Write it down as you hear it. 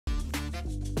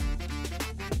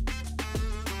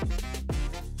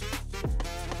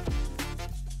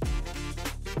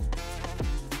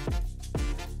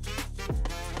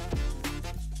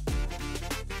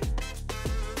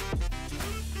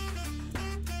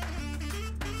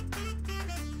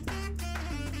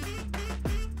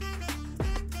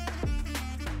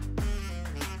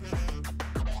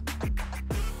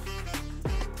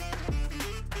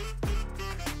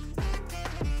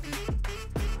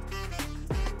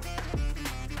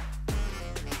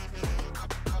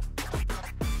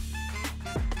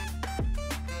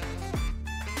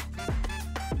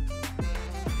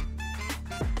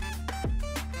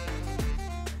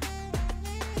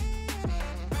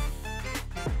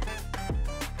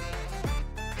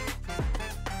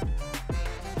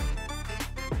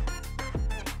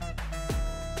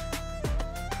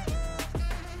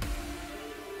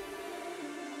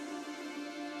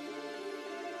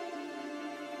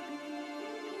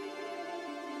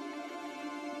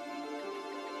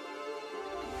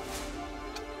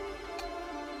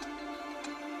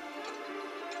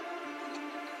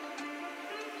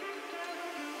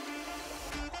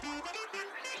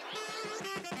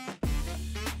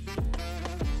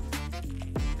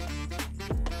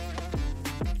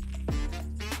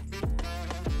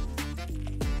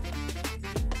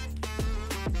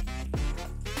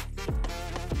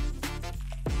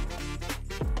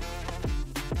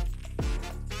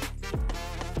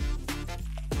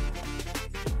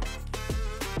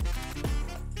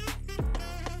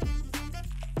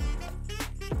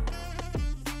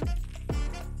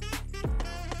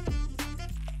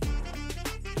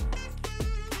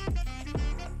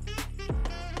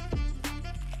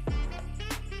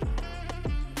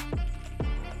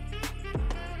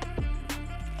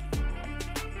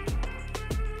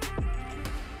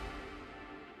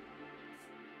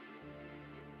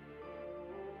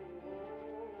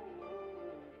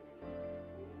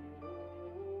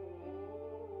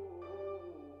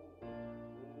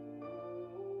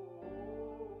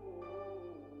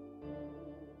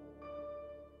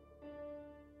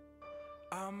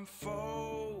I'm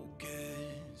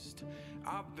focused.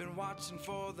 I've been watching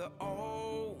for the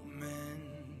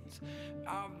omens.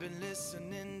 I've been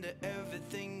listening to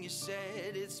everything you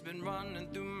said. It's been running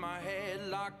through my head,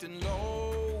 locked and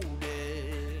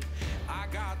loaded. I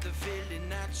got the feeling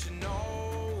that you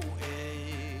know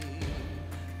it.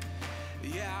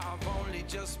 Yeah, I've only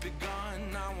just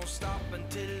begun. I won't stop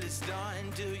until it's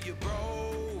done, till you're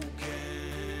broken.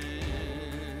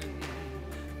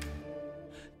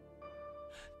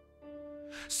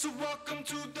 So welcome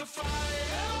to the fire.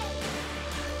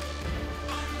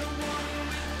 I'm the one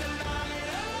with the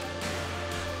lighter.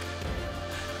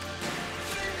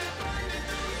 Feel it burning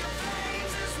through your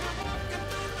veins as we're walking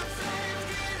through the flames,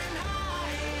 getting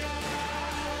higher.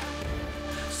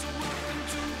 So welcome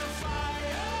to the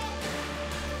fire.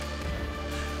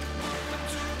 Welcome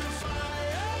to the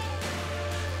fire.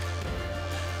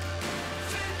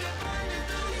 Feel it burning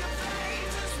through your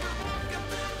veins as we're walking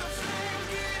through the flames,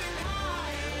 getting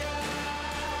higher.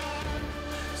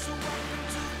 So welcome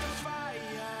to the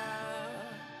fire.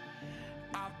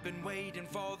 I've been waiting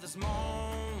for this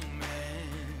moment,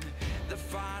 the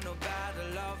final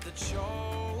battle of the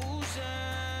chosen.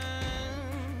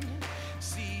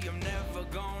 See, I'm never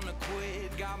gonna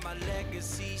quit, got my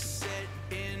legacy set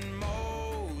in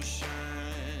motion.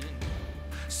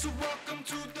 So welcome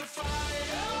to the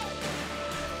fire.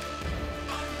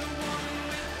 I'm the one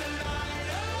with the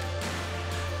lighter.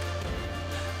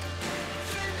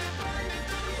 Feel it burning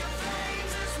through your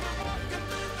veins as we're walking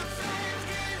through the flames,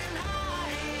 getting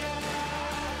higher.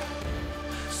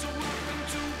 So welcome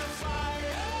to the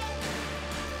fire.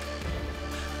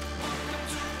 Welcome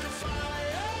to the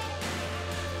fire.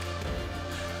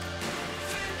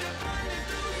 Feel it burning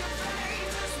through your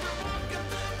veins as we're walking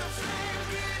through the flames,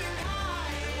 getting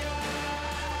higher.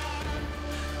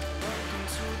 Welcome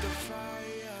to the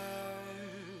fire.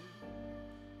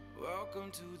 Welcome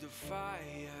to the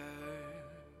fire.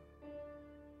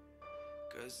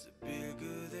 'Cause the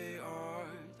bigger they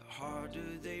are, the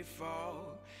harder they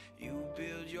fall. You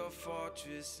build your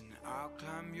fortress and I'll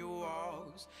climb your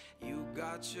walls. You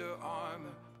got your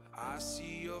armor, but I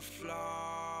see your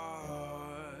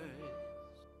flaws.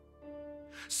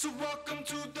 So welcome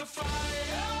to the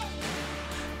fire.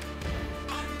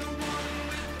 I'm the one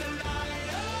with the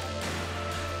lighter.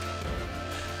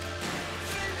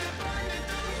 Feel it burning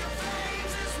through your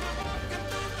veins as we're walking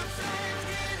through the flames,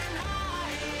 getting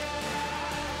higher.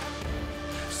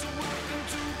 So welcome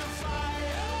to the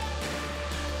fire.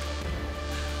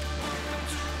 Welcome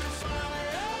to the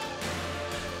fire.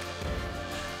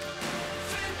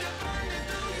 Feel it burning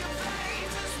through your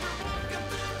veins as we're walking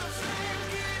through the flames,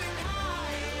 getting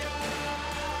higher.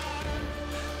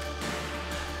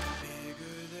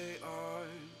 Bigger they are,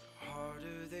 the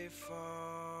harder they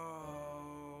fall.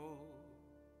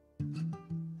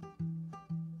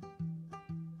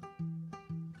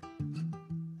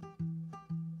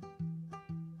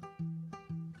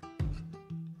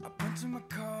 I punch in my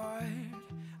card,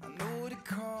 I know what it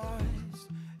costs.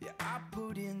 Yeah, I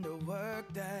put in the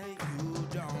work that you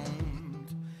don't.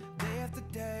 Day after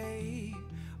day,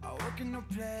 I work and no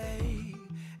play.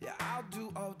 Yeah, I'll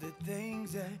do all the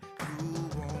things that you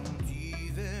won't.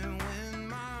 Even when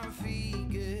my feet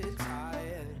get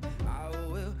tired, I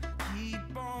will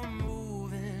keep on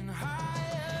moving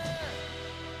higher.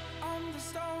 I'm the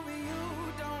story you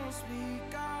don't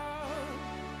speak of.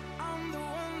 I'm the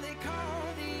one they call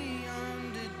the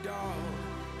underdog.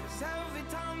 'Cause every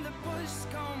time the push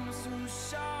comes too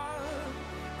sharp,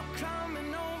 I'm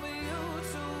climbing over you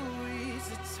to reach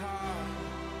the top.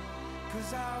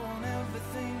 'Cause I want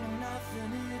everything and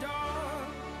nothing at all.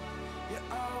 Yeah,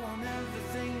 I want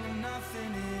everything and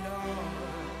nothing at all.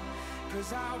 'Cause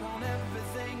I want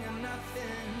everything and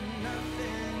nothing,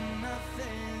 nothing,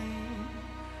 nothing,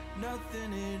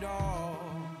 nothing at all.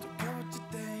 Don't care what you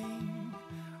think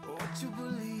or what you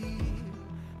believe,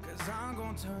 'cause I'm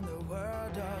gonna turn the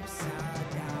world upside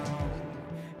down.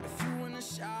 If you want a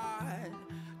shot,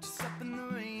 just step in the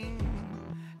ring.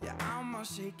 Yeah, I'ma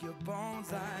shake your bones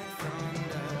like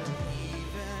thunder.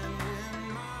 Even when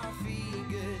my feet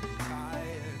get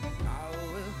tired, I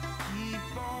will keep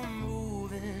on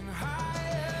moving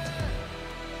higher.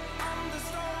 I'm the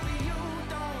story you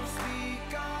don't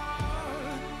speak of.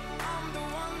 I'm the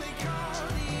one they call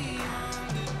the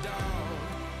underdog.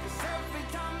 'Cause every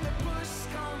time the push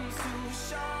comes too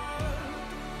sharp,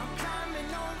 I'm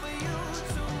climbing over you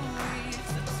to reach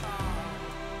the top.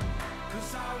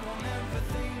 'Cause I want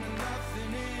everything and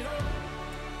nothing at all.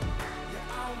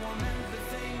 Yeah, I want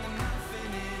everything and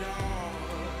nothing at all.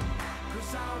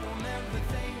 'Cause I want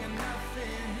everything and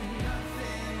nothing,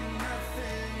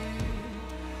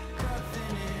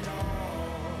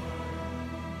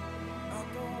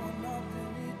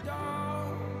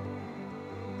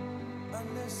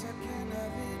 second of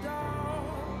it all.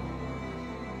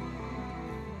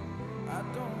 I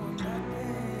don't want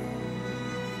nothing,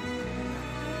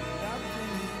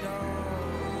 nothing at all.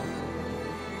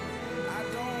 I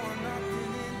don't want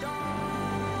nothing at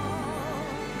all.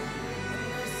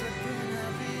 A second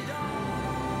of it all.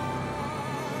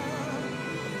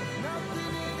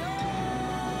 Nothing at all.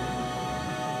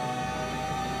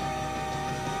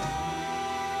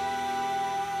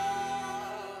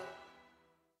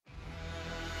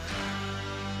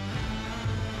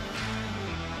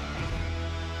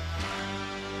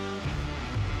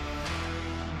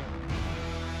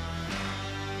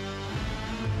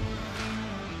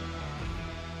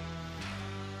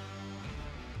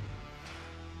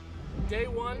 Day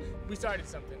one, we started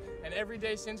something. And every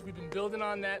day since, we've been building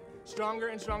on that stronger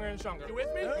and stronger and stronger. You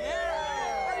with me?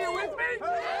 Yeah! Are you with me?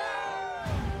 Yeah!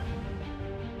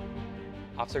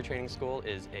 Officer Training School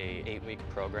is a 8-week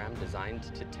program designed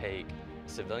to take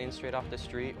civilians straight off the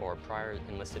street or prior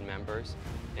enlisted members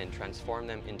and transform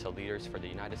them into leaders for the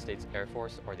United States Air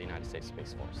Force or the United States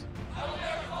Space Force.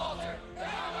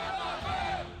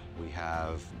 We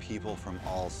have people from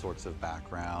all sorts of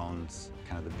backgrounds.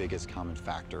 Kind of the biggest common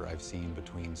factor I've seen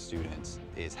between students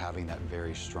is having that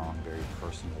very strong, very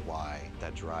personal why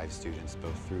that drives students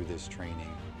both through this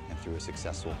training and through a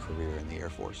successful career in the Air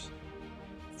Force.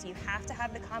 So you have to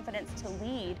have the confidence to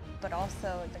lead, but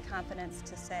also the confidence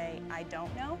to say, I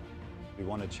don't know. We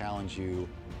want to challenge you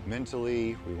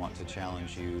mentally. We want to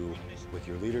challenge you with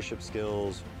your leadership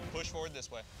skills. Push forward this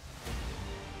way.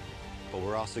 But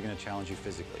we're also going to challenge you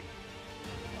physically.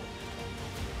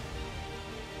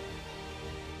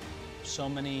 So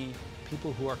many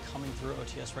people who are coming through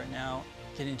OTS right now,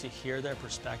 getting to hear their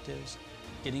perspectives,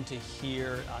 getting to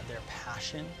hear their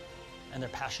passion and their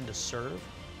passion to serve.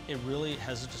 It really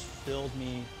has just filled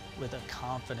me with a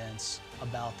confidence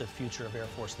about the future of Air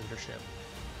Force leadership.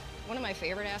 One of my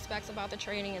favorite aspects about the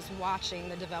training is watching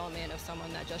the development of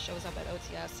someone that just shows up at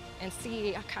OTS and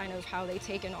see kind of how they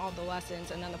take in all the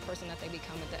lessons and then the person that they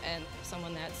become at the end,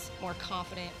 someone that's more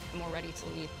confident and more ready to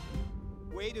lead.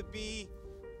 Way to be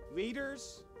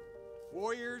leaders,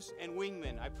 warriors, and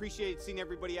wingmen. I appreciate seeing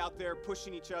everybody out there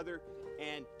pushing each other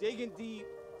and digging deep,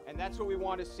 and that's what we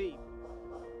want to see.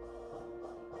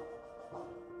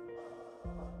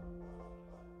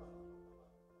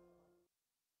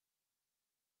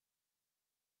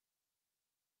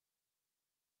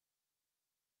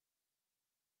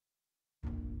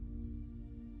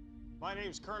 My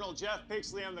name's Colonel Jeff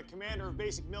Pixley. I'm the commander of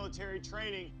basic military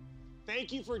training.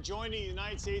 Thank you for joining the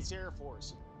United States Air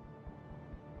Force.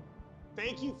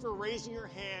 Thank you for raising your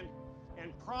hand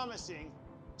and promising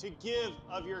to give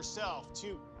of yourself,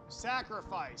 to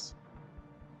sacrifice,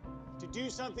 to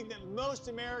do something that most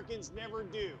Americans never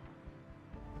do.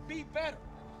 Be better.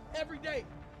 Every day,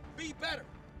 be better.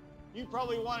 You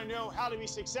probably want to know how to be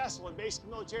successful in basic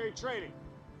military training.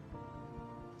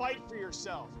 Fight for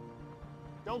yourself.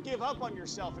 Don't give up on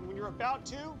yourself, and when you're about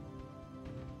to,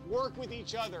 work with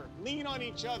each other, lean on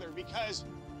each other, because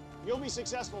you'll be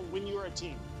successful when you are a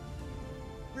team.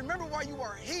 Remember why you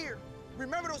are here.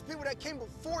 Remember those people that came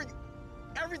before you.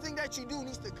 Everything that you do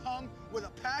needs to come with a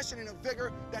passion and a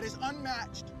vigor that is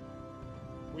unmatched.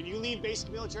 When you leave basic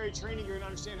military training, you're gonna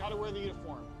understand how to wear the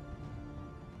uniform.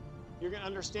 You're gonna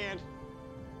understand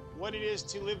what it is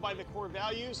to live by the core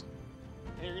values,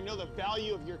 and you're gonna know the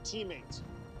value of your teammates.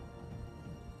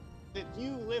 If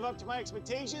you live up to my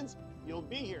expectations, you'll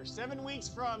be here 7 weeks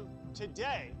from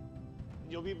today,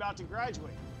 and you'll be about to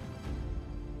graduate.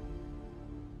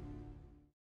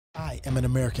 I am an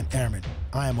American airman.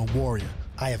 I am a warrior.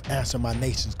 I have answered my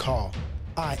nation's call.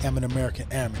 I am an American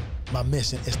airman. My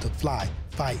mission is to fly,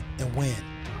 fight, and win.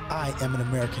 I am an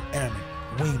American airman,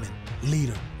 wingman,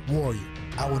 leader, warrior.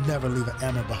 I will never leave an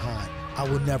airman behind. I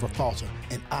will never falter,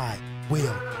 and I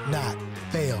will not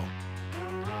fail.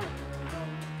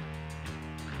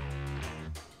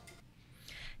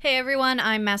 Hey everyone,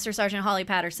 I'm Master Sergeant Holly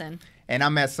Patterson. And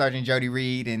I'm Master Sergeant Jody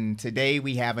Reed, and today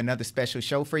we have another special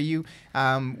show for you.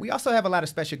 We also have a lot of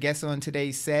special guests on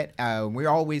today's set. We're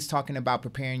always talking about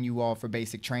preparing you all for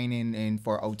basic training and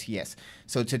for OTS.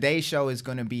 So today's show is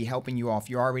going to be helping you off.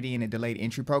 You're already in a delayed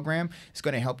entry program. It's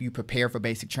going to help you prepare for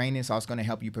basic training. It's also going to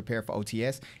help you prepare for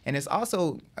OTS. And it's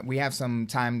also, we have some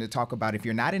time to talk about if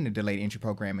you're not in the delayed entry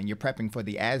program and you're prepping for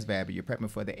the ASVAB or you're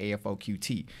prepping for the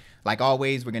AFOQT. Like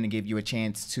always, we're going to give you a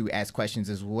chance to ask questions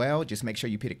as well. Just make sure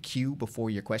you put a Q before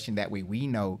your question. That way we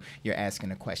know you're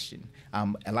asking a question.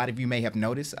 A lot of you may have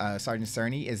noticed Sergeant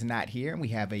Cerny is not here, and we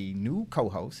have a new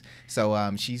co-host.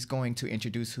 So she's going to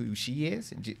introduce who she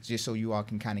is, just so you all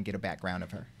can kind of get a background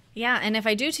of her. Yeah, and if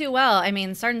I do too well, I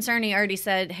mean, Sergeant Cerny already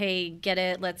said, hey, get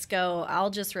it, let's go. I'll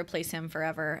just replace him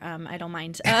forever. I don't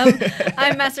mind.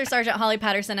 I'm Master Sergeant Holly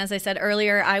Patterson. As I said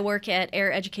earlier, I work at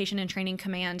Air Education and Training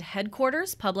Command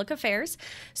Headquarters, Public Affairs.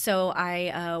 So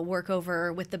I work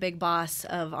over with the big boss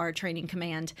of our training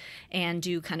command and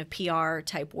do kind of PR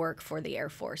type work for the Air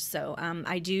Force. So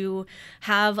I do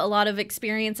have a lot of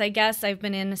experience, I guess. I've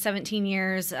been in 17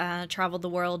 years, traveled the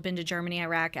world, been to Germany,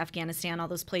 Iraq, Afghanistan, all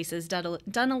those places, done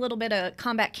a little bit of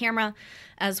combat camera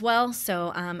as well.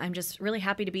 So I'm just really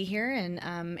happy to be here and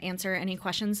answer any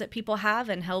questions that people have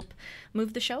and help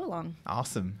move the show along.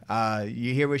 Awesome.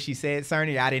 You hear what she said,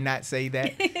 Cerny? I did not say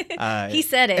that. He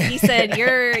said it. He said,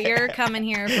 you're coming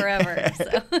here forever.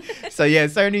 So yeah,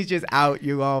 Cerny's just out,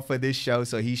 you all, for this show,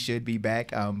 so he should be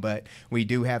back. But we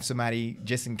do have somebody,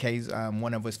 just in case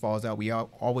one of us falls out, we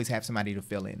always have somebody to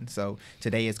fill in. So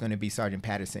today is going to be Sergeant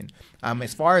Patterson.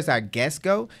 As far as our guests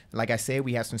go, like I said,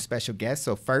 we have some special guests.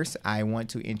 So first, I want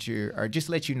to just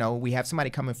let you know, we have somebody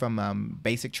coming from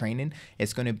basic training.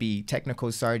 It's going to be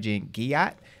Technical Sergeant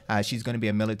Giat. She's going to be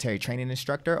a military training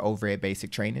instructor over at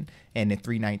basic training in the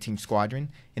 319 Squadron.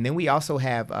 And then we also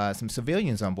have some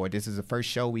civilians on board. This is the first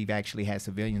show we've actually had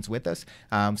civilians with us.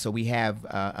 So we have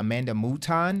Amanda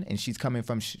Mouton, and she's coming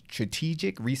from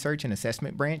Strategic Research and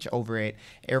Assessment Branch over at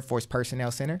Air Force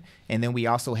Personnel Center. And then we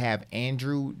also have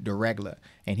Andrew DeRegla,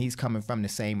 and he's coming from the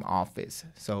same office.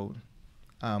 So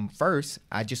first,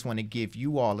 I just want to give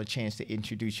you all a chance to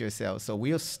introduce yourselves. So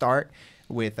we'll start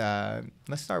with,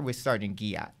 let's start with Sergeant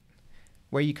Giat.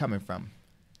 Where are you coming from?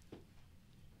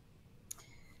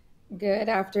 Good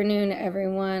afternoon,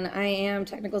 everyone. I am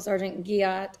Technical Sergeant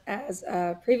Giat, as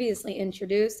previously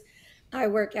introduced. I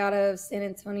work out of San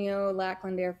Antonio,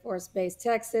 Lackland Air Force Base,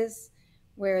 Texas,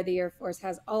 where the Air Force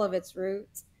has all of its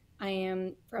roots. I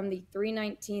am from the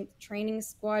 319th Training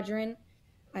Squadron.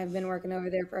 I've been working over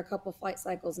there for a couple flight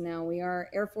cycles now. We are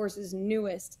Air Force's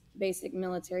newest basic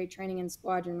military training and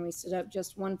squadron. We stood up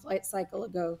just one flight cycle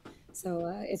ago.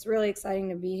 So it's really exciting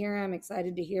to be here. I'm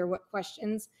excited to hear what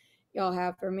questions y'all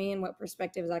have for me and what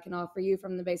perspectives I can offer you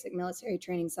from the basic military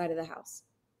training side of the house.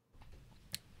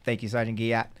 Thank you, Sergeant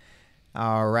Giat.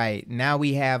 All right. Now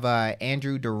we have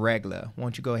Andrew DeRegla.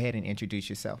 Won't you go ahead and introduce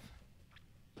yourself?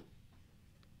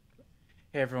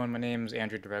 Hey everyone, my name is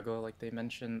Andrew DeRegla, like they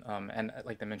mentioned, and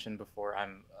like they mentioned before,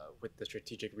 I'm with the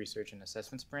Strategic Research and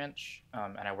Assessments Branch,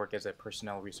 and I work as a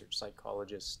personnel research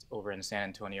psychologist over in San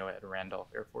Antonio at Randolph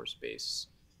Air Force Base.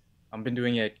 I've been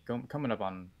doing it coming up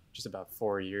on just about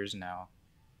 4 years now,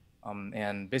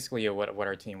 and basically what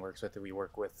our team works with, we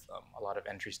work with a lot of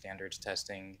entry standards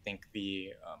testing. I think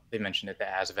they mentioned it, the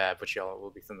ASVAB, which y'all will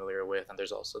be familiar with, and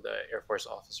there's also the Air Force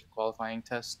Officer Qualifying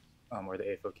Test, or the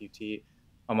AFOQT,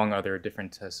 among other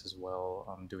different tests as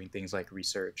well, doing things like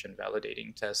research and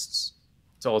validating tests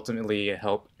to ultimately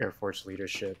help Air Force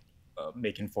leadership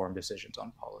make informed decisions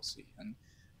on policy.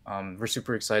 And we're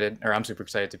super excited, or I'm super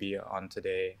excited to be on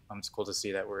today. It's cool to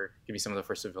see that we're going to be some of the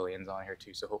first civilians on here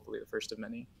too, so hopefully the first of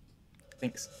many.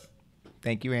 Thanks.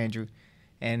 Thank you, Andrew.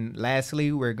 And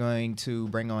lastly, we're going to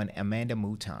bring on Amanda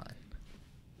Mouton.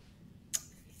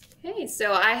 Hey,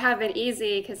 so I have it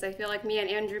easy because I feel like me and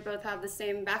Andrew both have the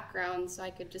same background, so I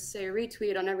could just say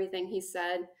retweet on everything he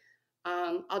said.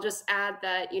 I'll just add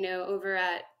that, over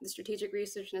at the Strategic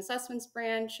Research and Assessments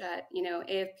Branch at,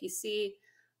 AFPC,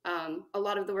 a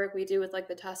lot of the work we do with like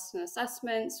the tests and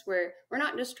assessments, where we're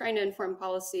not just trying to inform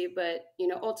policy, but,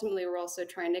 ultimately we're also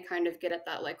trying to kind of get at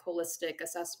that like holistic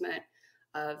assessment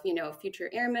of, future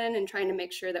airmen and trying to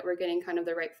make sure that we're getting kind of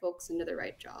the right folks into the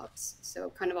right jobs. So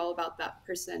kind of all about that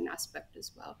person aspect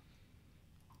as well.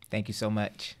 Thank you so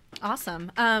much.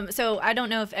 Awesome. So I don't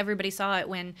know if everybody saw it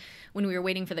when we were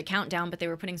waiting for the countdown, but they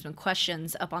were putting some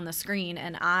questions up on the screen,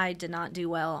 and I did not do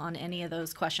well on any of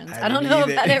those questions. I don't know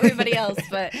about everybody else,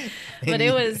 but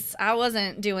I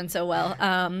wasn't doing so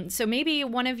well. So maybe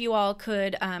one of you all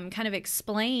could kind of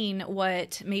explain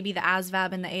what maybe the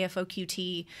ASVAB and the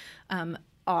AFOQT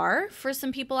are for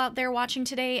some people out there watching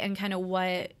today, and kind of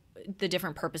what the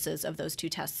different purposes of those two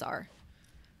tests are.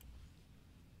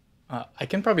 I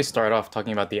can probably start off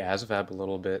talking about the ASVAB a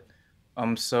little bit.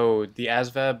 So the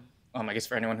ASVAB, I guess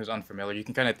for anyone who's unfamiliar, you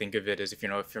can kind of think of it as if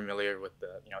you're familiar with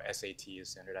the SAT,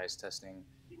 standardized testing.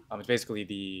 It's basically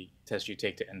the test you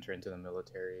take to enter into the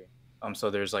military.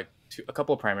 So there's like a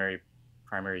couple of primary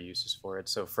uses for it.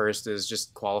 So first is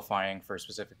just qualifying for a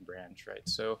specific branch, right?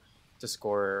 So to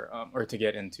score or to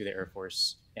get into the Air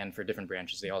Force, and for different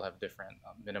branches, they all have different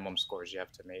minimum scores you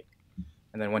have to make.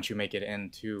 And then once you make it in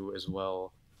too as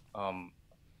well,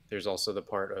 there's also the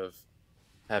part of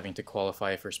having to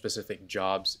qualify for specific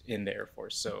jobs in the Air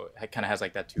Force. So it kind of has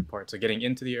like that two parts. So getting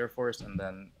into the Air Force and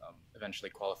then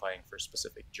eventually qualifying for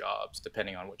specific jobs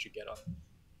depending on what you get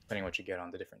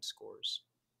on the different scores.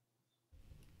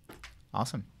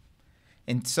 Awesome.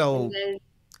 And so, And then,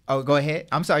 oh, go ahead.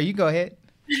 I'm sorry, you go ahead.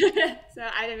 so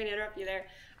I didn't mean to interrupt you there.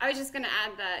 I was just going to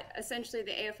add that essentially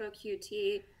the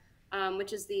AFOQT,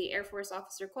 which is the Air Force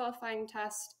Officer Qualifying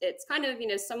Test, it's kind of,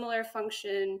 similar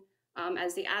function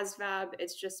as the ASVAB.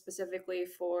 It's just specifically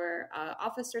for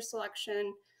officer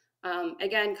selection.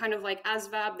 Again, kind of like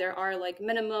ASVAB, there are like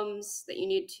minimums that you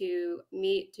need to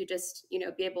meet to just,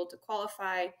 be able to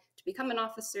qualify to become an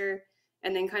officer.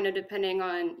 And then kind of depending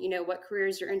on, what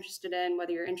careers you're interested in,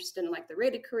 whether you're interested in like the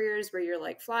rated careers where you're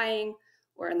like flying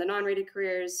or in the non-rated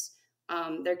careers,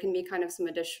 there can be kind of some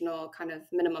additional kind of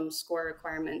minimum score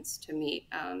requirements to meet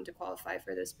to qualify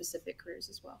for those specific careers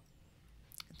as well.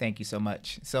 Thank you so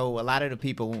much. So a lot of the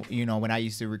people, when I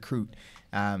used to recruit,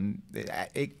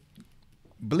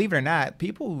 believe it or not,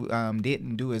 people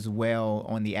didn't do as well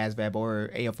on the ASVAB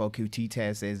or AFOQT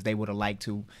test as they would have liked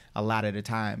to a lot of the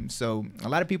time. So a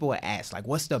lot of people would ask, like,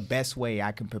 what's the best way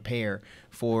I can prepare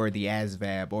for the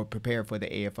ASVAB or prepare for the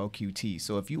AFOQT?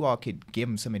 So if you all could give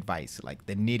them some advice, like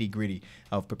the nitty gritty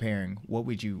of preparing, what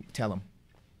would you tell them?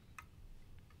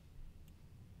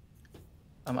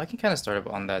 I can kind of start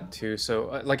up on that too.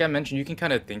 So like I mentioned, you can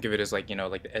kind of think of it as like,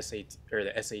 like the SAT or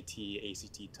the SAT,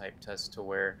 ACT type test to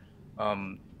where,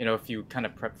 if you kind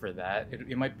of prep for that,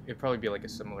 it'd probably be like a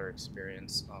similar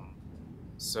experience.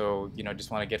 So,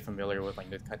 just want to get familiar with like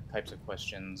the types of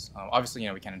questions. Obviously,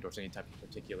 we can't endorse any type of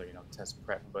particular, test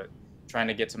prep, but trying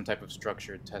to get some type of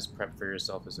structured test prep for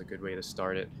yourself is a good way to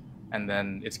start it. And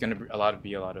then it's going to be a lot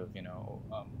of,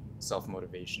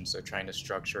 self-motivation. So trying to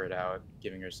structure it out,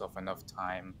 giving yourself enough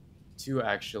time to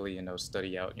actually,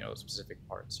 study out, specific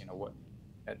parts,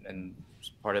 and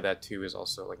part of that too is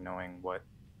also like knowing what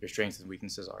your strengths and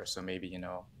weaknesses are. So maybe,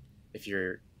 if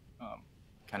you're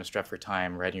kind of strapped for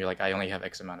time, right, and you're like, I only have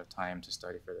X amount of time to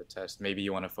study for the test, maybe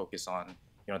you want to focus on,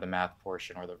 the math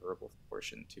portion or the verbal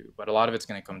portion too. But a lot of it's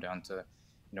going to come down to,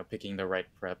 picking the right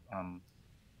prep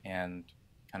and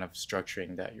kind of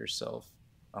structuring that yourself.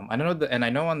 I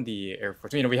know on the Air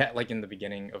Force, we had like in the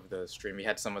beginning of the stream, we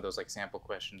had some of those like sample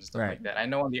questions and stuff like that. I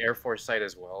know on the Air Force site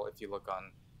as well, if you look on,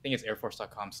 I think it's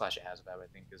airforce.com/ASVAB, I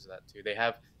think is that too. They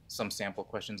have some sample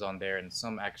questions on there and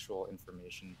some actual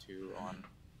information too on,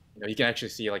 you can actually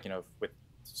see like, with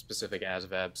specific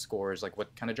ASVAB scores, like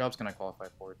what kind of jobs can I qualify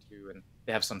for too. And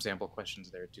they have some sample questions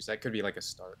there too. So that could be like a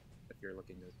start if you're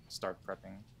looking to start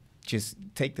prepping. Just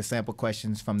take the sample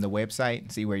questions from the website and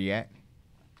see where you're at.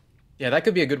 Yeah, that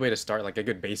could be a good way to start, like a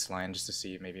good baseline just to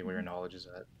see maybe where your knowledge is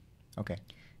at. Okay.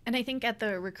 And I think at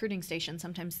the recruiting station,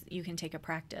 sometimes you can take a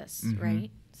practice, Mm-hmm.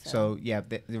 right? So yeah,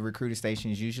 the recruiter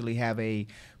stations usually have a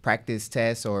practice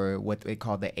test or what they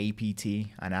call the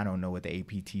APT. And I don't know what the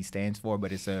APT stands for,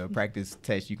 but it's a practice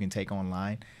test you can take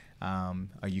online,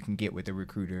 or you can get with the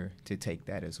recruiter to take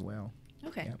that as well.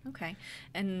 Okay, Yep. okay.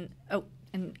 And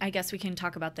I guess we can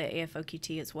talk about the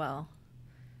AFOQT as well.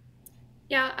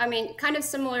 Yeah, I mean, kind of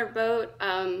similar boat.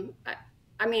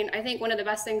 I think one of the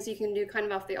best things you can do kind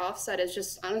of off the offset is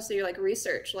just honestly like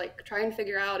research, like try and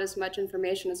figure out as much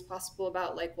information as possible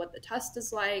about like what the test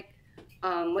is like,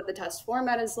 what the test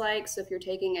format is like. So if you're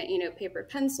taking it, paper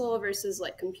pencil versus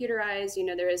like computerized,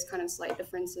 there is kind of slight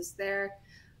differences there,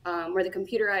 where the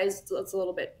computerized, it's a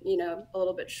little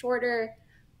bit shorter.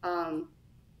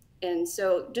 And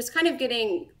so just kind of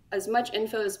getting as much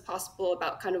info as possible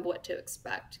about kind of what to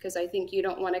expect, because I think you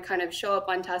don't want to kind of show up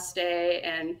on test day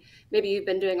and maybe you've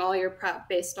been doing all your prep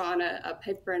based on a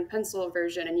paper and pencil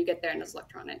version and you get there and it's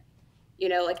electronic.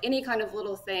 Like any kind of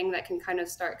little thing that can kind of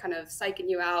start kind of psyching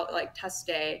you out like test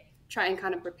day, try and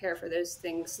kind of prepare for those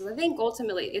things. So I think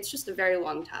ultimately it's just a very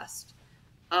long test.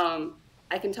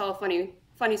 I can tell a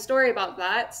funny story about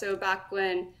that. So back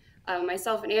when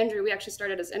myself and Andrew, we actually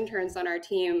started as interns on our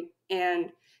team,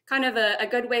 and kind of a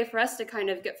good way for us to kind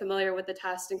of get familiar with the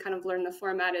test and kind of learn the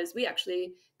format is we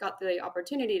actually got the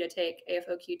opportunity to take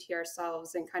AFOQT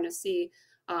ourselves and kind of see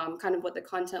kind of what the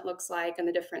content looks like and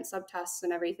the different subtests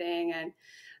and everything.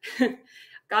 And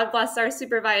God bless our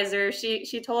supervisor.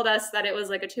 She told us that it was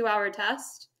like a 2-hour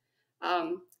test.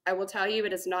 I will tell you,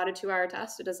 it is not a 2-hour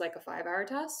test. It is like a 5-hour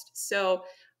test. So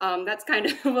that's kind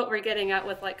of what we're getting at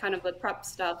with like kind of the prep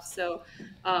stuff. So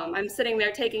I'm sitting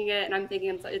there taking it and I'm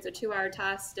thinking it's a 2-hour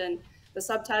test, and the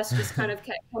subtest just kind of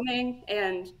kept coming.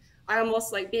 And I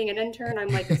almost like being an intern, I'm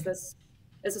like, is this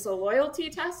a loyalty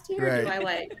test here? Right. Do I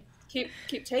like keep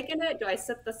taking it? Do I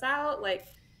sit this out? Like,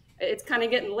 it's kind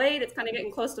of getting late. It's kind of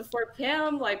getting close to 4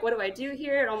 p.m. Like, what do I do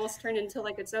here? It almost turned into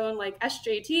like its own like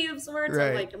SJT of sorts. Right.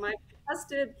 I'm like, am I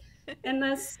tested in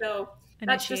this? So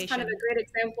that's just kind of a great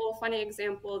example, funny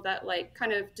example that like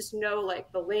kind of just know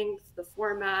like the length, the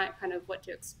format, kind of what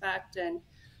to expect, and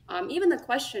even the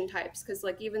question types, because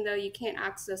like even though you can't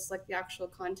access like the actual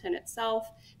content itself,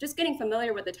 just getting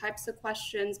familiar with the types of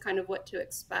questions, kind of what to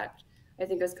expect, I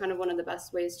think is kind of one of the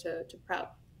best ways to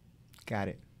prep. Got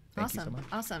it. Thank you so much.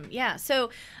 Awesome. Yeah. So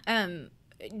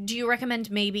do you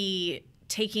recommend maybe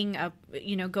taking a,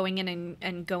 going in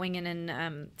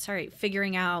and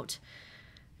figuring out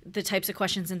the types of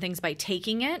questions and things by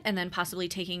taking it and then possibly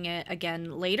taking it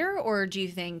again later? Or do you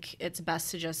think it's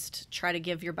best to just try to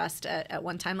give your best at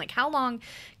one time? Like how long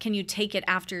can you take it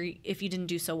after if you didn't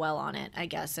do so well on it, I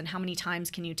guess? And how many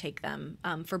times can you take them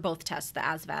for both tests, the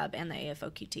ASVAB and the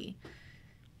AFOQT?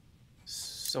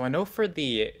 So I know for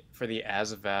the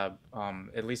ASVAB,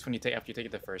 at least when after you take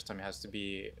it the first time, it has to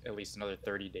be at least another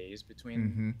 30 days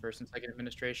between first and second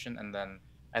administration. And then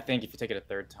I think if you take it a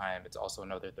third time, it's also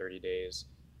another 30 days.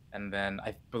 And then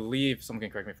I believe, someone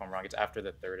can correct me if I'm wrong, it's after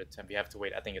the third attempt. You have to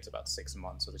wait, I think it's about 6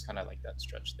 months. So there's kind of like that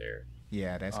stretch there.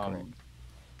 Yeah, that's correct.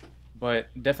 But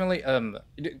definitely,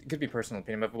 it could be personal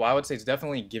opinion, but I would say it's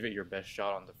definitely give it your best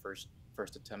shot on the first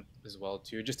attempt as well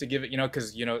too, just to give it,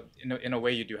 because in a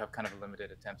way you do have kind of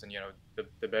limited attempts, and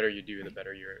the better you do, the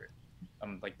better you're,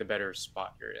 like the better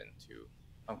spot you're in too.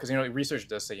 Because research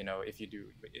does say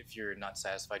if you're not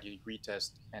satisfied, you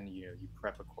retest and you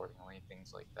prep accordingly,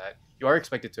 things like that. You are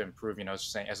expected to improve. It's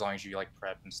just saying as long as you like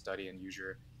prep and study and use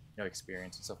your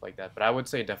experience and stuff like that. But I would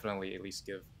say definitely at least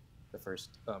give the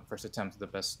first attempt the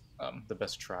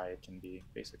best try it can be,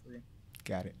 basically.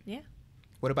 Got it. Yeah.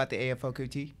 What about the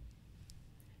AFOQT?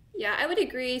 Yeah, I would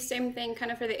agree. Same thing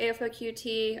kind of for the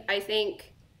AFOQT. I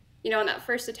think, on that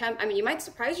first attempt, you might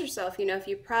surprise yourself, if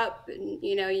you prep,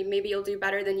 maybe you'll do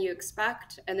better than you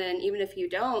expect. And then even if you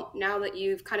don't, now that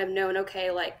you've kind of known, okay,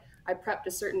 like I prepped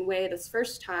a certain way this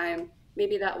first time,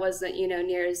 maybe that wasn't,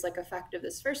 near as like effective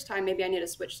this first time. Maybe I need to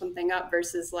switch something up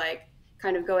versus like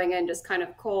kind of going in just kind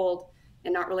of cold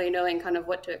and not really knowing kind of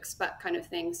what to expect kind of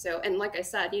thing. So, and like I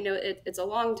said, it's a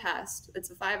long test.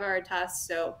 It's a 5-hour test.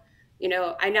 So,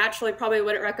 I naturally probably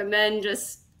wouldn't recommend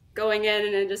just going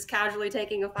in and just casually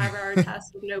taking a 5-hour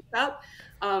test with no prep.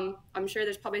 I'm sure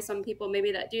there's probably some people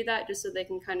maybe that do that just so they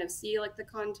can kind of see like the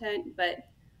content. But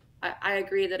I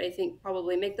agree that I think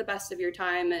probably make the best of your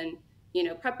time and,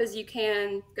 prep as you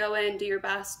can, go in, do your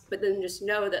best, but then just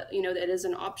know that, that it is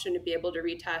an option to be able to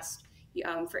retest.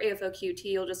 For AFOQT,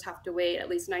 you'll just have to wait at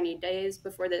least 90 days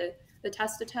before the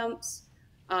test attempts.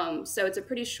 So it's a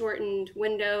pretty shortened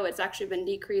window. It's actually been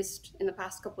decreased in the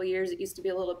past couple of years. It used to be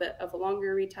a little bit of a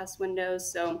longer retest window.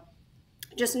 So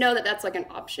just know that that's like an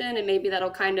option, and maybe that'll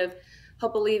kind of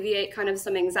help alleviate kind of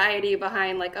some anxiety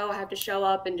behind like, oh, I have to show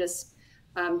up and just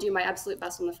do my absolute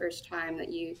best on the first time, that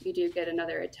you do get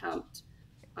another attempt.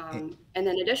 And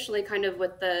then additionally, kind of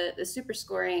with the super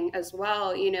scoring as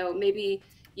well, maybe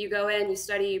you go in, you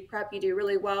study, you prep, you do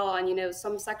really well on,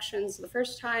 some sections the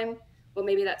first time. Well,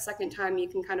 maybe that second time you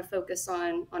can kind of focus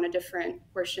on a different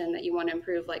portion that you want to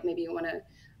improve. Like maybe you want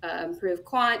to improve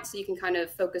quant, so you can kind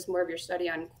of focus more of your study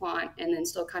on quant and then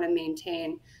still kind of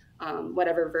maintain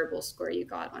whatever verbal score you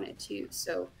got on it too.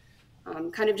 So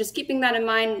kind of just keeping that in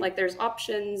mind, like there's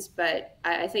options, but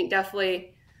I think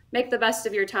definitely make the best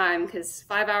of your time, because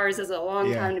 5 hours is a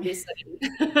long time to be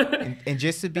studying. and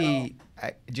just to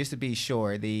be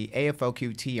sure, the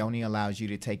AFOQT only allows you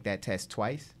to take that test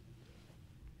twice?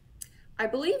 I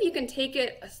believe you can take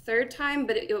it a third time,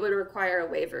 but it would require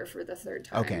a waiver for the third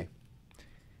time. Okay.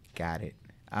 Got it.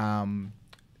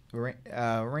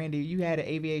 Randy, you had an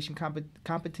aviation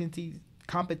competency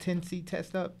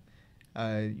test up.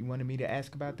 You wanted me to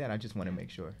ask about that? I just want to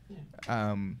make sure.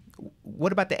 Yeah.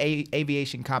 What about the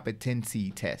aviation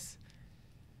competency test?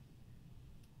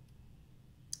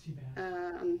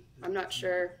 I'm not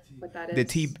sure what that is. The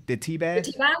TBAS? The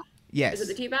TBAS? Yes. Is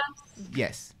it the TBAS?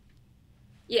 Yes.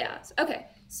 Yeah. Okay.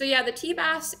 So yeah, the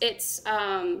TBAS, it's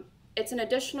an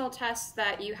additional test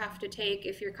that you have to take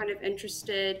if you're kind of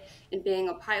interested in being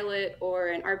a pilot or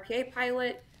an RPA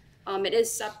pilot. It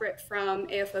is separate from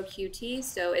AFOQT,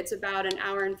 so it's about an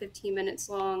hour and 15 minutes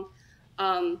long.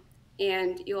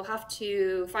 And you'll have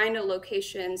to find a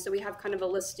location. So we have kind of a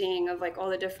listing of like all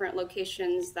the different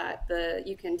locations that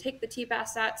you can take the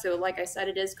TBAS at. So like I said,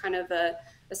 it is kind of a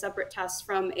separate test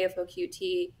from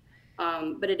AFOQT.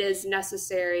 But it is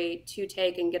necessary to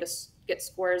take and get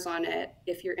scores on it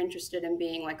if you're interested in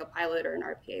being like a pilot or an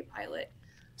RPA pilot.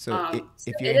 So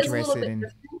if you're interested in,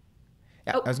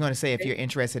 I was going to say, if you're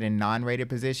interested in non-rated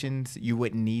positions, you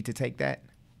wouldn't need to take that?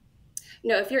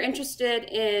 No, if you're interested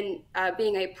in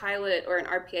being a pilot or an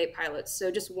RPA pilot, so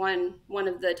just one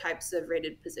of the types of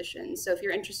rated positions. So if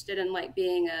you're interested in like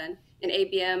being an an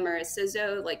ABM or a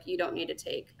CISO, like you don't need to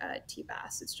take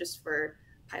TBAS. It's just for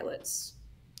pilots.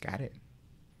 Got it.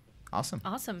 Awesome.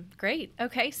 Awesome. Great.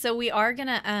 Okay. So we are going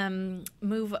to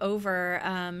move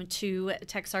over to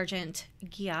Tech Sergeant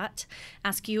Giat,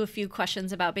 ask you a few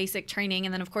questions about basic training.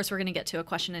 And then, of course, we're going to get to a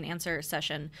question and answer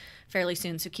session fairly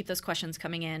soon. So keep those questions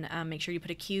coming in. Make sure you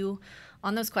put a queue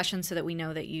on those questions so that we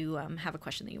know that you have a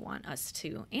question that you want us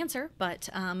to answer. But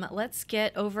let's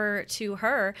get over to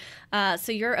her.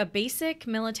 So you're a basic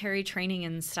military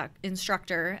training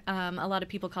instructor. A lot of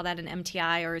people call that an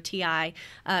MTI or a TI.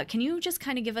 Can you just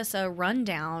kind of give us a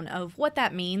rundown of what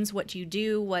that means, what you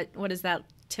do, what does that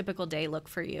typical day look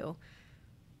for you?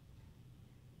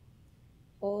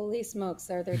 Holy smokes,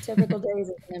 are there typical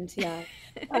days as an MTI?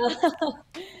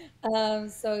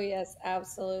 So yes,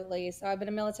 absolutely. So I've been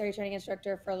a military training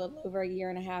instructor for a little over a year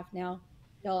and a half now.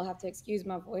 Y'all have to excuse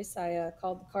my voice. I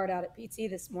called the card out at PT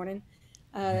this morning.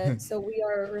 So we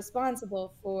are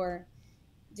responsible for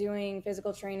doing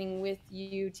physical training with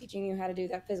you, teaching you how to do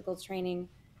that physical training,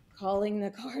 calling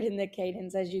the card in the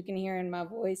cadence, as you can hear in my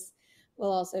voice.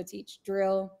 We'll also teach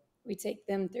drill. We take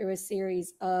them through a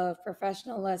series of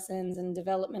professional lessons and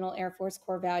developmental Air Force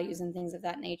core values and things of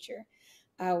that nature.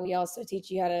 We also teach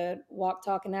you how to walk,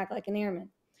 talk, and act like an airman.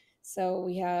 So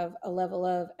we have a level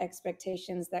of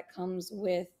expectations that comes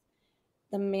with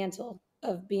the mantle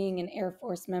of being an Air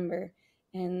Force member.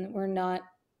 And we're not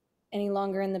any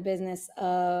longer in the business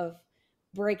of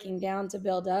breaking down to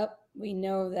build up. We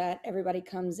know that everybody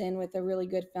comes in with a really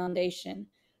good foundation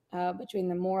between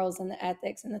the morals and the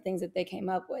ethics and the things that they came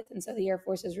up with. And so the Air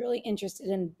Force is really interested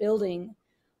in building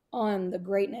on the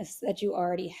greatness that you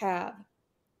already have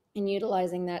and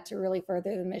utilizing that to really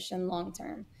further the mission long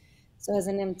term. So as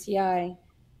an MTI,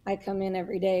 I come in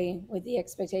every day with the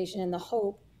expectation and the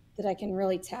hope that I can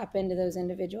really tap into those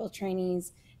individual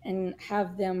trainees and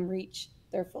have them reach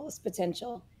their fullest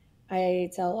potential. I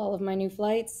tell all of my new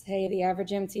flights, hey, the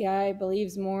average MTI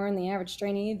believes more in the average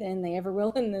trainee than they ever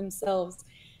will in themselves,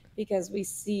 because we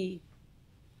see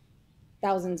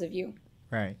thousands of you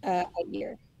a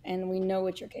year, and we know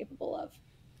what you're capable of.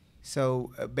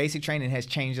 So basic training has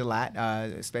changed a lot,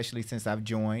 especially since I've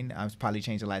joined. It's probably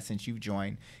changed a lot since you've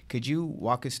joined. Could you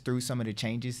walk us through some of the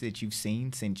changes that you've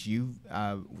seen since you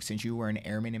were an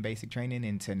airman in basic training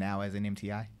and to now as an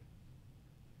MTI?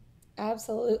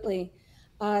 Absolutely.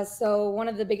 So one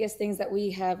of the biggest things that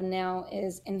we have now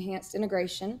is enhanced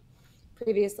integration.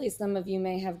 Previously, some of you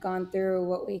may have gone through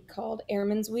what we called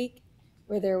Airman's Week,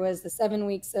 where there was the 7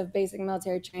 weeks of basic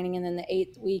military training, and then the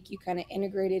 8th week you kind of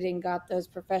integrated and got those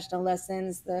professional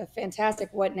lessons, the fantastic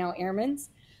What Now Airmans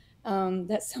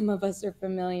that some of us are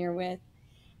familiar with.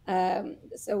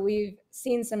 So we've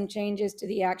seen some changes to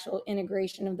the actual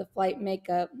integration of the flight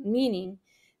makeup, meaning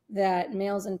that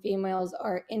males and females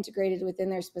are integrated within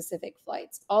their specific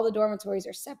flights. All the dormitories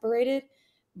are separated,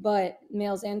 but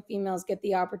males and females get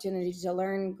the opportunity to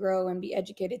learn, grow, and be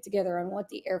educated together on what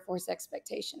the Air Force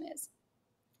expectation is.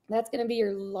 That's going to be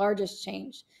your largest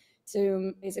change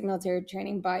to basic military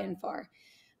training by and far.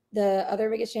 The other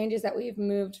biggest change is that we've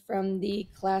moved from the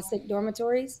classic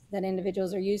dormitories that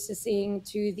individuals are used to seeing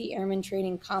to the airman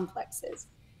training complexes.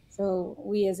 So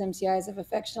we as MCIs have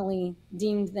affectionately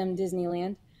deemed them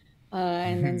Disneyland.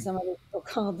 And then some other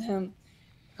people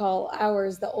call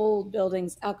ours, the old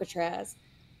buildings, Alcatraz.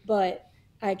 But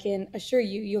I can assure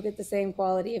you, you'll get the same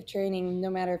quality of training no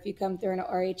matter if you come through an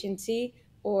RHNT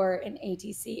or an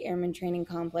ATC Airman Training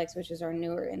Complex, which is our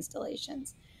newer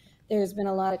installations. There's been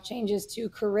a lot of changes to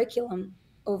curriculum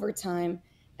over time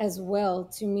as well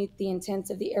to meet the intent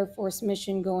of the Air Force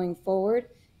mission going forward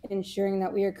and ensuring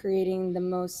that we are creating the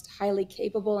most highly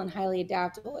capable and highly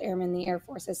adaptable airmen the Air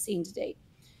Force has seen to date.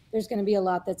 There's going to be a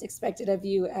lot that's expected of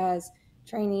you as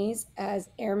trainees, as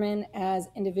airmen, as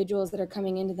individuals that are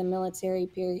coming into the military,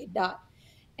 period.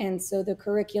 And so the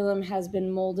curriculum has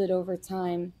been molded over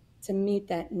time to meet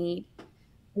that need.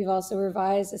 We've also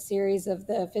revised a series of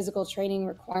the physical training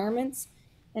requirements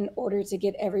in order to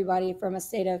get everybody from a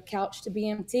state of couch to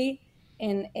BMT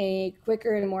in a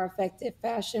quicker and more effective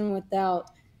fashion without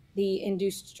the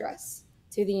induced stress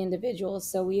to the individuals.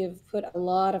 So we have put a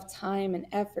lot of time and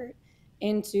effort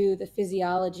into the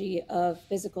physiology of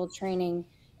physical training,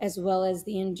 as well as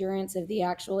the endurance of the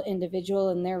actual individual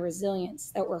and their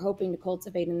resilience that we're hoping to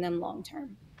cultivate in them long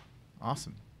term.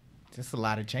 Awesome. Just a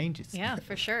lot of changes. Yeah,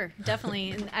 for sure.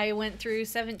 Definitely. And I went through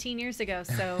 17 years ago,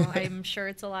 so I'm sure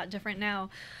it's a lot different now.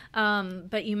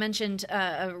 But you mentioned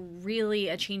a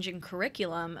change in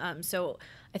curriculum. So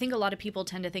I think a lot of people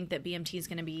tend to think that BMT is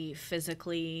going to be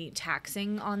physically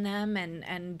taxing on them,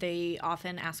 and they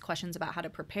often ask questions about how to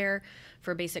prepare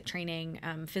for basic training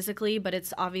physically, but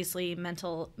it's obviously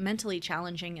mentally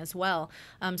challenging as well.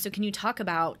 So can you talk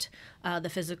about the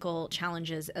physical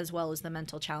challenges as well as the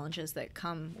mental challenges that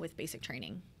come with basic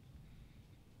training?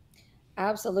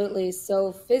 Absolutely.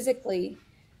 So physically,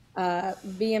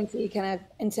 BMT kind of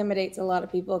intimidates a lot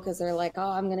of people because they're like, oh,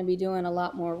 I'm going to be doing a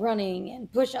lot more running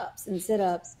and push-ups and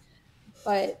sit-ups.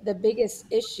 But the biggest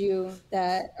issue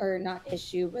or not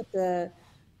issue, but the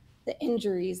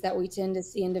injuries that we tend to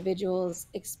see individuals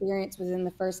experience within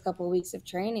the first couple of weeks of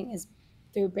training is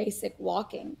through basic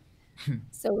walking.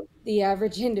 So the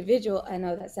average individual, I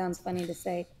know that sounds funny to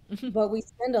say, but we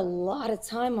spend a lot of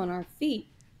time on our feet.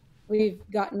 We've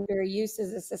gotten very used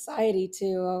as a society to,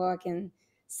 oh, I can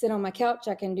sit on my couch,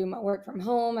 I can do my work from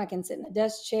home, I can sit in a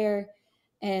desk chair.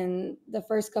 And the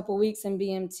first couple weeks in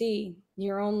BMT,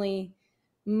 your only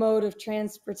mode of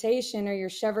transportation are your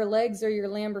Chevrolets or your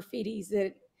Lamborghinis.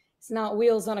 It's not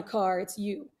wheels on a car, it's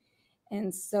you.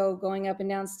 And so going up and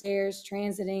down stairs,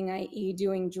 transiting, i.e.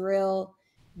 doing drill,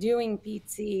 doing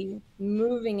PT,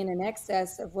 moving in an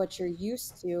excess of what you're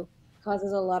used to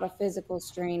causes a lot of physical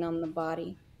strain on the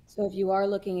body. So if you are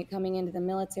looking at coming into the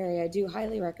military, I do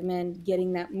highly recommend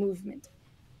getting that movement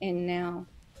in now.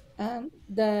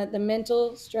 The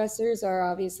mental stressors are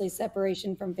obviously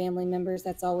separation from family members.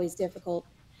 That's always difficult.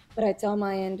 But I tell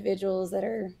my individuals that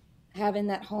are having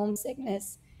that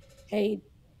homesickness, hey,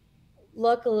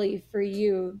 luckily for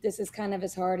you, this is kind of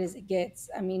as hard as it gets.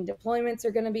 I mean, deployments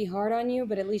are going to be hard on you,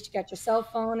 but at least you got your cell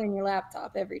phone and your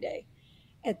laptop every day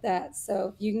at that.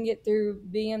 So if you can get through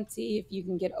BMT, if you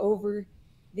can get over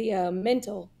the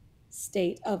mental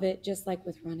state of it, just like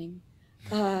with running,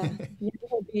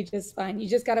 you'll be just fine. You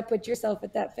just got to put yourself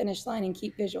at that finish line and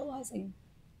keep visualizing.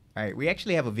 All right, we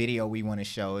actually have a video we want to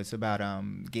show. It's about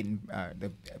getting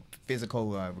the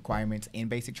physical requirements in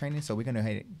basic training. So we're going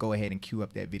to go ahead and cue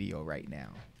up that video right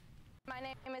now. My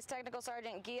name is Technical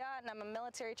Sergeant Giat, and I'm a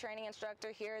military training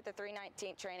instructor here at the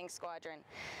 319th Training Squadron.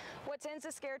 What tends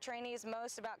to scare trainees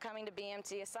most about coming to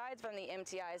BMT, aside from the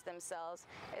MTIs themselves,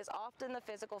 is often the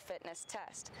physical fitness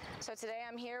test. So today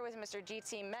I'm here with Mr.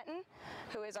 GT Metten,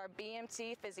 who is our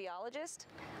BMT physiologist.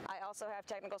 I also have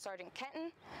Technical Sergeant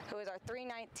Kenton, who is our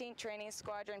 319th Training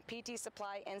Squadron PT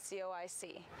Supply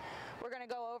NCOIC. We're going to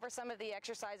go over some of the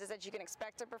exercises that you can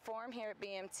expect to perform here at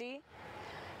BMT,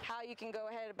 how you can go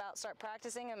ahead about start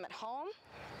practicing them at home,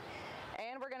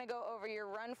 and we're going to go over your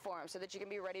run form so that you can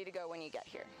be ready to go when you get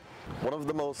here. One of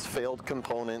the most failed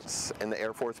components in the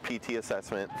Air Force PT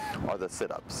assessment are the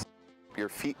sit-ups. Your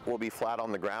feet will be flat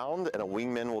on the ground and a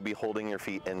wingman will be holding your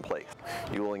feet in place.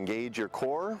 You will engage your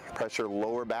core, press your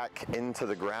lower back into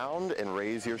the ground, and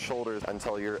raise your shoulders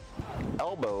until your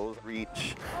elbows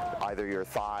reach either your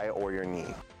thigh or your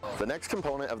knee. The next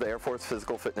component of the Air Force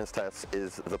physical fitness test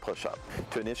is the push-up.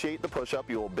 To initiate the push-up,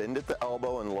 you will bend at the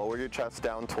elbow and lower your chest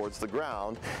down towards the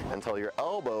ground until your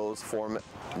elbows form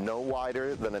no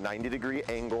wider than a 90-degree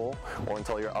angle or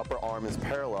until your upper arm is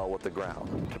parallel with the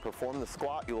ground. To perform the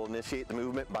squat, you will initiate the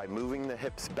movement by moving the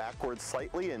hips backwards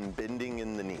slightly and bending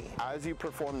in the knee. As you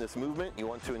perform this movement, you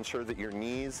want to ensure that your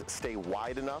knees stay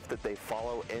wide enough that they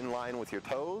follow in line with your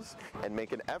toes, and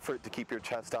make an effort to keep your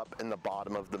chest up in the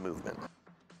bottom of the movement.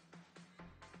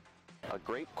 A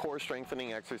great core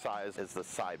strengthening exercise is the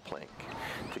side plank.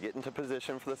 To get into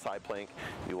position for the side plank,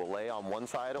 you will lay on one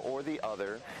side or the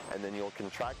other, and then you'll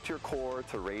contract your core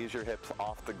to raise your hips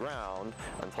off the ground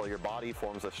until your body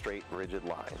forms a straight, rigid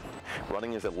line.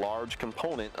 Running is a large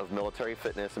component of military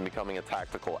fitness and becoming a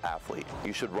tactical athlete.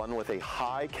 You should run with a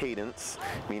high cadence,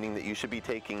 meaning that you should be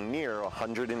taking near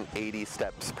 180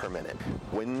 steps per minute.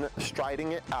 When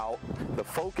striding it out, the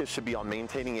focus should be on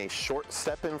maintaining a short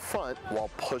step in front while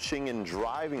pushing and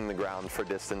driving the ground for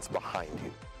distance behind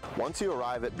you. Once you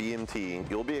arrive at BMT,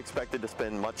 you'll be expected to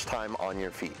spend much time on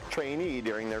your feet. Trainee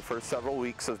during their first several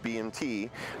weeks of BMT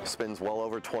spends well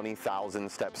over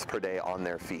 20,000 steps per day on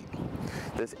their feet.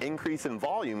 This increase in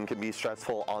volume can be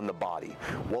stressful on the body.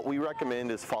 What we recommend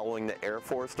is following the Air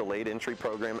Force Delayed Entry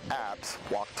Program APS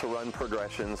walk to run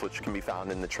progressions, which can be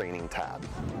found in the training tab.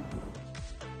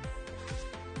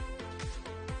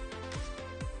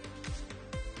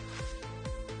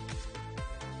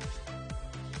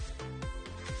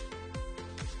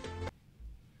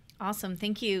 Awesome.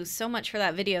 Thank you so much for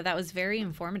that video. That was very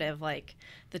informative. Like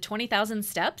the 20,000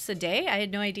 steps a day. I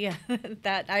had no idea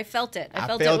that. I felt it. I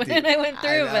felt it when I went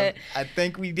through, but I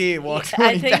think we did walk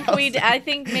 20,000. I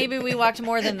think maybe we walked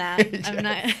more than that. Yeah. I'm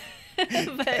not.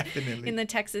 but in the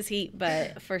Texas heat,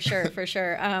 but for sure, for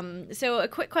sure. So a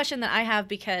quick question that I have,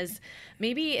 because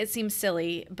maybe it seems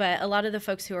silly, but a lot of the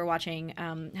folks who are watching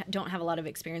don't have a lot of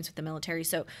experience with the military.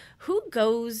 So who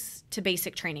goes to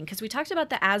basic training? Because we talked about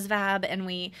the ASVAB and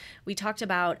we talked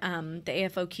about the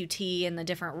AFOQT and the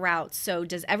different routes. So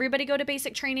does everybody go to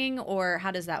basic training, or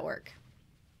how does that work?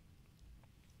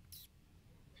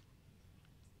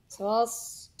 So I'll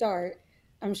start.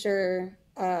 I'm sure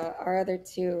our other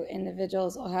two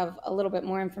individuals will have a little bit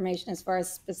more information as far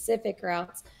as specific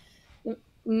routes.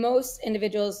 Most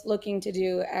individuals looking to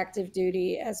do active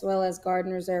duty as well as Guard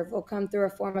and Reserve will come through a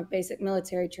form of basic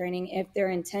military training if their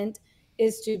intent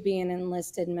is to be an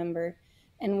enlisted member.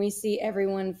 And we see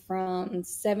everyone from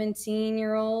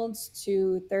 17-year-olds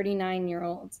to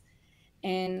 39-year-olds.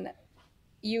 And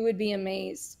you would be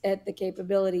amazed at the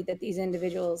capability that these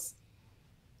individuals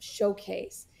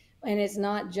showcase. And it's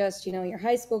not just, you know, your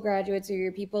high school graduates or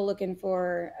your people looking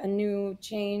for a new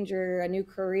change or a new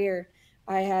career.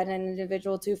 I had an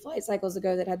individual 2 flight cycles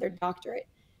ago that had their doctorate.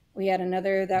 We had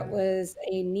another that was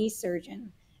a knee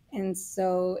surgeon. And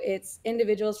so it's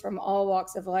individuals from all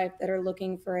walks of life that are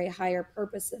looking for a higher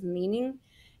purpose of meaning,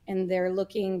 and they're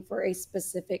looking for a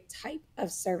specific type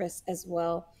of service as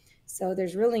well. So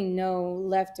there's really no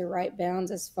left or right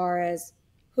bounds as far as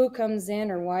who comes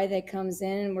in or why they comes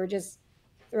in. We're just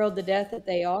thrilled to death that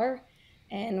they are,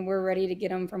 and we're ready to get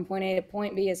them from point A to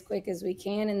point B as quick as we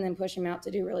can, and then push them out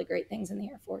to do really great things in the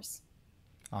Air Force.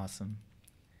 Awesome.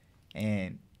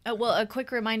 And well, a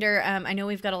quick reminder, I know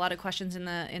we've got a lot of questions in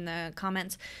the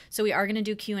comments, so we are going to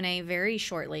do Q&A very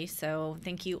shortly, so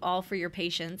thank you all for your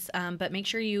patience, but make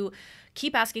sure you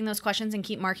keep asking those questions and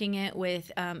keep marking it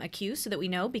with a Q so that we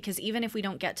know, because even if we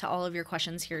don't get to all of your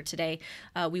questions here today,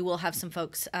 we will have some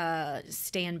folks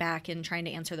staying back and trying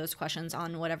to answer those questions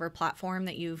on whatever platform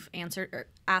that you've answered or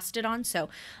asked it on. So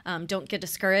don't get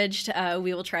discouraged.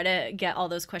 We will try to get all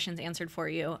those questions answered for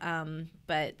you,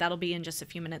 but that'll be in just a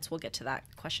few minutes. We'll get to that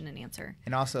question and answer.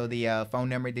 And also the phone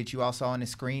number that you all saw on the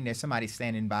screen, there's somebody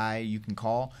standing by you can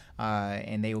call,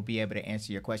 and they will be able to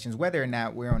answer your questions, whether or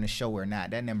not we're on the show or not.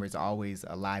 That number is always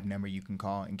a live number you can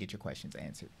call and get your questions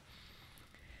answered.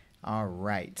 All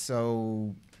right,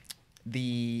 so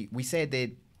we said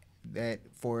that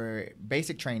for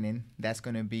basic training, that's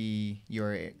going to be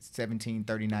your 17,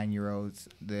 39-year-olds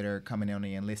that are coming on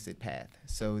the enlisted path.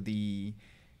 So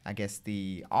I guess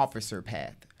the officer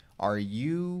path, are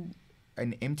you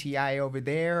an MTI over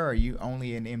there, or are you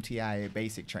only an MTI at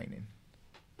basic training?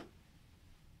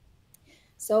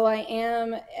 So I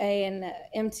am an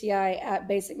MTI at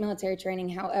basic military training.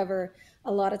 However,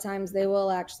 a lot of times they will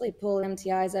actually pull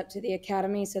MTIs up to the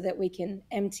academy so that we can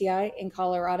MTI in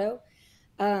Colorado.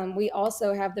 We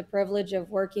also have the privilege of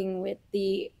working with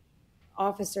the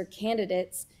officer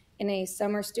candidates in a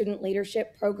summer student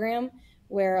leadership program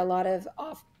where a lot of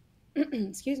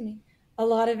a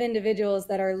lot of individuals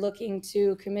that are looking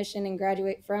to commission and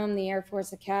graduate from the Air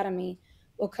Force Academy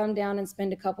will come down and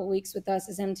spend a couple weeks with us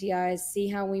as MTIs, see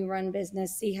how we run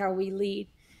business, see how we lead,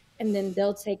 and then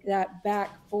they'll take that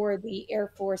back for the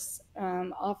Air Force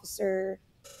officer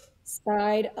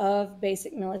side of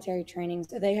basic military training.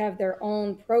 So they have their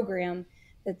own program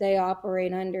that they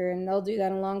operate under, and they'll do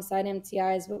that alongside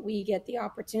MTIs, but we get the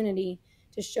opportunity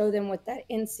to show them what that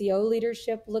NCO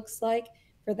leadership looks like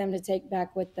for them to take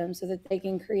back with them so that they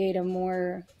can create a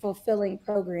more fulfilling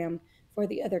program for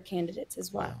the other candidates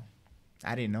as well. Wow.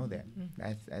 I didn't know that.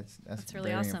 That's really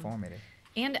very awesome. Informative.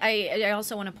 And I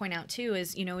also want to point out too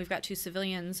is, you know, we've got two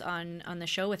civilians on the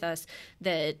show with us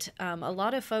that a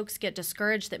lot of folks get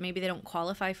discouraged that maybe they don't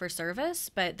qualify for service,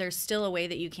 but there's still a way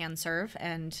that you can serve,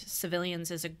 and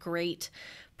civilians is a great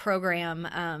program.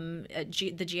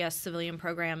 The GS civilian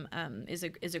program is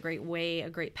a great way,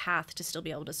 a great path to still be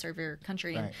able to serve your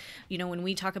country. Right. And you know, when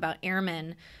we talk about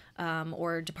airmen,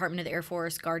 or Department of the Air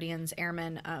Force, Guardians,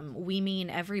 Airmen, we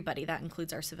mean everybody. That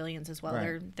includes our civilians as well.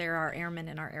 Right. There are airmen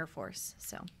in our Air Force.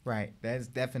 So right, that's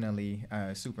definitely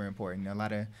super important. A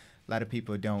lot of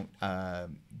people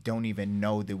don't even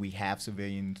know that we have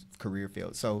civilian career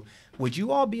fields. So would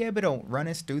you all be able to run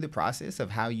us through the process of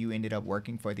how you ended up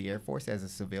working for the Air Force as a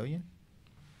civilian?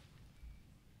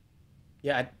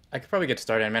 Yeah, I could probably get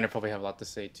started. Amanda probably have a lot to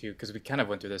say too, because we kind of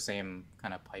went through the same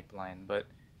kind of pipeline. But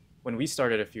when we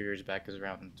started a few years back, it was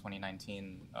around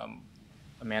 2019,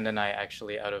 Amanda and I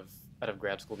actually out of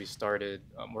grad school, we started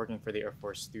working for the Air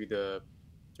Force through the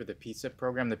PCIP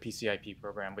program, the PCIP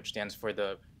program, which stands for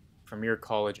the Premier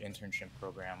College Internship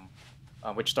Program,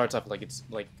 which starts off like it's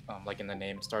like in the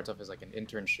name, it starts off as like an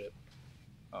internship,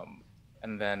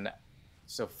 and then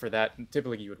so for that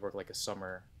typically you would work like a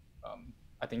summer.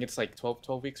 I think it's like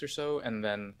 12 weeks or so, and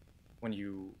then when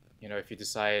if you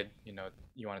decide,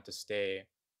 you wanted to stay,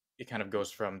 it kind of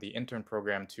goes from the intern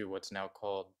program to what's now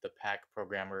called the PAC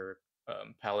program, or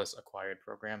Palace Acquired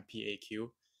Program, PAQ.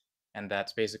 And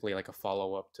that's basically like a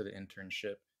follow-up to the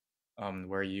internship,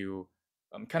 where you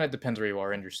kind of depends where you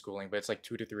are in your schooling, but it's like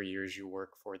 2 to 3 years you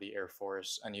work for the Air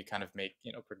Force, and you kind of make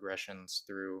progressions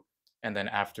through, and then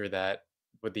after that,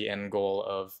 with the end goal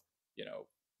of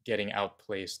getting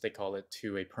outplaced, they call it,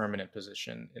 to a permanent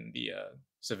position in the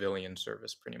civilian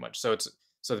service, pretty much. So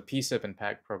the PSIP and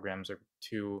PAC programs are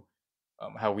two,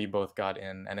 how we both got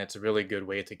in, and it's a really good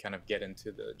way to kind of get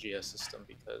into the GS system,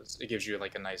 because it gives you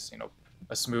like a nice,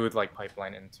 a smooth like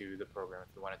pipeline into the program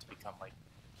if you want it to become like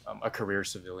a career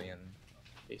civilian,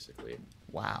 basically.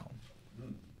 Wow.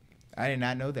 I did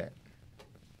not know that.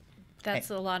 That's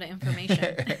a lot of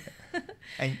information.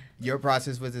 And your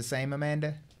process was the same,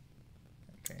 Amanda?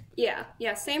 Okay.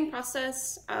 Yeah, same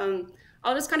process.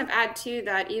 I'll just kind of add to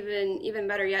that, even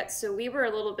better yet. So we were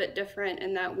a little bit different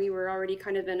in that we were already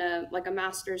kind of in a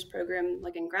master's program,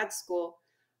 like in grad school.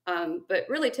 But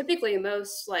really, typically,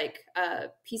 most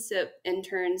PSIP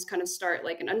interns kind of start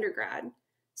like an undergrad.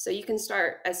 So you can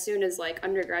start as soon as like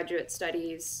undergraduate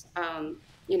studies.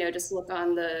 Just look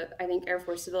on the, I think, Air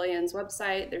Force Civilians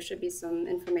website. There should be some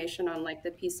information on like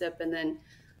the PSIP, and then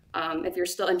if you're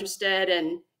still interested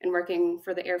in working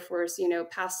for the Air Force,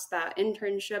 past that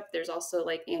internship, there's also,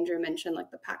 like Andrew mentioned,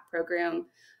 like the PAC program.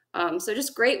 So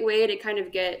just great way to kind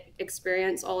of get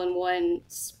experience all in one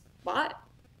spot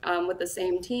with the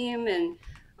same team, and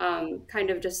kind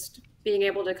of just being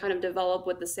able to kind of develop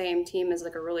with the same team is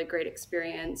like a really great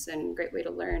experience and great way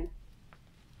to learn.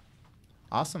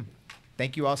 Awesome.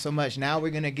 Thank you all so much. Now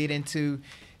we're going to get into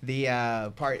the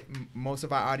part most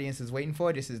of our audience is waiting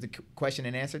for. This is the question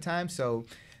and answer time. So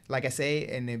like I say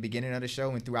in the beginning of the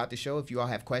show and throughout the show, if you all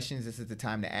have questions, this is the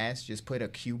time to ask. Just put a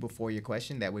Q before your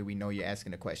question. That way we know you're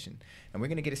asking a question. And we're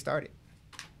going to get it started.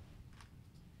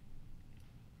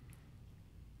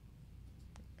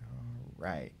 All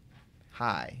right.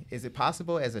 Hi. Is it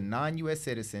possible as a non-U.S.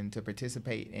 citizen to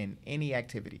participate in any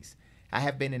activities? I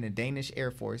have been in the Danish Air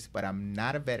Force, but I'm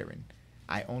not a veteran.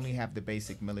 I only have the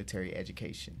basic military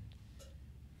education.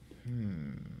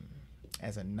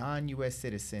 As a non-U.S.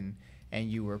 citizen and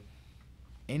you were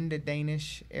in the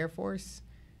Danish Air Force,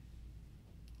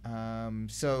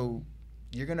 so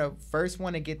you're going to first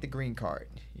want to get the green card.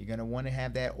 You're going to want to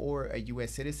have that, or a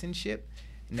U.S. citizenship.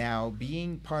 Now,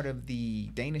 being part of the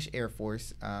Danish Air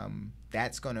Force,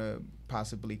 that's going to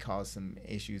possibly cause some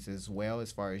issues as well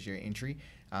as far as your entry.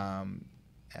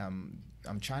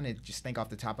 I'm trying to just think off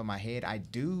the top of my head. I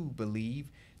do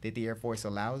believe that the Air Force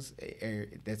allows,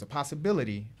 there's a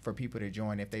possibility for people to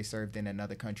join if they served in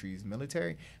another country's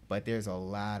military, but there's a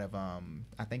lot of,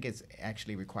 I think it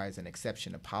actually requires an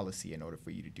exception of policy in order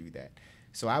for you to do that.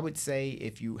 So I would say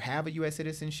if you have a U.S.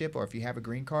 citizenship or if you have a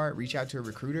green card, reach out to a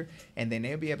recruiter, and then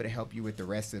they'll be able to help you with the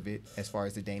rest of it as far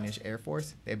as the Danish Air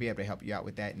Force. They'll be able to help you out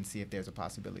with that and see if there's a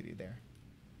possibility there.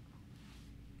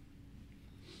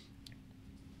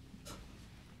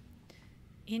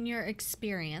 In your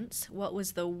experience, what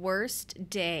was the worst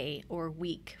day or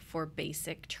week for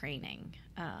basic training?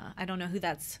 I don't know who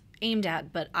that's aimed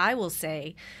at, but I will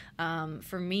say,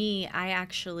 for me, I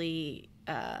actually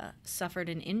suffered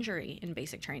an injury in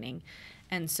basic training.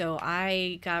 And so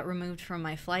I got removed from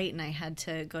my flight and I had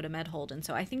to go to med hold. And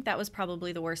so I think that was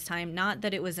probably the worst time. Not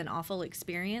that it was an awful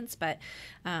experience, but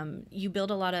you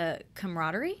build a lot of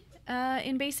camaraderie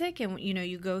in basic, and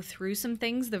you go through some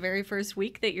things the very first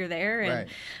week that you're there, and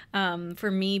right. For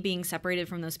me, being separated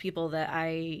from those people that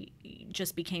I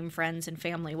just became friends and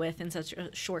family with in such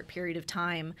a short period of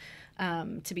time,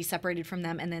 to be separated from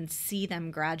them and then see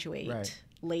them graduate right.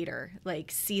 later,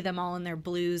 like see them all in their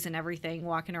blues and everything,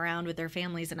 walking around with their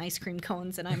families and ice cream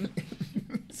cones, and I'm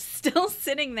still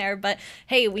sitting there. But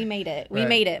hey, we made it. We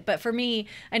made it. But for me,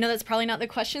 I know that's probably not the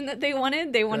question that they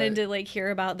wanted. They wanted to like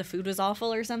hear about the food was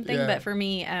awful or something. Yeah. But for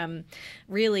me,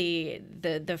 really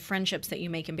the friendships that you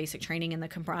make in basic training and the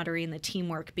camaraderie and the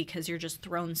teamwork, because you're just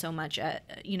thrown so much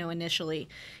at, initially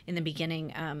in the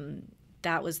beginning,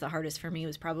 that was the hardest for me,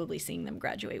 was probably seeing them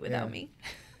graduate without me.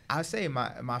 I'll say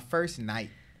my first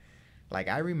night, like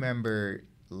I remember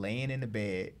laying in the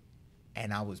bed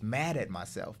and I was mad at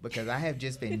myself because I have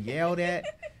just been yelled at.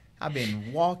 I've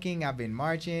been walking, I've been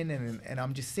marching, and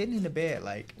I'm just sitting in the bed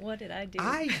like, what did I do?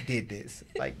 I did this.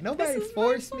 Like, nobody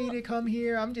forced me to come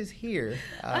here. I'm just here.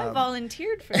 I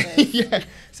volunteered for this. Yeah.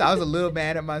 So I was a little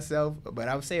mad at myself, but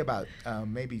I would say about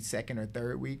maybe second or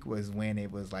third week was when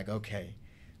it was like, okay,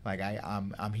 like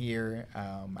I'm here.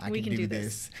 I can do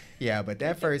this. Yeah, but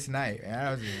that first night,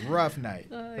 that was a rough night.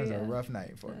 It was a rough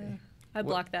night for me. I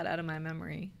blocked that out of my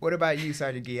memory. What about you,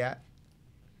 Sergeant Giat?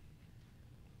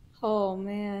 Oh,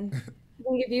 man. I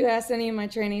think if you asked any of my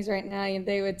trainees right now,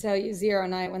 they would tell you 0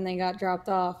 night when they got dropped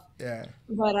off. Yeah.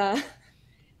 But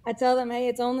I tell them, hey,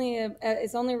 it's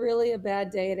only really a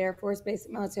bad day at Air Force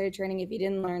basic military training if you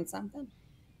didn't learn something.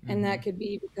 And that could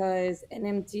be because an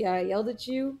MTI yelled at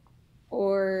you,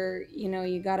 or,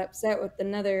 you got upset with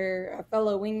a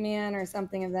fellow wingman or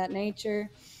something of that nature.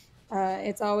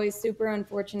 It's always super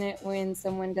unfortunate when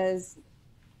someone does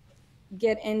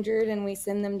get injured and we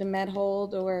send them to med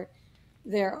hold, or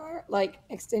there are like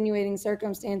extenuating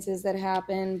circumstances that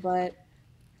happen. But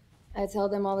I tell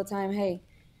them all the time, hey,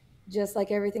 just like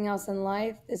everything else in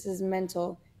life, this is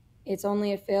mental. It's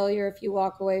only a failure if you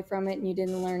walk away from it and you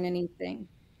didn't learn anything.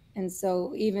 And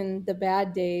so even the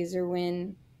bad days are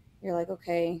when you're like,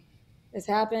 okay, this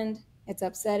happened, it's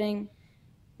upsetting,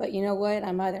 but you know what?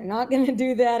 I'm either not going to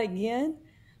do that again,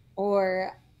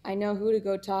 or I know who to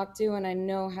go talk to, and I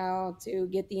know how to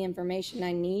get the information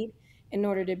I need in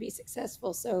order to be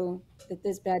successful, so that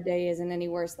this bad day isn't any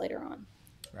worse later on.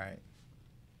 Right.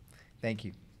 Thank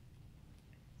you.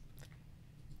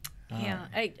 Yeah,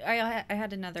 I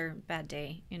had another bad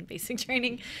day in basic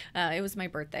training. It was my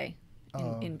birthday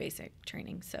in basic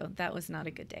training, so that was not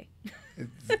a good day.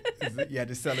 You had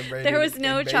to celebrate. There was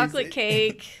no chocolate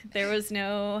cake. There was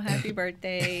no happy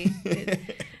birthday.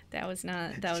 That was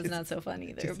not so fun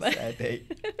either. Just but a sad day.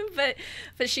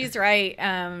 but she's right.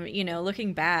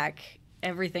 Looking back,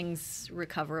 everything's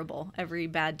recoverable. Every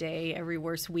bad day, every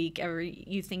worse week,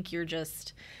 you think you're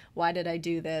just, why did I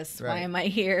do this? Right. Why am I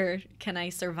here? Can I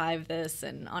survive this?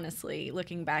 And honestly,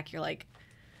 looking back, you're like,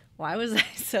 why was I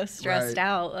so stressed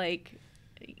out? Like,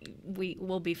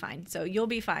 we'll be fine. So you'll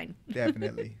be fine.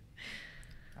 Definitely.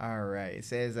 All right. It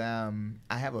says, I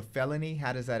have a felony.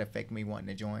 How does that affect me wanting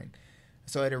to join?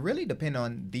 So it'll really depend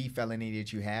on the felony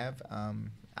that you have.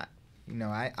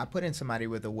 I put in somebody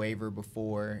with a waiver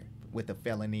before with a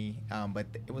felony, but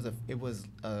it was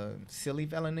a silly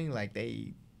felony. Like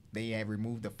they had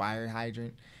removed the fire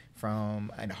hydrant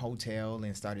from a hotel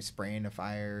and started spraying the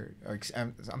fire,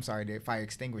 the fire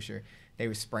extinguisher. They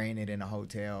were spraying it in a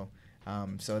hotel.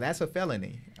 So that's a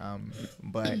felony.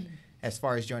 But as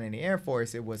far as joining the Air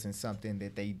Force, it wasn't something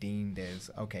that they deemed as,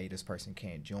 okay, this person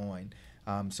can't join.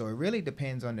 So it really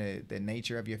depends on the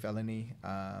nature of your felony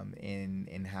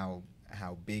and how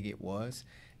big it was.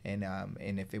 And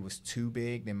if it was too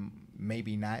big, then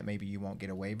maybe not. Maybe you won't get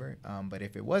a waiver. But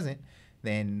if it wasn't,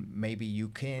 then maybe you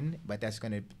can. But that's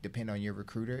going to depend on your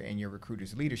recruiter and your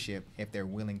recruiter's leadership if they're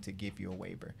willing to give you a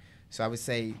waiver. So I would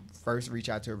say first reach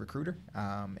out to a recruiter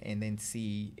and then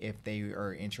see if they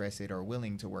are interested or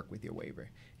willing to work with your waiver,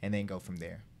 and then go from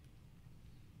there.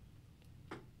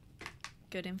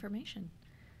 Good information.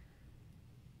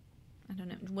 I don't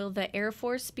know. Will the Air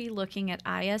Force be looking at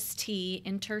IST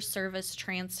inter-service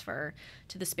transfer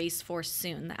to the Space Force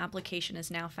soon? The application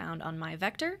is now found on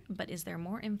MyVector, but is there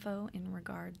more info in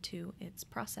regard to its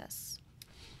process?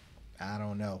 I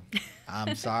don't know.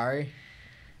 I'm sorry.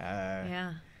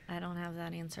 Yeah, I don't have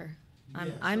that answer.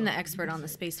 I'm the expert on the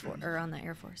Space Force or on the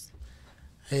Air Force.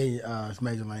 Hey, it's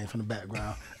Major Lane from the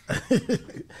background.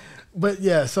 But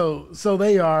yeah, so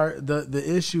they are the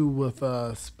issue with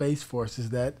Space Force is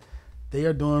that they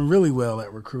are doing really well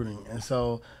at recruiting, and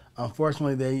so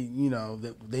unfortunately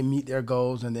they meet their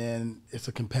goals, and then it's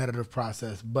a competitive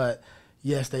process. But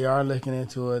yes, they are looking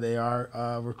into it. They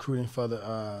are recruiting for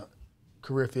the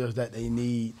career fields that they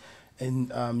need,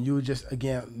 and you would just,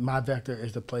 again, MyVector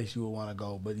is the place you would want to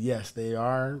go. But yes, they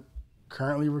are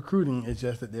currently recruiting. It's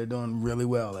just that they're doing really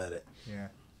well at it. Yeah,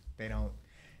 they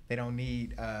don't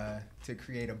need to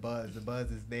create a buzz. The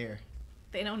buzz is there.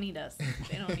 They don't need us.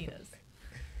 They don't need us.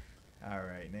 All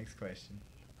right, next question.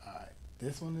 All right,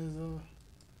 this one is a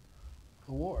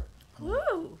award.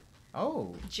 Woo!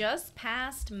 Oh. Just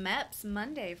passed MEPS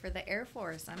Monday for the Air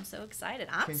Force. I'm so excited.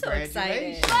 I'm so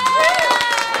excited.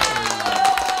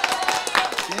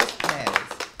 Just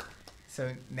passed.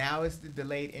 So now it's the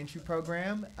delayed entry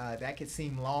program. That could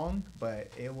seem long,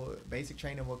 but basic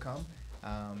training will come.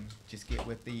 Just get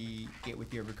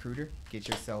with your recruiter. Get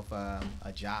yourself a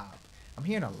job. I'm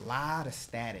hearing a lot of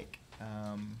static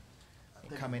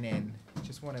coming in.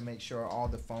 Just want to make sure all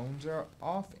the phones are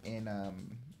off and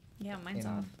yeah, mine's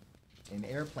off. In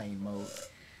airplane mode.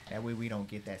 That way we don't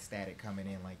get that static coming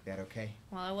in like that. Okay.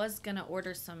 Well, I was gonna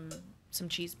order some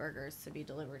cheeseburgers to be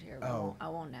delivered here, but I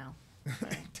won't now.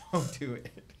 Don't do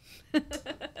it.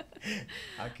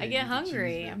 I get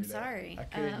hungry. I'm sorry. I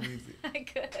couldn't use it. I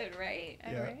could, right?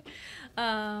 Yeah.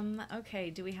 Right. Okay.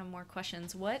 Do we have more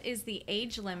questions? What is the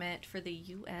age limit for the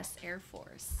U.S. Air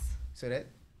Force? So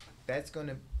that's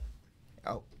gonna.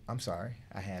 Oh, I'm sorry.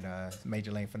 I had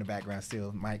Major Lane from the background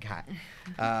still, mic hot.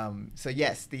 So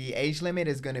yes, the age limit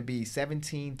is going to be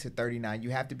 17 to 39. You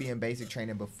have to be in basic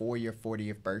training before your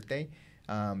 40th birthday.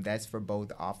 That's for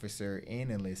both officer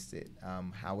and enlisted.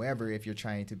 However, if you're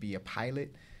trying to be a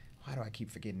pilot, why do I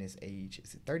keep forgetting this age?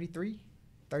 Is it 33?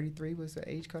 33 was the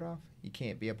age cutoff? You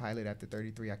can't be a pilot after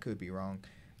 33. I could be wrong.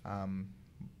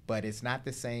 But it's not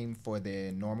the same for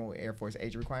the normal Air Force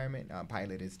age requirement.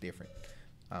 Pilot is different.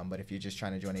 But if you're just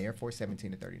trying to join the Air Force,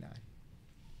 17 to 39.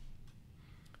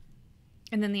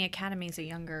 And then the academy's a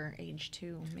younger age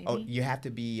too, maybe? Oh, you have to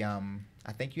be,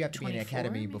 I think you have to be in the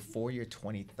academy maybe? before your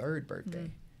 23rd birthday.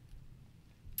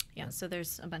 Yeah, so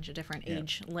there's a bunch of different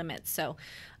age limits. So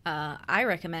I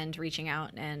recommend reaching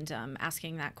out and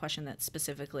asking that question that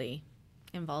specifically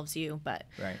involves you. But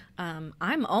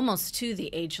I'm almost to the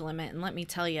age limit, and let me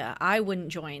tell you, I wouldn't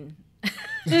join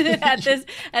at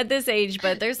this age.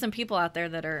 But there's some people out there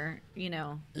that are,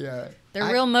 they're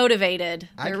real motivated.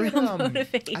 They're real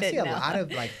motivated. I see a now. lot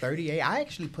of like 38. I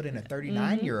actually put in a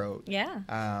 39-year-old.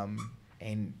 Yeah.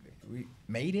 And we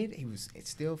made it. It's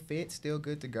still fit, still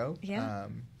good to go. Yeah.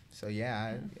 So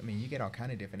yeah, I mean, you get all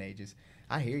kind of different ages.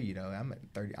 I hear you though. I'm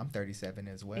 37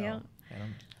 as well. Yeah.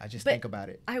 And I just think about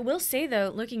it. I will say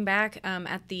though, looking back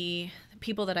at the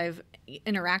people that I've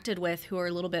interacted with who are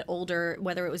a little bit older,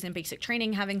 whether it was in basic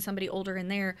training, having somebody older in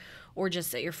there, or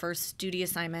just at your first duty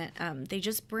assignment, they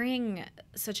just bring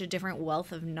such a different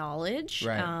wealth of knowledge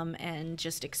and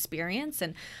just experience.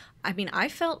 And I mean, I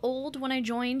felt old when I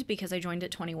joined because I joined at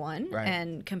 21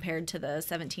 and compared to the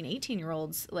 17,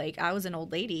 18-year-olds, like I was an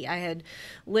old lady. I had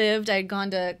gone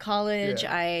to college.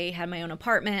 I had my own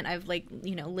apartment. I've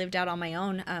lived out on my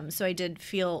own. So I did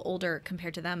feel older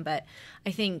compared to them. But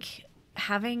I think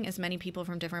having as many people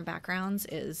from different backgrounds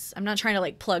is, I'm not trying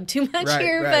to plug too much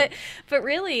here, but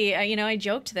really, I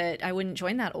joked that I wouldn't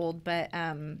join that old, but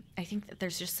I think that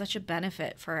there's just such a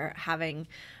benefit for having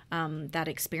that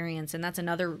experience. And that's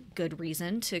another good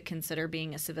reason to consider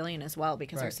being a civilian as well,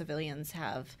 because our civilians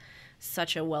have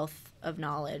such a wealth of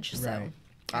knowledge. So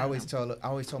I always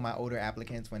told my older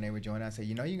applicants when they were joining, I said,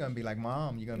 you're going to be like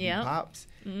mom, you're going to be pops.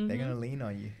 They're going to lean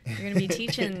on you. You're going to be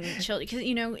teaching children.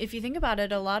 Because, if you think about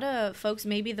it, a lot of folks,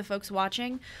 maybe the folks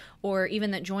watching or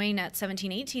even that join at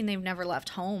 17, 18, they've never left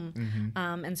home.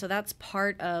 And so that's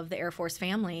part of the Air Force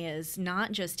family, is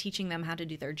not just teaching them how to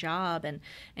do their job and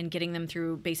getting them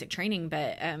through basic training,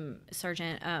 but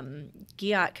Sergeant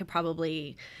Giat could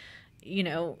probably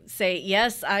say,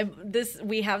 yes,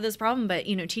 we have this problem, but,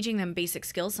 teaching them basic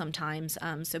skills sometimes.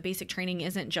 So basic training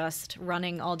isn't just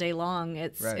running all day long.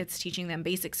 It's teaching them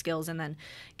basic skills and then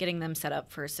getting them set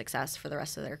up for success for the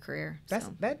rest of their career.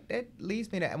 That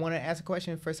leads me to, I want to ask a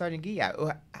question for Sergeant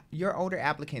Gia. Your older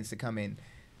applicants to come in,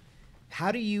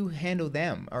 how do you handle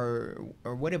them, or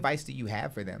what advice do you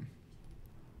have for them?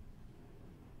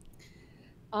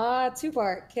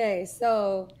 Two-part. Okay,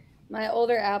 so my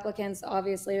older applicants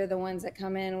obviously are the ones that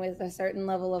come in with a certain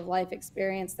level of life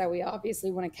experience that we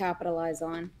obviously want to capitalize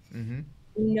on.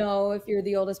 If you're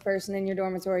the oldest person in your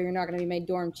dormitory, you're not going to be made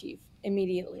dorm chief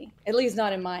immediately, at least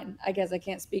not in mine. I guess I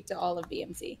can't speak to all of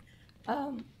BMC.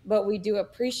 But we do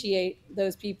appreciate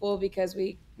those people because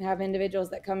we have individuals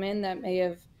that come in that may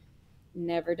have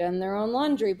never done their own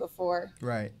laundry before.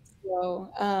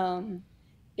 So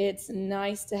it's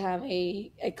nice to have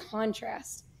a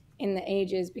contrast in the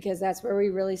ages, because that's where we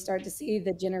really start to see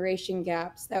the generation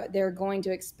gaps that they're going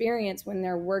to experience when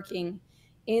they're working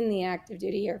in the active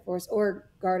duty Air Force or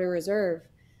Guard or Reserve.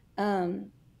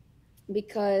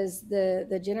 Because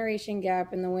the generation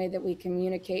gap and the way that we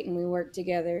communicate and we work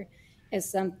together is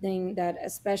something that,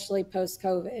 especially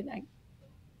post-COVID,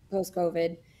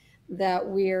 that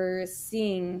we're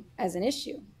seeing as an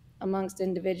issue amongst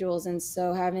individuals. And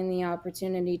so having the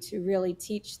opportunity to really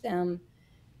teach them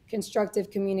constructive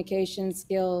communication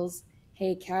skills,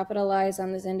 capitalize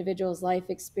on this individual's life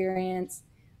experience,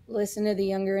 listen to the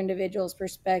younger individual's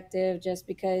perspective. Just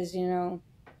because,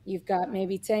 you've got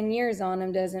maybe 10 years on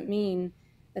them doesn't mean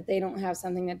that they don't have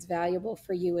something that's valuable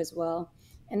for you as well.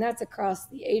 And that's across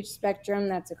the age spectrum,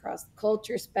 that's across the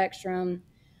culture spectrum.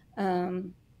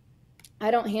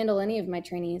 I don't handle any of my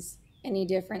trainees any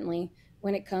differently.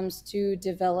 When it comes to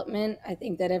development, I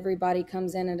think that everybody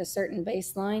comes in at a certain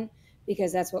baseline,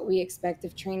 because that's what we expect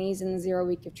of trainees in the 0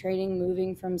 week of training,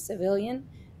 moving from civilian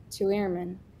to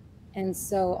airman. And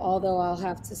so although I'll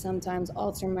have to sometimes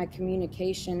alter my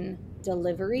communication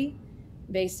delivery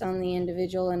based on the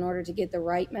individual in order to get the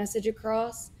right message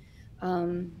across,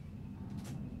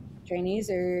 trainees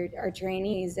are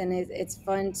trainees, and it's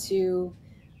fun to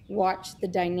watch the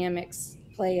dynamics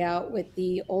play out with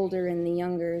the older and the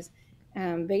youngers.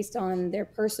 based on their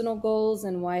personal goals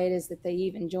and why it is that they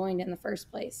even joined in the first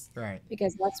place. Right.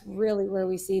 Because that's really where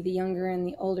we see the younger and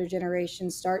the older generation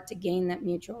start to gain that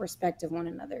mutual respect of one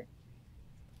another.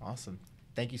 Awesome.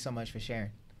 Thank you so much for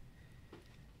sharing.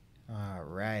 All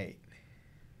right.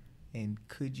 And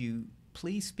could you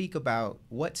please speak about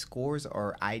what scores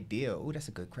are ideal? Oh, that's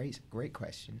a great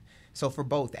question. So for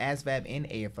both ASVAB and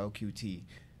AFOQT,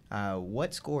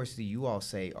 what scores do you all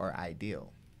say are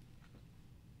ideal?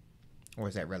 Or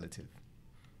is that relative?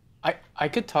 I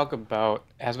could talk about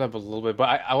ASVAB a little bit,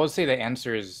 but I would say the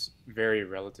answer is very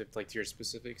relative, like to your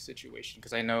specific situation.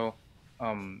 Because I know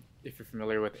if you're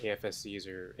familiar with AFSCs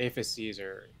or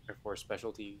Air Force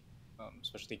specialty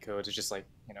codes, it's just like,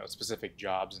 you know, specific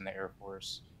jobs in the Air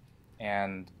Force,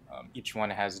 and each one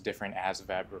has different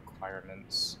ASVAB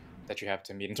requirements that you have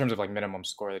to meet in terms of like minimum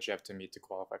score that you have to meet to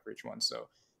qualify for each one. So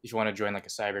if you want to join like a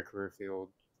cyber career field,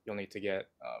 you'll need to get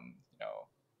you know,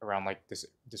 around like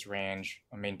this range.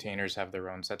 Maintainers have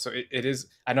their own set. So it is,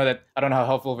 I know that, I don't know how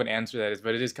helpful of an answer that is,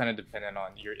 but it is kind of dependent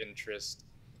on your interest,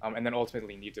 and then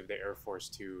ultimately needs of the Air Force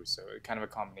too. So kind of a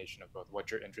combination of both what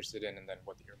you're interested in and then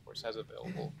what the Air Force has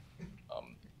available.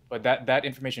 But that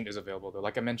information is available though,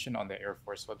 like I mentioned on the Air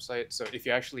Force website. So if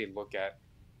you actually look at,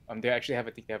 they actually have,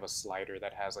 I think they have a slider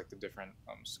that has like the different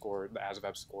the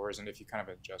ASVAB scores, and if you kind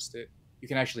of adjust it, you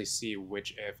can actually see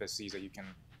which AFSCs that you can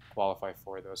qualify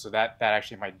for those. So that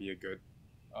actually might be a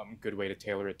good way to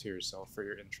tailor it to yourself for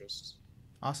your interests.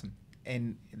 Awesome.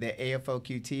 And the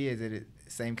AFOQT, is it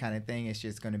the same kind of thing? It's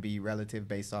just going to be relative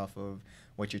based off of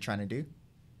what you're trying to do?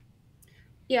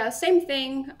 Yeah, same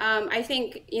thing. I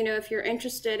think, you know, if you're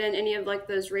interested in any of like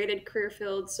those rated career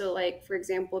fields, so like, for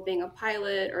example, being a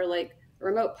pilot or like a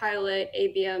remote pilot,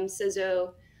 ABM,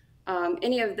 CISO,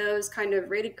 any of those kind of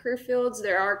rated career fields,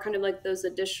 there are kind of like those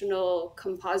additional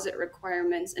composite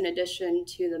requirements in addition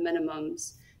to the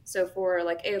minimums. So for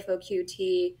like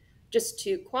AFOQT, just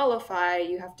to qualify,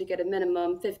 you have to get a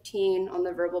minimum 15 on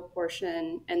the verbal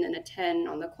portion and then a 10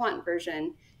 on the quant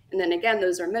version. And then again,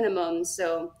 those are minimums.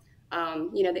 So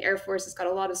you know, the Air Force has got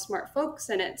a lot of smart folks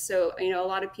in it. So, you know, a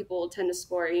lot of people tend to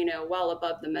score, you know, well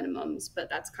above the minimums, but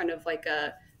that's kind of like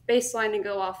a baseline to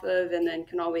go off of, and then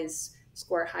can always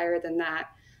score higher than that.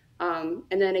 And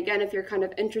then again, if you're kind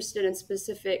of interested in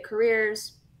specific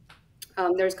careers,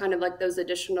 there's kind of like those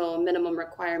additional minimum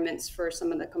requirements for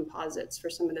some of the composites for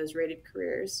some of those rated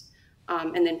careers.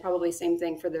 And then probably same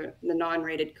thing for the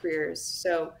non-rated careers.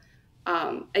 So,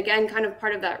 again, kind of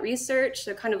part of that research.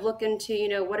 So kind of look into, you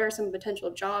know, what are some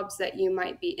potential jobs that you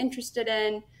might be interested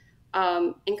in,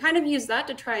 and kind of use that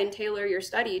to try and tailor your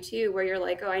study too, where you're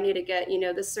like, oh, I need to get, you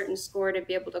know, this certain score to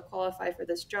be able to qualify for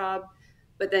this job.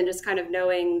 But then just kind of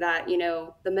knowing that, you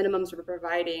know, the minimums we're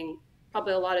providing,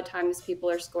 probably a lot of times people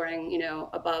are scoring, you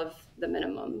know, above the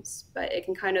minimums, but it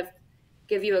can kind of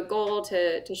give you a goal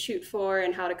to shoot for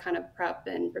and how to kind of prep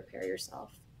and prepare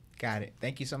yourself. Got it.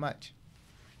 Thank you so much.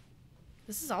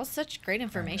 This is all such great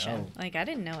information. Like, I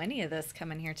didn't know any of this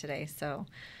coming here today. So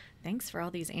thanks for all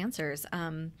these answers.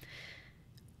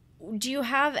 Do you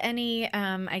have any,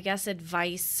 I guess,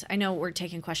 advice? I know we're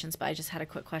taking questions, but I just had a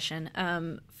quick question.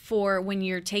 For when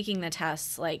you're taking the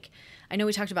tests, like, I know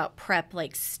we talked about prep,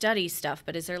 like study stuff,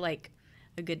 but is there like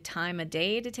a good time of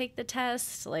day to take the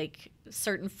test? Like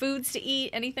certain foods to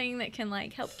eat, anything that can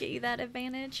like help get you that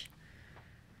advantage?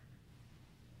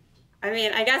 I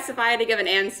mean, I guess if I had to give an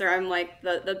answer, I'm like,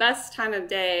 the best time of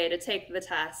day to take the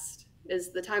test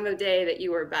is the time of day that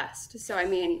you were best. So, I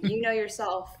mean, you know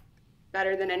yourself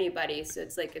better than anybody. So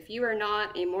it's like, if you are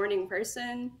not a morning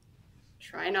person,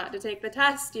 try not to take the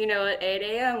test, you know, at 8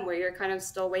 a.m. where you're kind of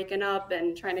still waking up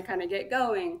and trying to kind of get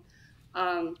going.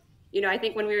 You know, I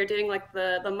think when we were doing like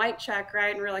the mic check,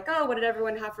 right, and we're like, oh, what did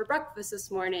everyone have for breakfast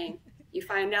this morning? You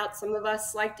find out some of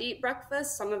us like to eat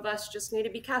breakfast, some of us just need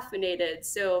to be caffeinated.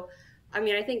 So, I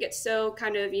mean, I think it's so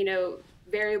kind of, you know,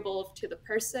 variable to the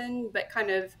person, but kind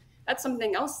of that's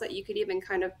something else that you could even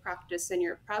kind of practice in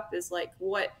your prep is like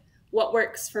what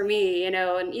works for me, you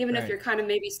know, and even if you're kind of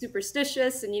maybe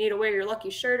superstitious and you need to wear your lucky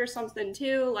shirt or something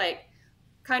too, like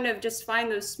kind of just find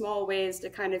those small ways to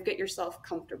kind of get yourself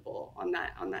comfortable on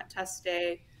that test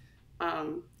day.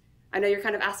 I know you're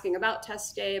kind of asking about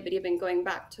test day, but even going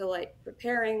back to like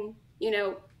preparing, you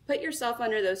know, put yourself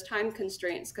under those time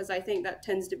constraints, because I think that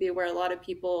tends to be where a lot of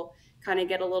people kind of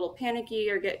get a little panicky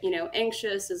or get, you know,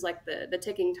 anxious, is like the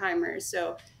ticking timers.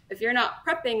 So if you're not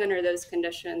prepping under those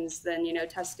conditions, then, you know,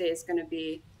 test day is going to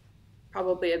be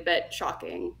probably a bit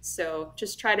shocking. So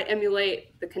just try to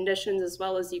emulate the conditions as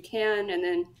well as you can. And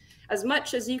then as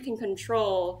much as you can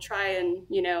control, try and,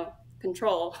 you know,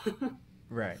 control.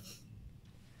 Right.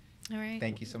 All right.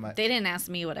 Thank you so much. They didn't ask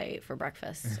me what I ate for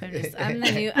breakfast. I'm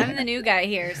the new guy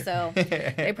here, so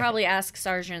they probably ask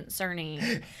Sergeant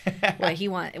Cerny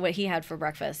what he had for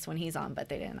breakfast when he's on, but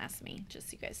they didn't ask me. Just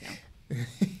so you guys know.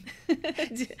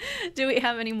 do we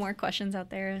have any more questions out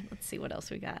there? Let's see what else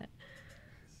we got.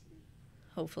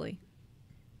 Hopefully.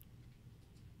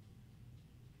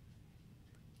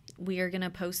 We are going to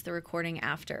post the recording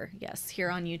after, yes, here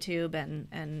on YouTube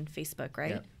and Facebook,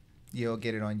 right? Yep. You'll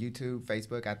get it on YouTube,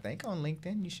 Facebook, I think on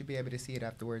LinkedIn. You should be able to see it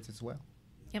afterwards as well.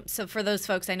 Yep. So for those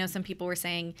folks, I know some people were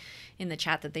saying in the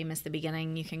chat that they missed the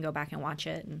beginning. You can go back and watch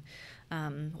it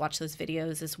and watch those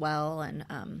videos as well.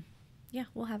 And yeah,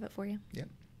 we'll have it for you. Yep.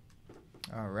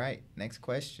 All right. Next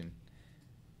question.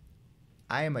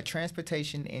 I am a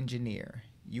transportation engineer,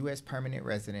 U.S. permanent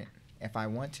resident. If I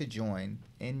want to join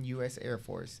in U.S. Air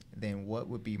Force, then what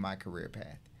would be my career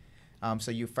path?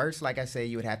 So you first, like I said,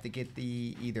 you would have to get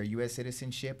the either U.S.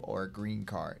 citizenship or a green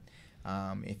card.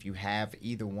 If you have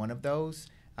either one of those,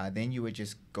 then you would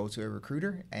just go to a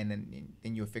recruiter, and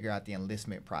then you'll figure out the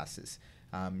enlistment process.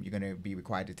 You're going to be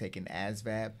required to take an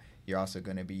ASVAB. You're also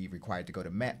going to be required to go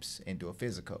to MEPS and do a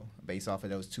physical. Based off of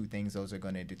those two things, those are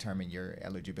going to determine your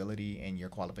eligibility and your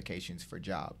qualifications for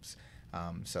jobs.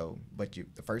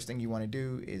 The first thing you want to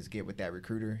do is get with that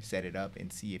recruiter, set it up,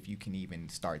 and see if you can even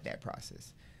start that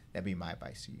process. That'd be my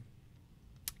advice to you.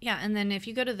 Yeah, and then if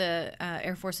you go to the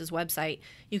Air Force's website,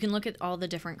 you can look at all the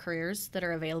different careers that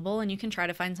are available, and you can try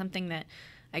to find something that,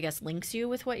 I guess, links you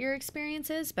with what your experience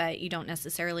is, but you don't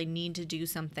necessarily need to do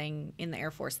something in the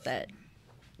Air Force that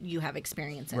you have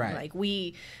experience in. Right. Like,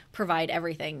 we provide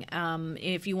everything.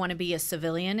 If you want to be a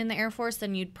civilian in the Air Force,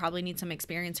 then you'd probably need some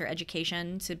experience or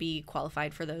education to be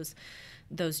qualified for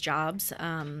those jobs,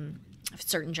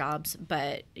 certain jobs.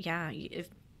 But yeah, if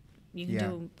you can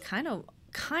do kind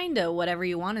of whatever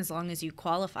you want as long as you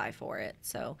qualify for it.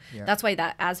 So that's why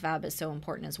that ASVAB is so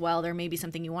important as well. There may be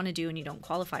something you want to do and you don't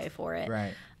qualify for it.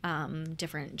 Right.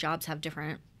 Different jobs have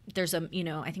different. There's a,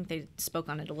 I think they spoke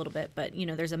on it a little bit, but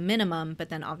there's a minimum, but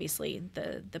then obviously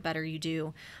the better you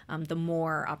do, the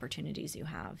more opportunities you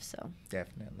have. So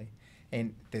definitely.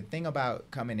 And the thing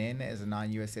about coming in as a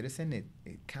non-U.S. citizen, it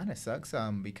kind of sucks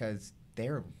because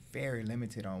they're very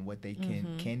limited on what they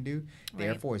can do. The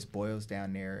Air Force boils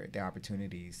down their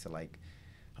opportunities to, like,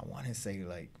 I want to say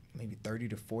like maybe 30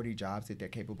 to 40 jobs that they're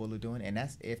capable of doing, and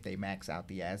that's if they max out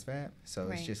the ASVAB. So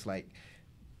it's just like,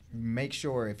 make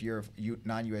sure if you're a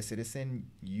non-U.S. citizen,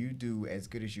 you do as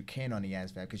good as you can on the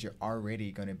ASVAB because you're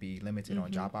already going to be limited on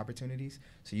job opportunities.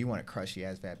 So you want to crush the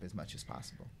ASVAB as much as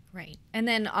possible. Right. And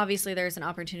then obviously there's an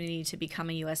opportunity to become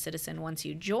a U.S. citizen once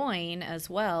you join as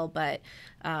well, but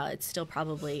it's still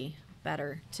probably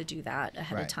better to do that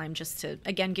ahead of time just to,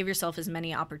 again, give yourself as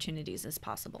many opportunities as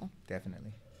possible.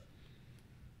 Definitely.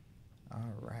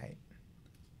 All right.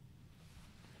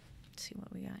 Let's see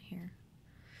what we got here.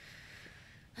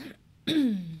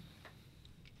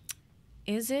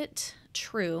 Is it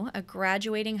true a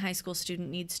graduating high school student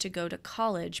needs to go to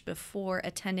college before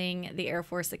attending the Air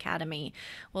Force Academy?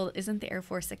 Well, isn't the Air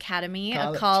Force Academy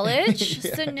a college?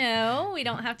 So no, we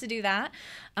don't have to do that.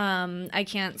 I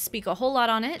can't speak a whole lot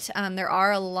on it. There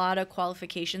are a lot of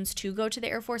qualifications to go to the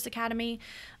Air Force Academy,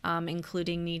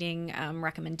 including needing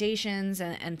recommendations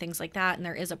and things like that. And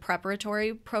there is a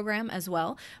preparatory program as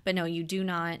well. But no, you do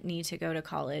not need to go to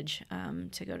college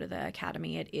to go to the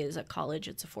academy. It is a college.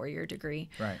 It's a 4-year degree.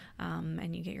 Right.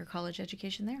 And you get your college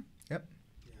education there. Yep.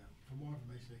 Yeah. For more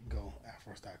information, you can go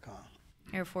airforce.com.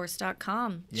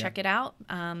 Airforce.com. Check it out.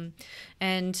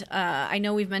 And I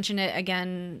know we've mentioned it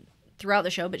again throughout the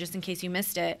show, but just in case you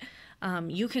missed it,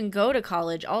 you can go to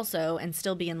college also and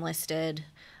still be enlisted.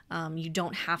 You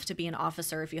don't have to be an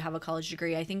officer if you have a college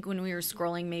degree. I think when we were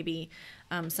scrolling, maybe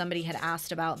somebody had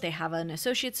asked about they have an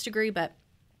associate's degree, but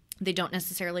they don't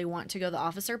necessarily want to go the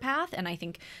officer path, and I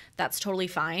think that's totally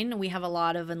fine. We have a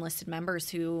lot of enlisted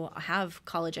members who have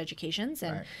college educations,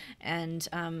 and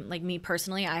like me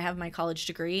personally, I have my college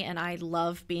degree, and I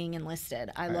love being enlisted.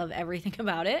 I love everything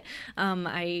about it.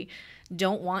 I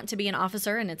don't want to be an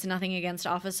officer, and it's nothing against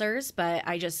officers, but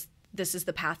this is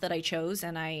the path that I chose,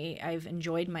 and I've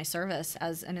enjoyed my service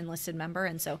as an enlisted member.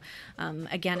 And so,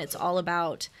 again, it's all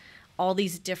about all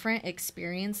these different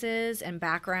experiences and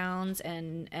backgrounds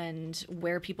and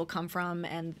where people come from,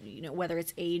 and whether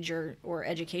it's age or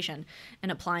education,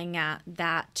 and applying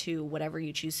that to whatever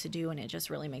you choose to do, and it just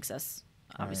really makes us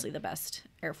obviously the best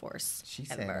Air Force She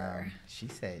ever.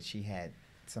 said she had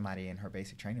somebody in her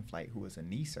basic training flight who was a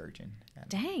knee surgeon.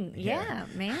 Dang, yeah,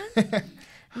 man.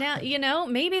 Now, you know,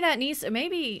 maybe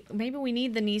we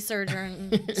need the knee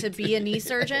surgeon to be a knee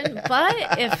surgeon, but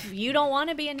if you don't want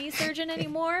to be a knee surgeon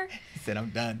anymore, he said, I'm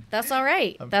done. That's all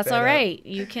right. That's all right.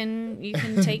 You can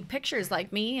take pictures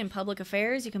like me in public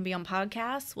affairs. You can be on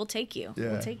podcasts. We'll take you.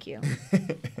 Yeah. We'll take you.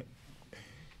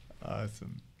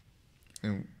 Awesome.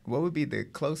 And what would be the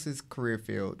closest career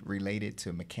field related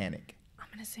to mechanic? I'm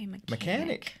going to say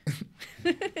Mechanic.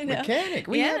 No. Mechanic.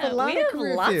 We have a lot of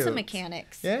career lots fields. of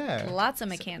mechanics. Yeah. Lots of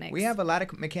mechanics. We have a lot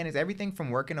of mechanics, everything from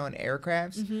working on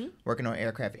aircrafts, working on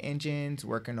aircraft engines,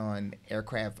 working on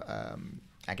aircraft,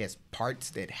 I guess, parts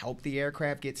that help the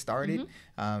aircraft get started.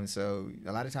 So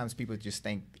a lot of times people just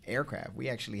think aircraft. We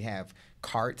actually have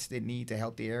carts that need to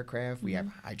help the aircraft. We have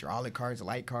hydraulic carts,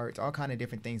 light carts, all kind of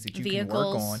different things that you can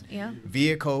work on.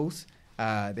 Vehicles.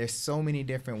 There's so many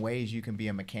different ways you can be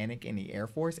a mechanic in the Air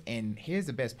Force. And here's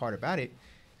the best part about it.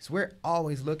 is we're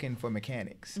always looking for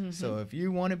mechanics. So if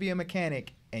you want to be a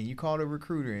mechanic and you call a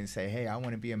recruiter and say, hey, I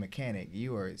want to be a mechanic,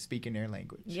 you are speaking their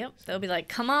language. Yep. They'll be like,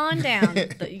 come on down.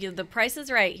 The price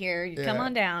is right here. Come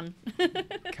on down.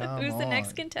 Who's the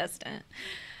next contestant?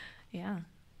 Yeah.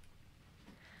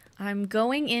 I'm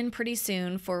going in pretty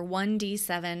soon for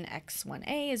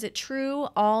 1D7X1A. Is it true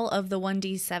all of the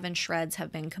 1D7 shreds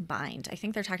have been combined? I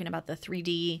think they're talking about the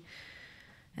 3D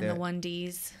and the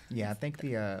 1Ds. Yeah, I think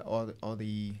the all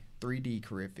the 3D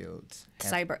career fields.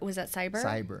 Cyber, was that cyber?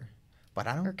 Cyber. But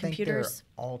I don't think they're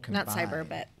all combined. Not cyber,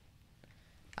 but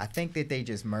I think that they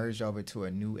just merged over to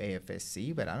a new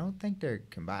AFSC, but I don't think they're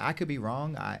combined. I could be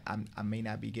wrong. I may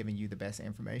not be giving you the best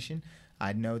information.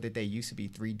 I know that they used to be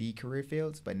 3D career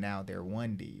fields, but now they're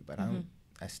 1D. But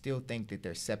I still think that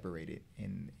they're separated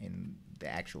in the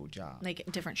actual job. Like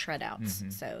different shred outs,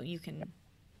 so you can.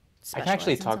 I can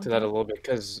actually talk to that a little bit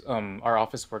because our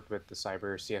office worked with the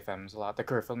cyber CFMs a lot, the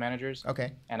career field managers.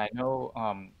 Okay. And I know,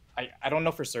 I don't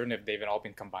know for certain if they've all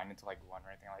been combined into like one or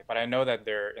anything like that, but I know that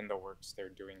they're in the works. They're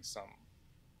doing some,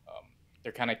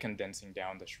 they're kind of condensing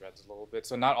down the shreds a little bit.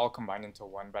 So not all combined into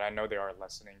one, but I know they are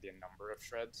lessening the number of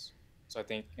shreds. So I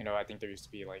think, I think there used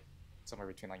to be like somewhere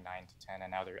between like 9 to 10, and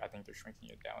now I think they're shrinking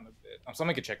it down a bit.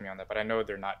 Someone could check me on that, but I know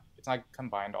it's not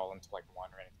combined all into like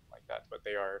one or anything like that, but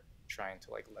they are trying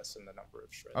to like lessen the number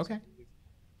of shreds. Okay.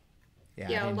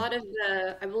 Yeah, a lot of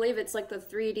I believe it's like the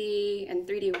 3D and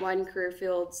 3D1 career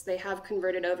fields, they have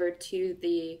converted over to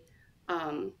the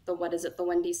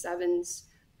 1D7s.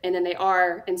 And then they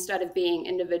are, instead of being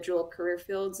individual career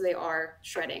fields, they are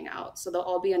shredding out. So they'll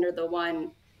all be under the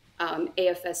one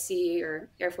AFSC or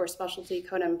Air Force Specialty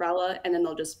Code umbrella, and then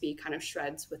they'll just be kind of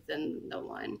shreds within the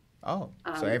one. Oh,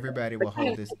 so everybody will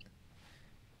hold this.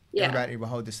 Yeah. Everybody will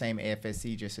hold the same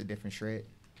AFSC, just a different shred.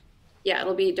 Yeah,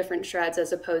 it'll be different shreds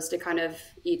as opposed to kind of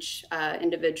each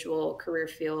individual career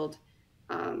field.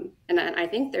 And then I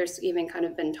think there's even kind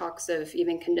of been talks of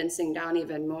even condensing down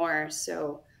even more.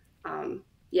 So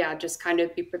yeah, just kind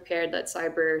of be prepared that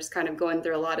cyber is kind of going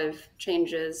through a lot of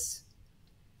changes.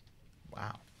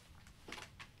 Wow.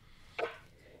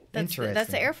 That's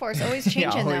the Air Force, always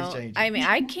changing though. Changing. I mean,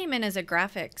 I came in as a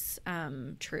graphics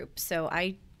troop, so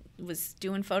I was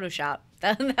doing Photoshop.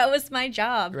 That was my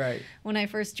job when I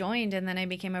first joined, and then I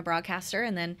became a broadcaster,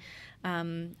 and then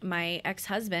my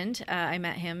ex-husband, I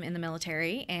met him in the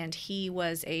military, and he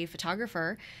was a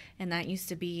photographer, and that used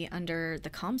to be under the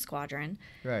comm squadron.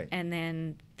 Right. And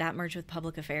then that merged with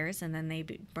public affairs, and then they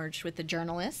merged with the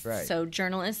journalists. Right. So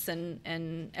journalists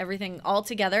and everything all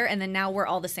together, and then now we're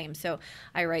all the same. So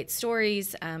I write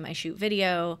stories, I shoot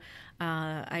video,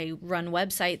 I run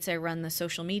websites, I run the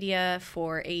social media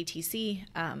for ATC.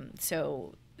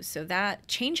 So that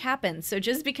change happens. So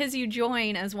just because you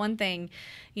join as one thing,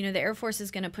 the Air Force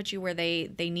is going to put you where they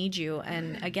need you.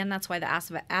 And again, that's why the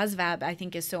ASVAB I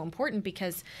think is so important,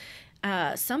 because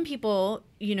some people,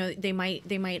 they might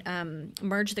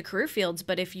merge the career fields,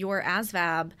 but if your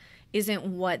ASVAB isn't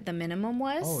what the minimum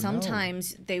was,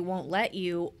 sometimes they won't let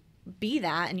you be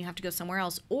that, and you have to go somewhere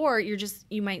else, or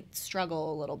you might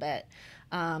struggle a little bit.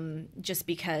 Just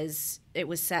because it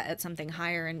was set at something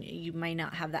higher and you might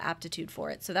not have the aptitude for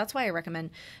it. So that's why I recommend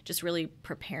just really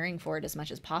preparing for it as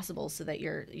much as possible so that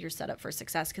you're set up for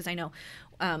success. Because I know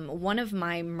one of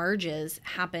my merges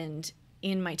happened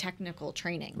in my technical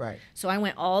training. Right. So I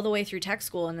went all the way through tech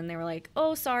school, and then they were like,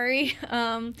 oh, sorry,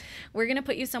 we're going to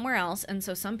put you somewhere else. And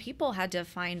so some people had to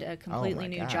find a completely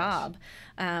new job.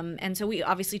 And so we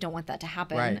obviously don't want that to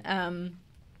happen. Right.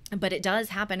 but it does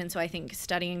happen. And so I think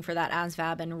studying for that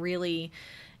ASVAB and really,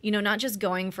 not just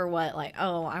going for what, like,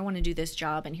 oh, I want to do this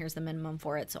job and here's the minimum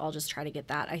for it, so I'll just try to get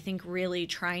that. I think really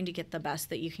trying to get the best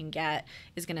that you can get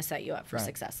is going to set you up for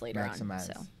success later on.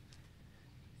 So.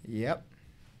 Yep.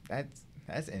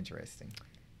 That's interesting.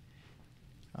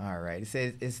 All right. It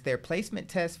says, is there placement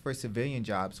tests for civilian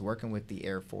jobs working with the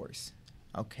Air Force?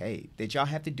 Okay. Did y'all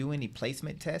have to do any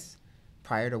placement tests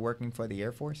prior to working for the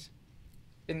Air Force?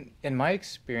 In my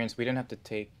experience, we didn't have to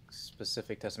take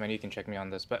specific tests. I mean, you can check me on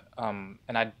this, but and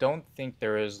I don't think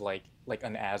there is like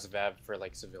an ASVAB for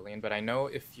like civilian, but I know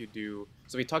if you do,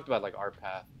 so we talked about like our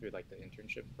path through like the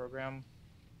internship program,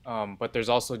 but there's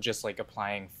also just like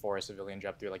applying for a civilian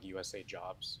job through like USA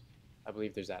Jobs. I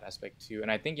believe there's that aspect too,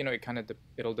 and I think it kind of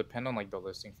it'll depend on like the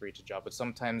listing for each job, but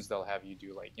sometimes they'll have you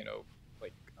do like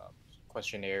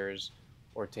questionnaires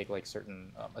or take like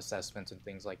certain assessments and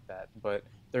things like that. But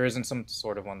there isn't some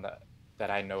sort of one that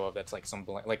I know of that's like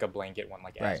like a blanket one,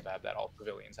 like ASVAB that all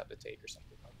civilians have to take or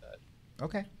something like that.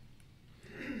 Okay.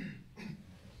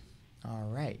 All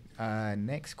right.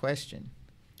 Next question.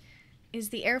 Is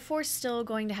the Air Force still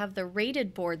going to have the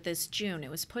rated board this June? It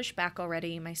was pushed back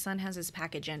already. My son has his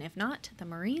package in. If not, the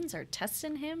Marines are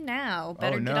testing him now.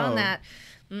 Better get on that.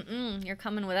 You're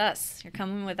coming with us. You're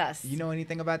coming with us. You know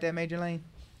anything about that, Major Lane?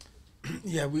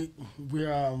 Yeah, we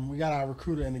got our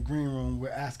recruiter in the green room. We're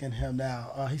asking him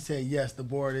now. He said yes, the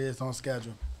board is on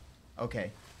schedule. Okay,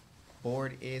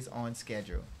 board is on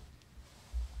schedule.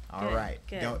 All Good, right,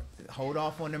 good. Don't hold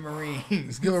off on the Marines.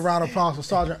 Let's give a round of applause for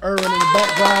Sergeant Irwin in the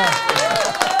background.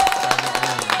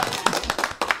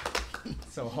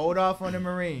 So hold off on the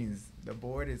Marines. The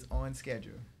board is on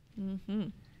schedule.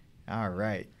 All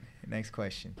right, next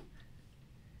question.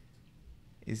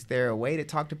 Is there a way to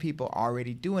talk to people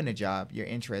already doing a job you're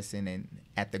interested in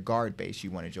at the Guard base you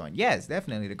want to join? Yes,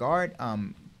 definitely. The Guard,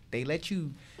 they let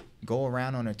you go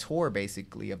around on a tour,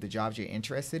 basically, of the jobs you're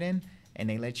interested in, and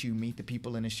they let you meet the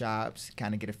people in the shops,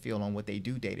 kind of get a feel on what they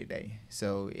do day to day.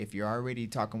 So if you're already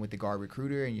talking with the Guard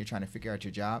recruiter and you're trying to figure out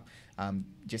your job,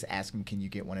 just ask them, can you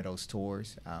get one of those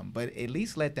tours? But at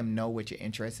least let them know what you're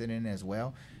interested in as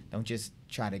well. Don't just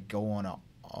try to go on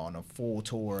a full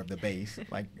tour of the base.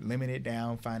 Like, limit it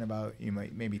down, find about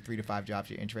maybe 3 to 5 jobs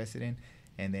you're interested in,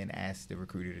 and then ask the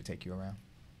recruiter to take you around.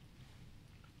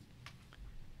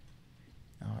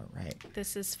 All right.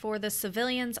 This is for the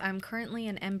civilians. I'm currently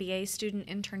an MBA student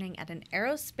interning at an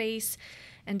aerospace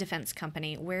and defense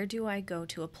company. Where do I go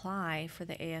to apply for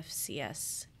the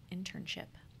AFCS internship?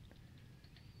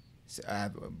 So I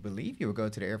believe you would go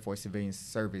to the Air Force Civilian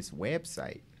Service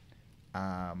website,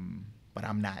 but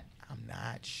I'm not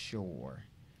sure.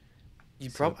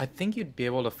 I think you'd be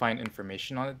able to find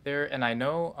information on it there. And I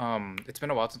know it's been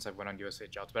a while since I went on USA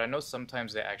Jobs, but I know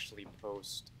sometimes they actually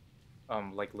post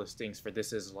like listings for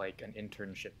this is like an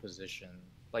internship position,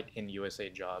 like in USA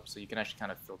Jobs. So you can actually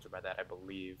kind of filter by that, I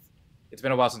believe. It's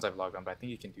been a while since I've logged on, but I think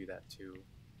you can do that too.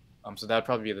 So that would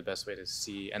probably be the best way to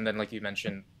see. And then, like you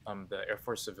mentioned, the Air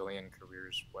Force Civilian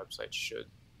Careers website should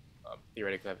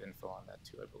theoretically have info on that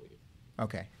too, I believe.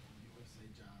 Okay.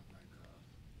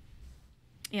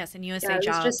 Yes, and USA I was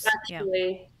Jobs. just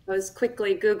actually, I was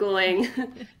quickly Googling.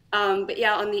 But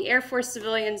yeah, on the Air Force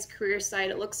Civilians career site,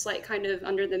 it looks like kind of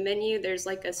under the menu, there's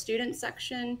like a student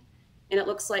section, and it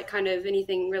looks like kind of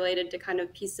anything related to kind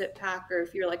of PSIP PAC, or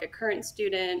if you're like a current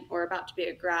student or about to be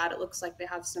a grad, it looks like they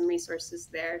have some resources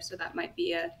there. So that might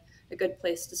be a good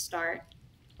place to start.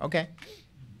 Okay.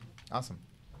 Awesome.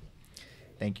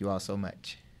 Thank you all so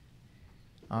much.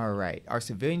 All right. Are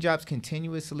civilian jobs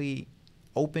continuously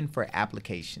open for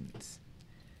applications?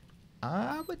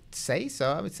 I would say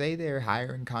so. I would say they're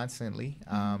hiring constantly.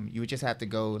 You would just have to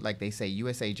go, like they say,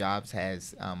 USA Jobs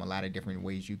has a lot of different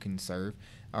ways you can serve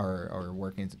or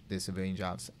work in the civilian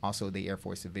jobs. Also, the Air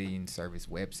Force Civilian Service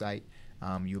website,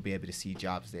 you'll be able to see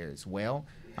jobs there as well.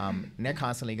 And they're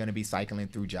constantly going to be cycling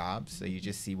through jobs, so you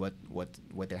just see what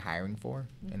they're hiring for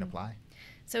and apply.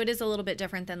 So it is a little bit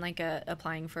different than like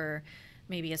applying for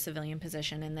maybe a civilian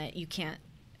position, in that you can't.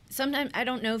 Sometimes, I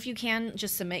don't know if you can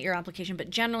just submit your application, but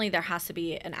generally there has to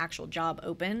be an actual job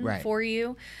open for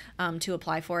you to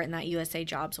apply for it, and that USA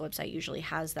Jobs website usually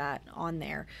has that on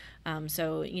there.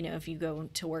 So, if you go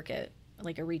to work at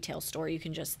like a retail store,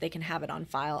 they can have it on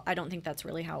file. I don't think that's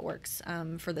really how it works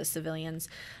for the civilians,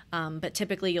 but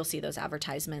typically you'll see those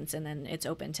advertisements, and then it's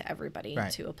open to everybody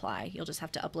to apply. You'll just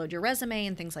have to upload your resume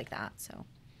and things like that. So.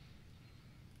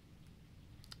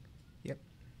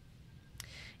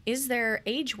 Is there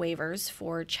age waivers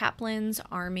for chaplains,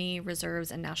 Army, Reserves,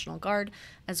 and National Guard,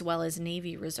 as well as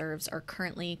Navy Reserves are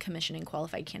currently commissioning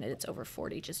qualified candidates over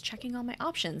 40? Just checking all my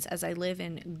options as I live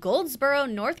in Goldsboro,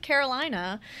 North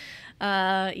Carolina.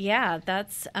 Yeah,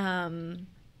 that's, yeah,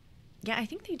 I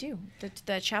think they do.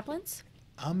 The chaplains?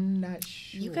 I'm not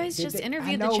sure. You guys Did just they-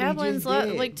 interviewed I know the we chaplains just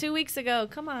did. like 2 weeks ago.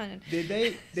 Come on. Did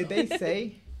they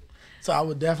say? So I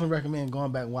would definitely recommend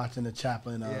going back and watching the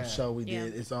chaplain Yeah. show we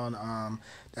did. It's on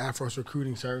the Air Force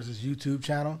Recruiting Services YouTube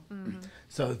channel.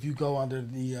 So if you go under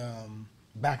the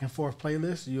back and forth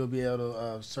playlist, you'll be able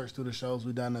to search through the shows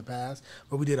we've done in the past.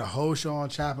 But we did a whole show on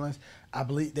chaplains. I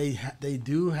believe they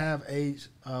do have age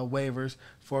waivers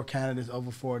for candidates over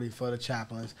 40 for the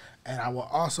chaplains. And I will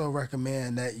also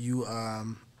recommend that you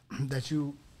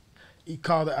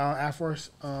call the Air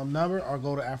Force number or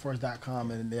go to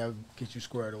airforce.com and they'll get you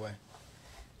squared away.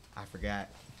 I forgot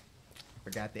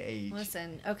the age.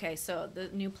 Listen, okay, so the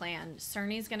new plan,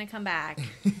 Cerny's going to come back,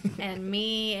 and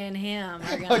me and him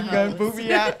are going to You gonna boot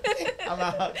me out? I'm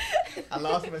out. I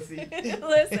lost my seat.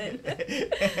 Listen,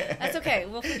 that's okay.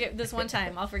 We'll forgive this one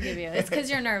time. I'll forgive you. It's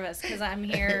because you're nervous, because I'm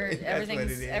here.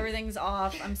 Everything's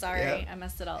off. I'm sorry. Yep. I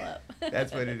messed it all up.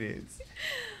 That's what it is.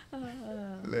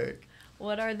 Look.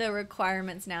 What are the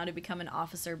requirements now to become an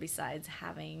officer besides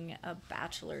having a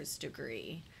bachelor's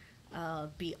degree?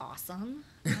 Be awesome.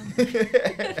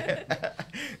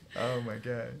 Oh my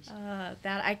gosh.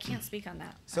 That I can't speak on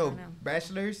that. So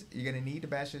bachelor's, you're gonna need a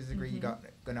bachelor's degree. Mm-hmm. You're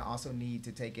gonna also need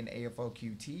to take an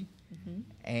AFOQT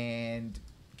and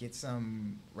get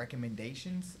some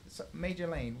recommendations. So, Major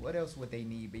Lane, what else would they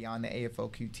need beyond the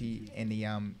AFOQT in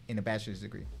the bachelor's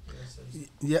degree?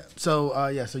 Yeah. So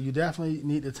so you definitely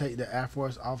need to take the Air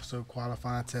Force Officer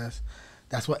Qualifying Test.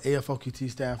 That's what AFOQT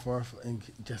stands for,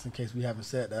 just in case we haven't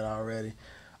said that already.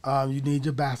 You need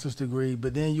your bachelor's degree,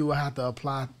 but then you will have to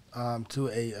apply to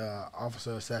a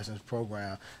officer accessions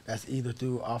program. That's either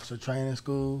through officer training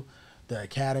school, the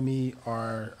academy,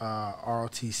 or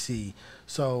ROTC.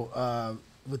 So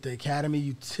with the academy,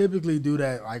 you typically do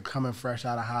that like coming fresh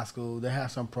out of high school. They have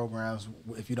some programs.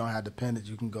 If you don't have dependents,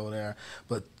 you can go there.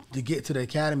 But to get to the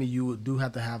academy, you do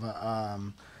have to have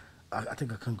I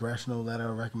think a congressional letter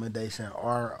of recommendation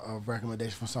or a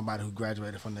recommendation from somebody who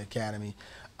graduated from the academy.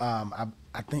 I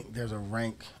think there's a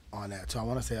rank on that. So I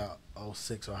want to say a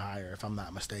 06 or higher, if I'm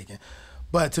not mistaken.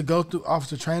 But to go through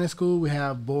officer training school, we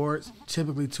have boards,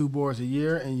 typically 2 boards a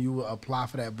year, and you will apply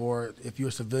for that board. If you're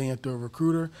a civilian through a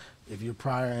recruiter, if you're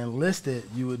prior enlisted,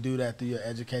 you would do that through your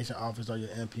education office or your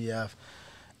NPF.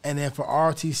 And then for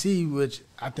ROTC, which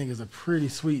I think is a pretty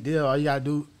sweet deal, all you got to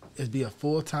do is be a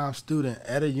full-time student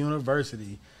at a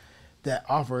university that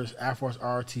offers Air Force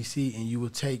ROTC, and you will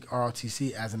take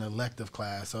ROTC as an elective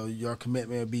class. So your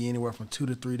commitment will be anywhere from 2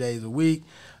 to 3 days a week.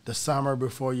 The summer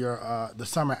before the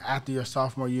summer after your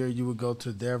sophomore year, you would go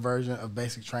to their version of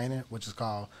basic training, which is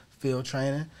called field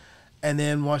training. And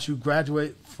then once you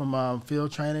graduate from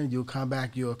field training, you'll come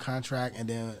back, you'll contract, and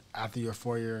then after your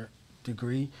 4-year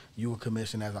degree, you will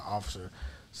commission as an officer.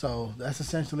 So that's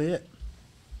essentially it.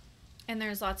 And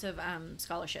there's lots of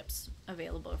scholarships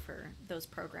available for those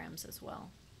programs as well.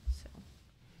 So.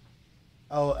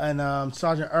 Oh, and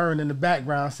Sergeant Earn in the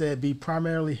background said be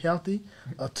primarily healthy,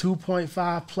 a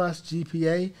 2.5 plus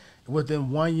GPA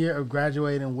within 1 year of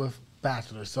graduating with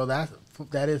bachelor's. So that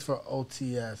is for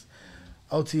OTS.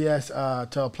 OTS,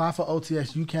 to apply for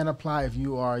OTS, you can apply if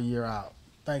you are a year out.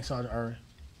 Thanks, Sergeant Irwin.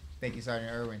 Thank you,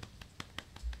 Sergeant Irwin.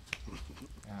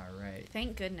 All right.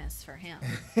 Thank goodness for him.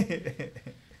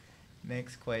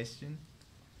 Next question.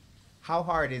 How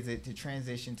hard is it to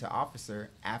transition to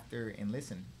officer after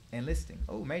enlisting?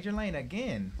 Oh, Major Lane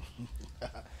again.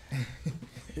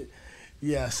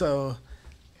 Yeah, so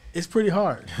it's pretty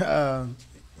hard.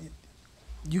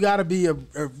 You got to be a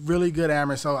really good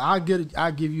airman. So I'll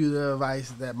give you the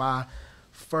advice that my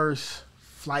first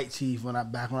flight chief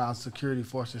back when I was security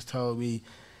forces told me.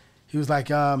 He was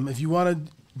like, if you want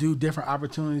to do different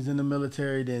opportunities in the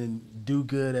military, then do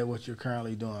good at what you're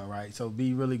currently doing, right? So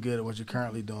be really good at what you're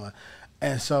currently doing.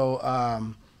 And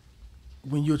so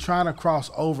when you're trying to cross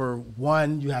over,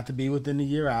 1, you have to be within the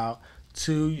year out.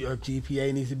 2, your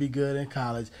GPA needs to be good in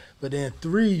college. But then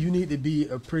 3, you need to be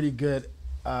a pretty good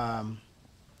airman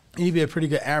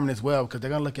as well, because they're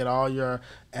going to look at all your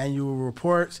annual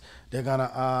reports. They're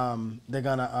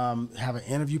gonna have an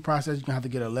interview process. You're gonna have to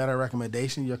get a letter of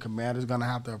recommendation. Your commander's gonna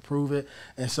have to approve it.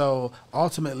 And so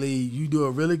ultimately, you do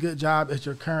a really good job at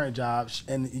your current job,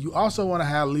 and you also want to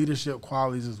have leadership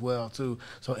qualities as well too.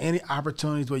 So any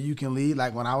opportunities where you can lead,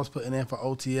 like when I was putting in for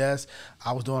OTS,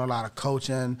 I was doing a lot of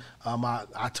coaching.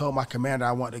 I told my commander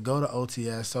I wanted to go to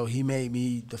OTS, so he made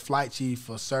me the flight chief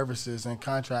for services and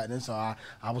contracting. So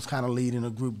I was kind of leading a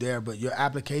group there. But your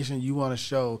application, you want to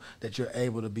show that you're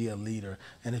able to be a leader.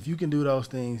 And if you can do those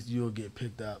things, you'll get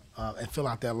picked up and fill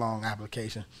out that long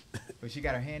application. Well, she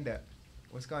got her hand up.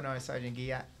 What's going on, Sergeant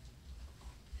Guillat?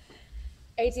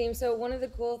 Hey team, so one of the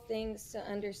cool things to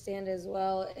understand as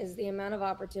well is the amount of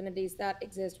opportunities that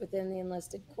exist within the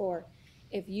enlisted corps.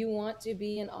 If you want to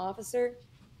be an officer,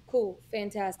 cool,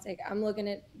 fantastic. I'm looking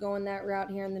at going that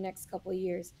route here in the next couple of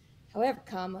years.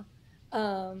 However,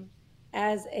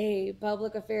 as a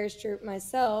public affairs troop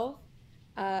myself,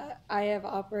 I have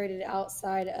operated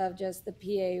outside of just the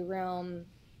PA realm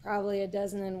probably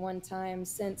 12 times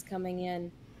since coming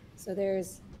in. So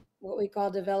there's what we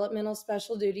call developmental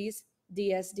special duties,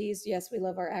 DSDs. Yes, we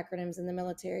love our acronyms in the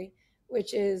military,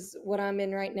 which is what I'm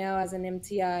in right now as an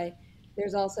MTI.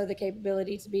 There's also the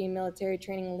capability to be military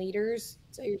training leaders,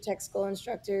 so your tech school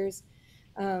instructors,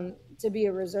 to be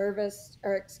a reservist,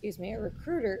 or excuse me, a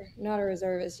recruiter, not a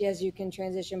reservist. Yes, you can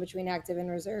transition between active and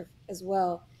reserve as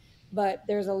well, but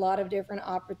there's a lot of different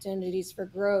opportunities for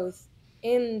growth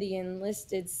in the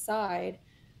enlisted side.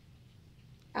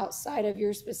 Outside of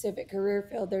your specific career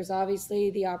field, there's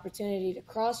obviously the opportunity to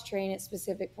cross-train at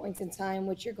specific points in time,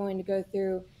 which you're going to go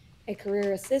through a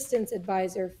career assistance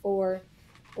advisor for,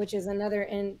 which is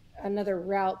another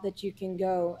route that you can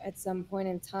go at some point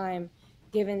in time,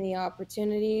 given the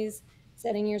opportunities,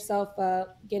 setting yourself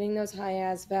up, getting those high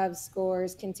ASVAB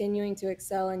scores, continuing to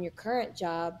excel in your current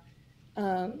job,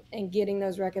 and getting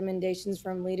those recommendations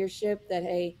from leadership that,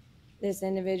 hey, this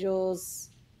individual's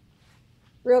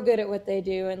real good at what they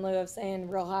do, in lieu of saying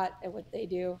real hot at what they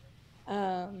do.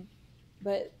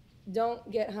 But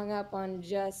don't get hung up on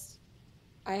just,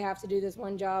 I have to do this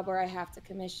one job or I have to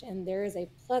commission. There is a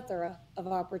plethora of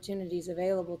opportunities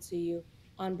available to you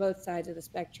on both sides of the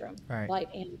spectrum, right. Light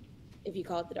and, if you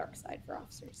call it, the dark side for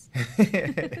officers.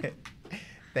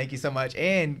 Thank you so much,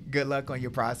 and good luck on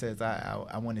your process.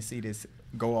 I want to see this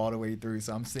go all the way through,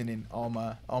 so I'm sending all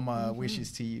my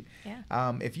wishes to you.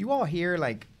 Yeah. If you all hear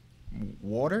like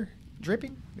water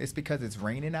dripping, it's because it's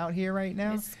raining out here right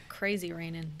now. It's crazy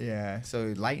raining. Yeah,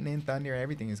 so lightning, thunder,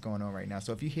 everything is going on right now.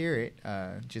 So if you hear it,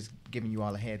 just giving you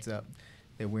all a heads up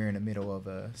that we're in the middle of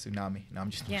a tsunami. No,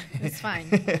 I'm just yeah, it's fine.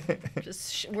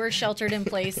 We're sheltered in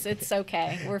place. It's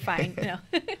okay. We're fine. No,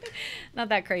 not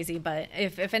that crazy. But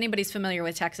if anybody's familiar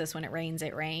with Texas, when it rains,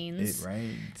 it rains. It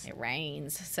rains. It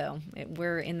rains. So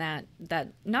we're in that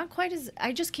not quite as.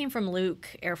 I just came from Luke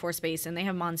Air Force Base, and they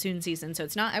have monsoon season. So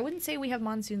it's not. I wouldn't say we have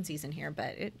monsoon season here,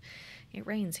 but it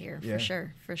rains here for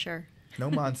sure. For sure.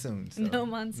 No monsoons. So no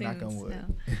monsoons. Knock on wood. No.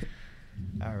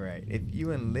 All right. If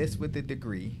you enlist with a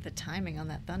degree. The timing on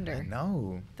that thunder. I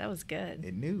know. That was good.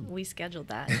 It knew. We scheduled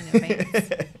that in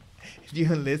advance. If you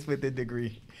enlist with a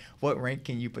degree, what rank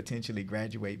can you potentially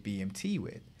graduate BMT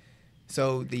with?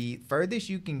 So the furthest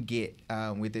you can get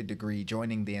with a degree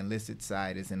joining the enlisted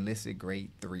side is enlisted grade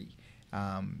 3.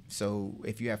 So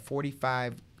if you have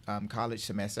 45 college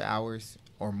semester hours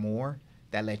or more,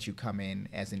 that lets you come in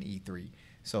as an E3.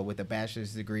 So with a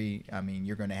bachelor's degree, I mean,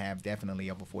 you're going to have definitely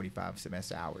over 45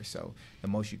 semester hours. So the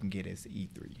most you can get is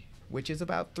E3, which is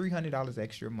about $300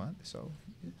 extra a month. So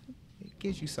it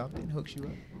gives you something, hooks you up.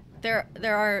 There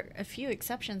are a few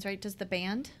exceptions, right? Does the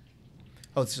band?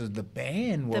 Oh, so the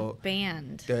band. Well, the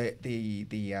band. The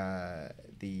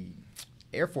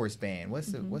Air Force band.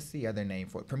 What's the other name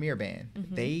for it? Premier band.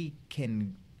 They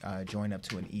can join up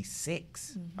to an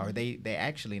E6, or they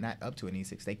actually not up to an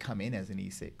E6. They come in as an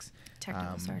E6.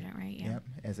 Technical sergeant, right? Yeah. Yep,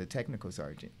 as a technical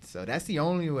sergeant. So that's the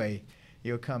only way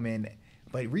you'll come in.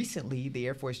 But recently, the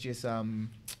Air Force just I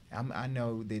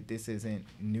know that this isn't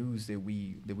news that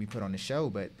we put on the show,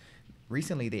 but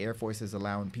recently the Air Force is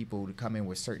allowing people to come in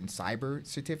with certain cyber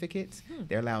certificates.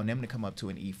 They're allowing them to come up to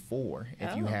an E4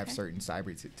 if you have certain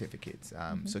cyber certificates.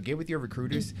 So get with your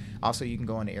recruiters. Also, you can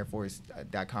go on the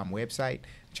airforce.com website,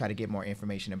 try to get more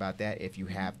information about that. If you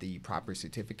have the proper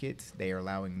certificates, they are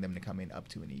allowing them to come in up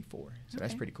to an E4. So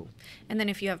that's pretty cool. And then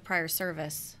if you have prior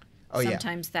service.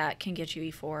 sometimes that can get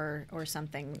you E4 or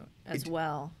something as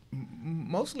well.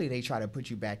 Mostly they try to put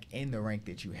you back in the rank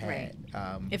that you had. Right.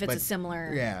 If it's a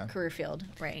similar career field,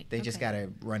 right. They just got to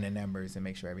run the numbers and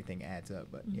make sure everything adds up,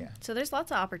 but yeah. So there's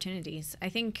lots of opportunities. I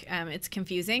think it's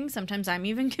confusing. Sometimes I'm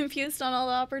even confused on all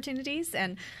the opportunities,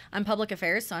 and I'm public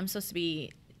affairs, so I'm supposed to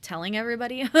be telling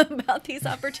everybody about these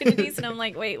opportunities, and I'm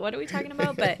like, wait, what are we talking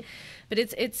about? But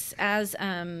it's as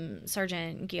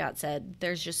Sergeant Giat said,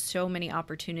 there's just so many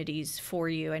opportunities for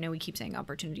you. I know we keep saying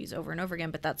opportunities over and over again,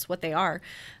 but that's what they are,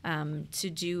 to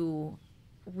do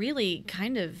really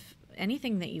kind of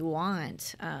anything that you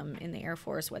want in the Air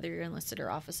Force, whether you're enlisted or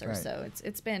officer. Right. So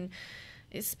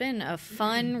it's been a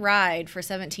fun ride for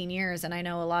 17 years, and I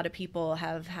know a lot of people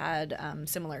have had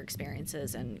similar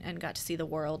experiences and got to see the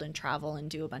world and travel and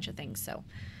do a bunch of things. So,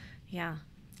 yeah.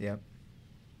 Yep.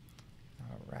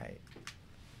 All right.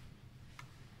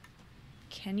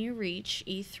 Can you reach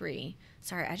E3?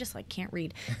 Sorry, I just can't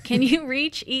read. Can you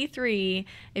reach E3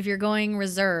 if you're going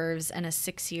reserves and a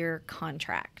 6-year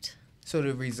contract? So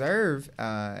the reserve,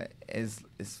 as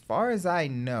far as I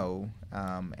know,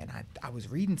 and I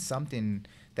was reading something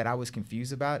that I was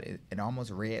confused about. It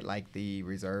almost read like the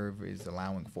reserve is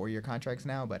allowing 4-year contracts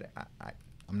now, but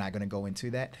I'm not going to go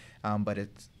into that. But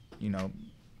it's,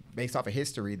 based off of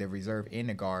history, the reserve and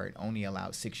the guard only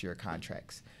allowed 6-year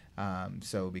contracts.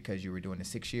 So because you were doing a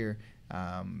 6-year,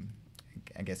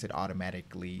 I guess it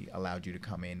automatically allowed you to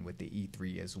come in with the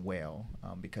E3 as well,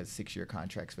 because 6-year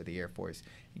contracts for the Air Force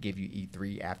give you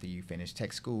E3 after you finish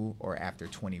tech school or after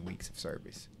 20 weeks of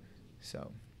service.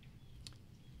 So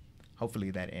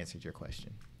hopefully that answered your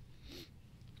question.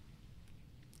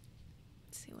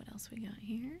 Let's see what else we got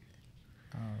here.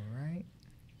 All right.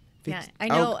 Yeah, I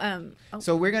know.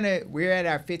 So we're at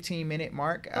our 15-minute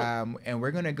mark, and we're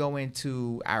gonna go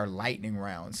into our lightning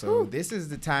round. So this is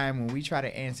the time when we try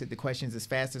to answer the questions as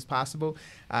fast as possible.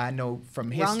 I know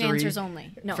from history. Wrong answers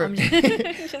only. No, I'm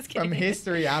just kidding. From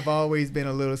history, I've always been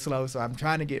a little slow, so I'm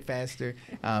trying to get faster.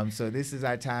 So this is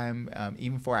our time,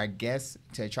 even for our guests,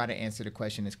 to try to answer the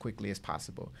question as quickly as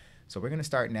possible. So we're gonna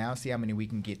start now. See how many we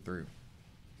can get through.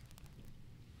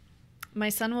 My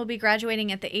son will be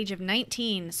graduating at the age of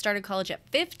 19, started college at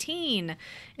 15.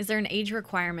 Is there an age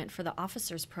requirement for the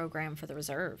officers program for the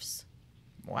reserves?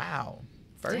 Wow.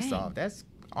 First Dang. off, that's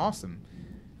awesome.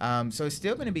 So it's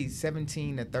still going to be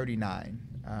 17 to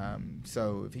 39.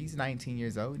 So if he's 19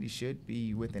 years old, he should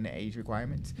be within the age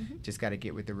requirements. Mm-hmm. Just got to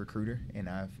get with the recruiter and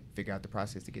figure out the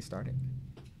process to get started.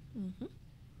 Mm-hmm.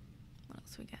 What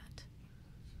else we got?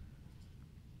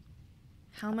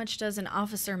 How much does an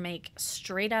officer make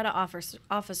straight out of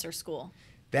officer school?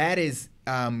 That is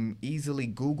easily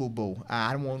Googleable.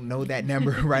 I won't know that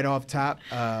number right off top,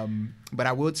 but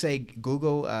I would say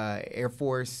Google Air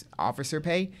Force officer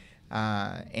pay.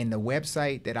 And the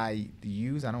website that I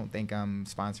use, I don't think I'm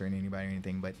sponsoring anybody or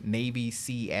anything, but Navy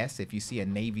CS, if you see a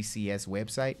Navy CS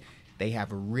website, they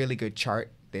have a really good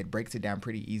chart that breaks it down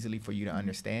pretty easily for you to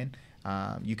understand.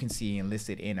 You can see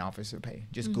enlisted and officer pay.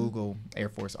 Just Google Air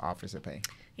Force officer pay.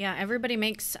 Yeah, everybody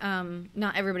makes,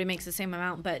 not everybody makes the same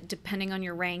amount, but depending on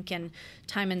your rank and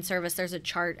time in service, there's a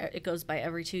chart. It goes by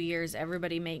every 2 years.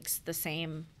 Everybody makes the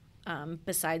same,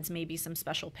 besides maybe some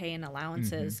special pay and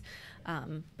allowances.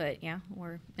 But yeah,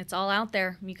 it's all out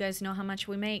there. You guys know how much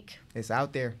we make. It's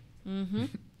out there. Mm-hmm.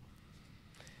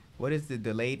 What is the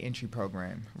delayed entry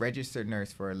program? Registered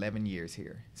nurse for 11 years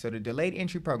here. So the delayed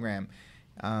entry program,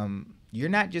 you're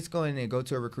not just going to go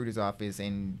to a recruiter's office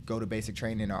and go to basic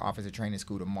training or officer training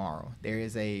school tomorrow. There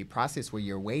is a process where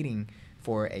you're waiting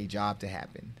for a job to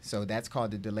happen. So that's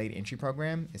called the delayed entry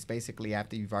program. It's basically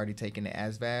after you've already taken the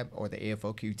ASVAB or the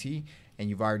AFOQT and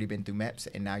you've already been through MEPS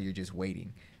and now you're just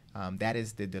waiting. That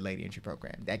is the delayed entry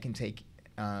program. That can take,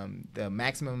 the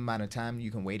maximum amount of time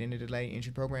you can wait in the delayed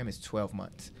entry program is 12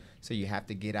 months. So you have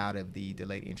to get out of the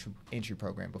delayed entry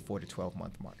program before the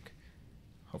 12-month mark.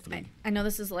 Hopefully. I know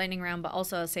this is lightning round, but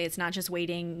also I'll say it's not just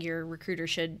waiting. Your recruiter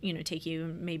should, take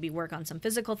you, maybe work on some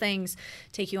physical things,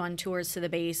 take you on tours to the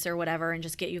base or whatever, and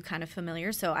just get you kind of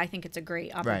familiar. So I think it's a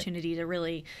great opportunity to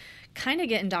really kind of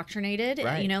get indoctrinated,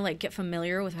 get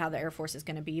familiar with how the Air Force is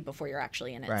going to be before you're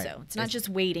actually in it. Right. So it's not just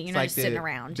waiting. You're not just sitting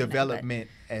around. Development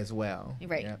as well.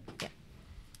 Right. Yeah.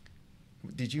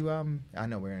 Did you, I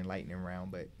know we're in lightning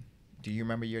round, but do you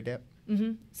remember your dep?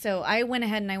 Mm-hmm. So I went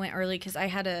ahead and I went early because I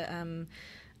had a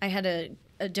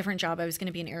different job. I was going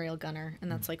to be an aerial gunner,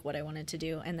 and that's like what I wanted to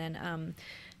do. And then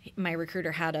my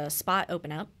recruiter had a spot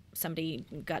open up, somebody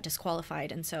got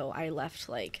disqualified, and so I left.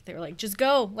 Like, they were like, just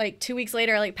go. Like 2 weeks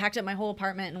later, I like packed up my whole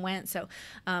apartment and went. So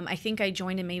I think I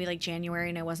joined in maybe like January,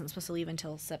 and I wasn't supposed to leave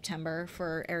until September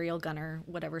for aerial gunner,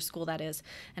 whatever school that is,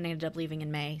 and I ended up leaving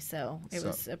in May. So it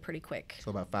was a pretty quick.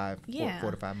 So about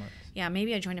 4 to 5 months. Yeah,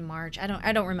 maybe I joined in March. I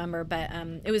don't remember, but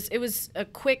it was a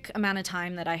quick amount of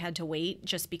time that I had to wait,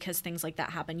 just because things like that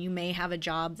happen. You may have a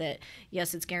job that,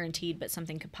 yes, it's guaranteed, but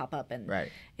something could pop up, and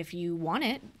if you want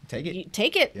it, take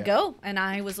it. Yeah. Go. And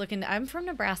I was I'm from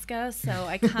Nebraska, so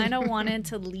I kind of wanted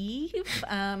to leave.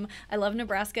 I love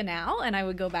Nebraska now, and I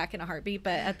would go back in a heartbeat,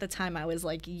 but at the time I was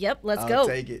like, yep, let's go.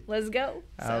 Take it. Let's go.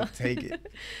 I'll take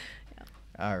it. Yeah.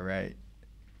 All right.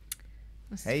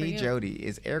 Hey, Jody,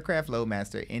 is aircraft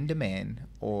loadmaster in demand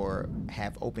or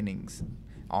have openings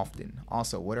often?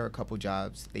 Also, what are a couple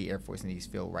jobs the Air Force needs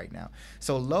filled right now?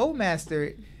 So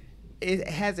loadmaster, it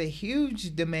has a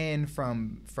huge demand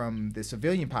from the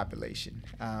civilian population,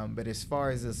 but as far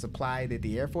as the supply that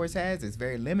the Air Force has, it's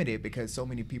very limited because so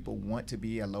many people want to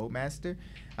be a loadmaster.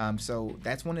 So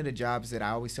that's one of the jobs that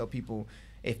I always tell people,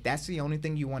 if that's the only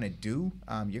thing you want to do,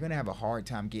 you're going to have a hard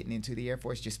time getting into the Air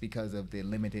Force just because of the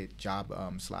limited job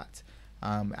slots.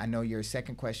 I know your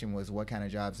second question was what kind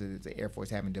of jobs does the Air Force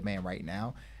have in demand right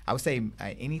now. I would say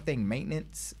anything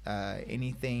maintenance,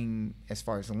 anything as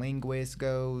far as linguist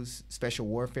goes, special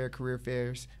warfare career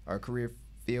fairs or career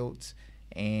fields,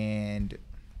 and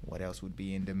what else would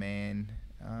be in demand?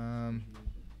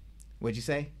 What'd you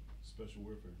say? Special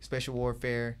warfare. Special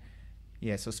warfare.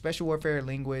 Yeah, so special warfare,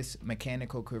 linguists,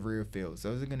 mechanical career fields.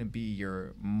 Those are going to be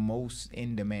your most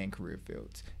in-demand career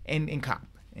fields. And in COP,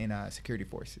 in security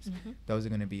forces. Mm-hmm. Those are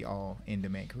going to be all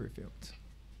in-demand career fields.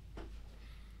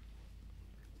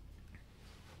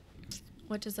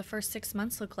 What does the first 6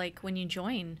 months look like when you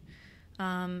join?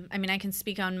 I mean, I can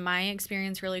speak on my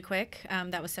experience really quick.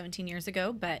 That was 17 years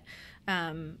ago, but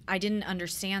I didn't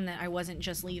understand that I wasn't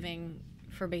just leaving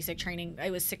for basic training. I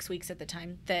was 6 weeks at the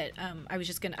time that I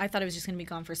thought I was just gonna be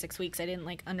gone for 6 weeks. I didn't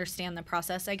like understand the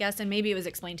process, I guess, and maybe it was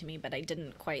explained to me, but I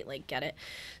didn't quite like get it.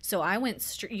 So I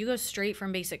went you go straight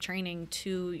from basic training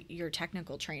to your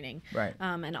technical training. Right.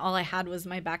 And all I had was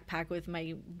my backpack with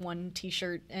my one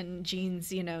t-shirt and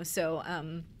jeans, so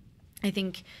I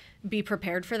think be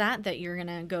prepared for that you're going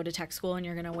to go to tech school and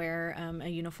you're going to wear a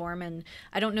uniform. And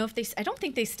I don't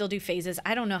think they still do phases.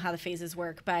 I don't know how the phases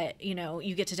work, but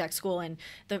you get to tech school and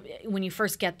when you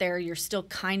first get there, you're still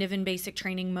kind of in basic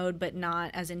training mode, but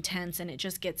not as intense. And it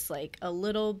just gets like a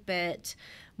little bit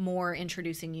more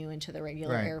introducing you into the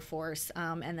regular Air Force.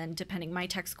 And then depending, my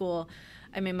tech school,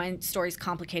 I mean, my story's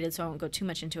complicated, so I won't go too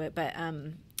much into it, but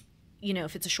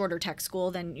if it's a shorter tech school,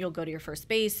 then you'll go to your first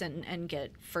base and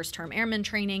get first term airman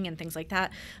training and things like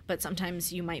that. But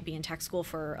sometimes you might be in tech school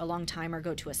for a long time or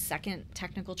go to a second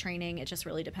technical training. It just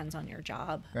really depends on your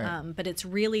job. Right. But it's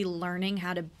really learning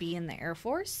how to be in the Air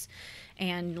Force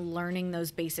and learning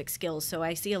those basic skills. So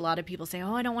I see a lot of people say,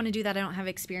 oh, I don't want to do that. I don't have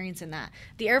experience in that.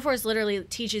 The Air Force literally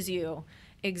teaches you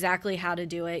exactly how to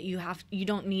do it. You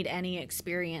don't need any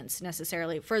experience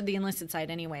necessarily for the enlisted side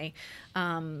anyway.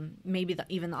 Maybe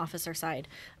even the officer side.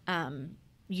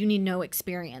 You need no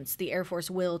experience. The Air Force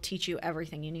will teach you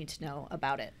everything you need to know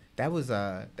about it. That was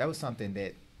something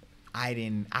that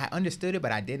I understood it,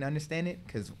 but I didn't understand it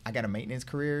because I got a maintenance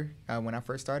career when I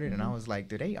first started, and I was like,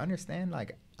 do they understand?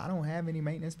 Like, I don't have any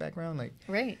maintenance background. Like,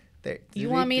 right. You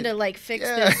want me to like fix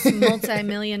this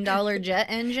multi-million-dollar jet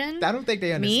engine? I don't think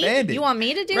they understand it. You want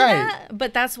me to do that?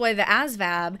 But that's why the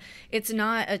ASVAB, it's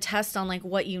not a test on like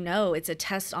what you know. It's a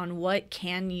test on what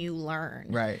can you learn.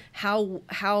 Right.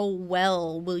 How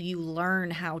well will you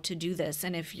learn how to do this?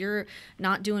 And if you're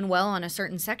not doing well on a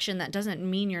certain section, that doesn't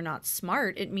mean you're not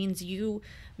smart. It means you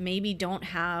maybe don't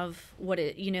have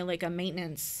like a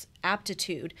maintenance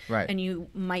aptitude, right, and you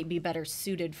might be better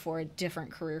suited for a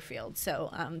different career field. So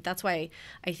that's why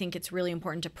I think it's really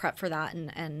important to prep for that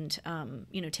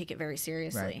and take it very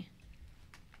seriously.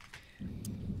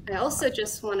 Right. I also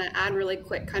just want to add really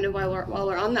quick, kind of while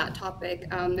we're on that topic,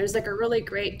 there's like a really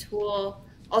great tool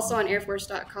also on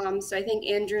airforce.com. So I think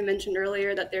Andrew mentioned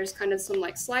earlier that there's kind of some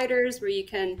like sliders where you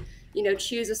can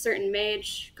choose a certain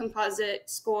MAGE composite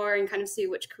score and kind of see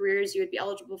which careers you would be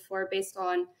eligible for based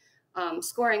on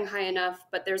scoring high enough.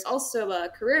 But there's also a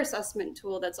career assessment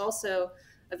tool that's also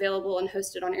available and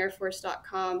hosted on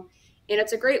airforce.com. And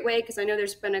it's a great way because I know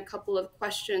there's been a couple of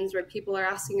questions where people are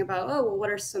asking about, oh, well, what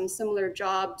are some similar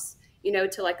jobs,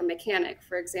 to like a mechanic,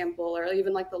 for example, or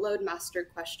even like the loadmaster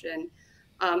question.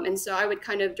 And so I would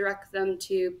kind of direct them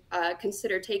to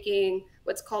consider taking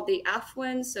what's called the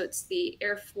AFWIN. So it's the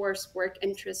Air Force Work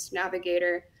Interest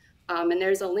Navigator. And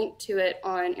there's a link to it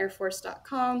on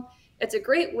airforce.com. it's a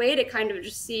great way to kind of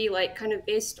just see, like, kind of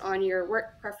based on your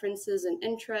work preferences and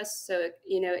interests. So,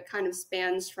 it kind of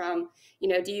spans from,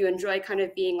 do you enjoy kind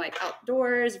of being like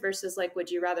outdoors versus like, would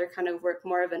you rather kind of work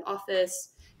more of an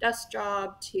office desk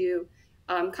job, to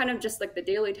kind of just like the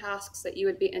daily tasks that you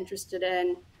would be interested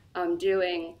in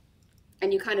doing.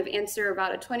 And you kind of answer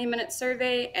about a 20-minute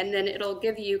survey, and then it'll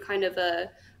give you kind of a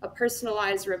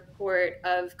personalized report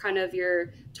of kind of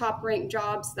your top ranked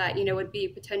jobs that, would be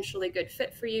potentially good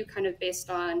fit for you, kind of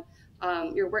based on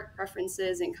your work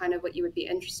preferences and kind of what you would be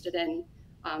interested in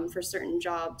for certain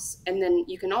jobs. And then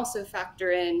you can also factor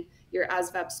in your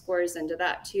ASVAB scores into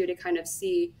that too, to kind of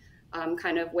see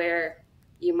kind of where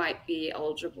you might be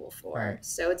eligible for. Right.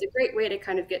 So it's a great way to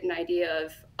kind of get an idea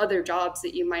of other jobs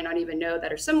that you might not even know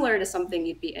that are similar to something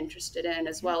you'd be interested in,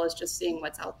 as well as just seeing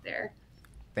what's out there.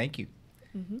 Thank you.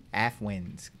 Mm-hmm.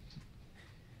 AFWINs.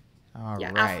 All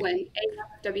yeah, right. AFWIN,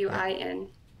 AFWIN.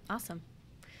 Awesome.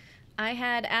 I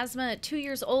had asthma at 2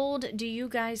 years old. Do you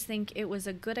guys think it was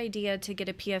a good idea to get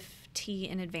a PFT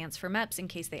in advance for MEPS in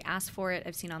case they ask for it?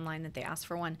 I've seen online that they ask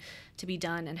for one to be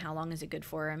done, and how long is it good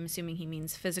for? I'm assuming he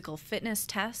means physical fitness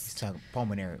test. So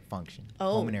pulmonary function.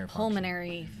 Oh,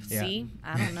 pulmonary function. See,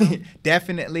 I don't know.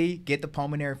 Definitely get the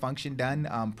pulmonary function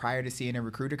done prior to seeing a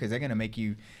recruiter, because they're going to make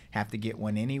you have to get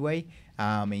one anyway.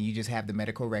 And you just have the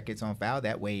medical records on file.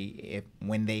 That way,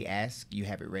 when they ask, you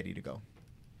have it ready to go.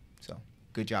 So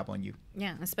good job on you.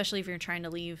 Yeah, especially if you're trying to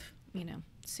leave,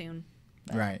 soon.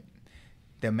 But. Right.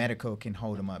 The medical can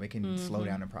hold them up. It can slow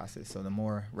down the process. So the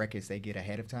more records they get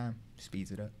ahead of time,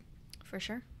 speeds it up. For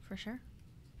sure. For sure.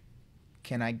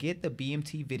 Can I get the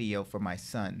BMT video for my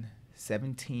son,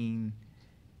 17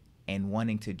 and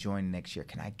wanting to join next year?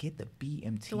 Can I get the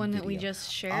BMT The one video? that we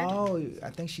just shared? Oh, I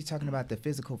think she's talking about the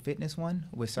physical fitness one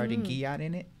with Sergeant Guillot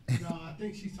in it. No, I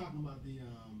think she's talking about the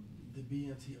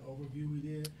BMT overview we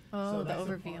did. Oh, so the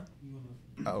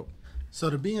overview. So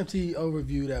the BMT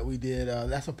overview that we did,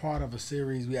 that's a part of a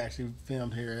series we actually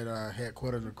filmed here at our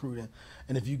headquarters recruiting.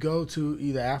 And if you go to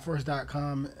either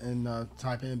AFWorks.com and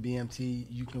type in BMT,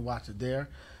 you can watch it there.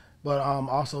 But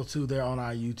also too, they're on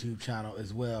our YouTube channel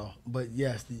as well. But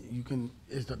yes, you can.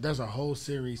 There's a whole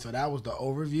series. So that was the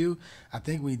overview. I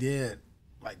think we did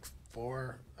like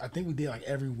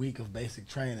every week of basic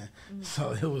training.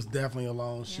 So it was definitely a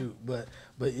long shoot. But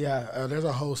yeah, there's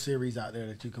a whole series out there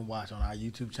that you can watch on our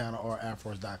YouTube channel or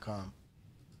AFWorks.com.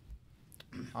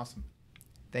 Awesome.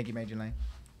 Thank you, Major Lane.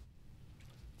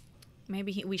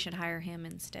 Maybe we should hire him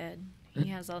instead. He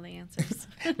has all the answers.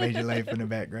 Major Lane from the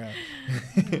background.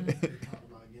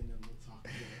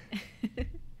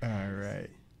 All right.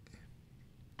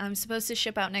 I'm supposed to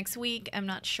ship out next week. I'm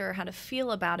not sure how to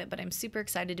feel about it, but I'm super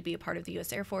excited to be a part of the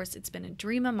U.S. Air Force. It's been a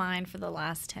dream of mine for the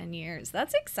last 10 years.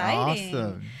 That's exciting.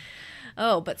 Awesome.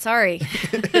 Oh, but sorry.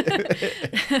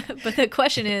 But the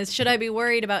question is, should I be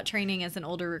worried about training as an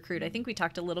older recruit? I think we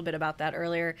talked a little bit about that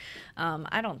earlier.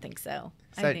 I don't think so.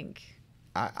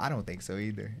 I don't think so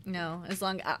either. No,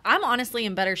 I'm honestly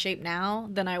in better shape now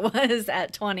than I was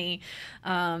at 20.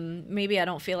 Maybe I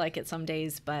don't feel like it some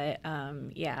days, but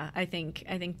yeah, I think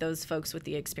those folks with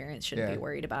the experience shouldn't be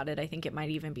worried about it. I think it might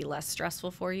even be less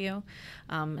stressful for you,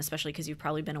 especially because you've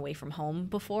probably been away from home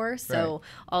before. So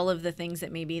all of the things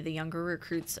that maybe the younger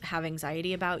recruits have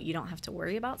anxiety about, you don't have to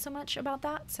worry about so much about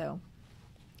that. So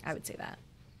I would say that.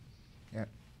 Yeah.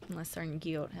 Unless Sergeant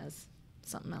Guillot has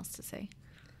something else to say.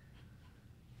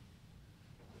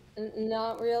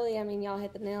 Not really. I mean, y'all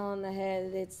hit the nail on the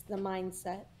head. It's the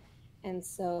mindset. And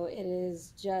so it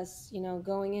is just,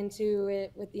 going into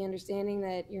it with the understanding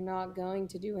that you're not going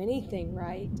to do anything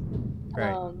right.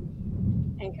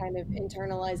 And kind of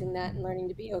internalizing that and learning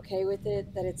to be okay with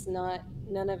it, that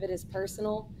none of it is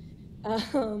personal.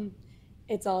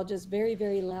 It's all just very,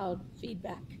 very loud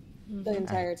feedback the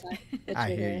entire time. I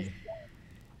hear you.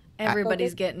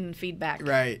 Everybody's getting feedback.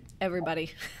 Right.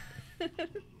 Everybody.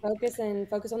 Focus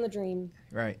on the dream.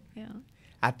 Right. Yeah.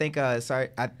 I think not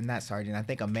Sergeant. I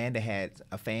think Amanda had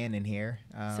a fan in here.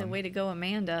 So way to go,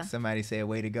 Amanda. Somebody said,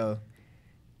 "Way to go."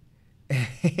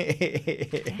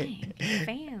 Dang,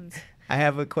 fans. I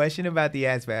have a question about the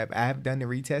ASVAB. I have done the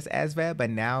retest ASVAB, but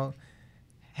now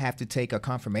have to take a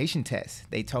confirmation test.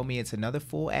 They told me it's another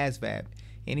full ASVAB.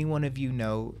 Any one of you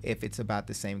know if it's about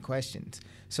the same questions?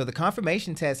 So the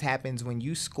confirmation test happens when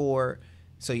you score.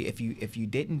 So if you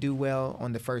didn't do well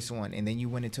on the first one and then you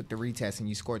went and took the retest and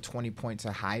you scored 20 points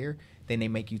or higher, then they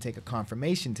make you take a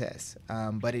confirmation test.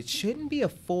 But it shouldn't be a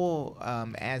full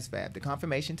ASVAB. The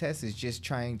confirmation test is just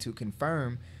trying to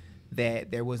confirm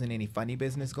that there wasn't any funny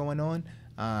business going on.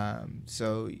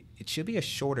 So it should be a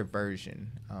shorter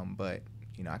version. But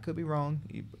I could be wrong,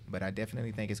 but I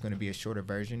definitely think it's going to be a shorter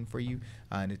version for you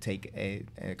to take a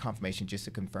confirmation just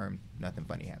to confirm nothing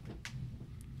funny happened.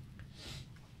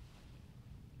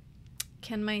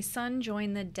 Can my son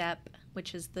join the DEP,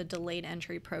 which is the delayed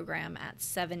entry program, at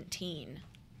 17?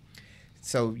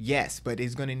 So yes, but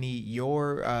it's going to need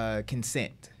your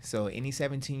consent. So any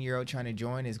 17-year-old trying to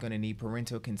join is going to need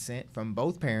parental consent from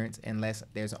both parents, unless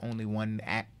there's only one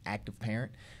active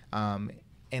parent.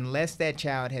 Unless that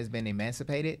child has been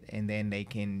emancipated, and then they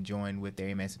can join with their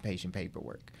emancipation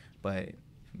paperwork. But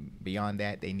beyond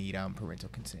that, they need parental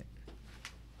consent.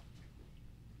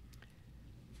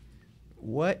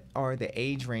 What are the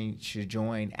age range to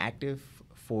join active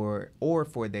for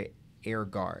the Air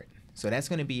Guard? So that's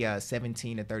going to be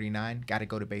 17 to 39. Got to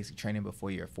go to basic training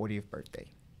before your 40th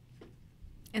birthday.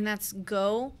 And that's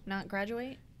go, not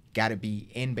graduate? Got to be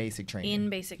in basic training. In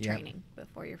basic training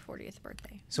before your 40th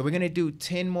birthday. So we're going to do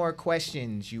 10 more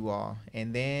questions, you all.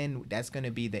 And then that's going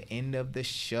to be the end of the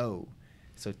show.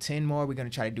 So 10 more. We're going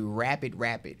to try to do rapid.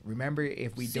 Remember,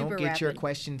 if we don't get your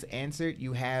questions answered,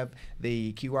 you have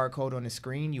the QR code on the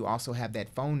screen. You also have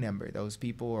that phone number. Those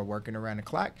people are working around the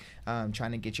clock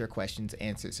trying to get your questions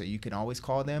answered. So you can always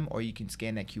call them, or you can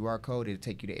scan that QR code. It'll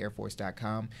take you to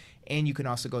airforce.com. And you can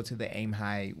also go to the Aim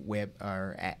High web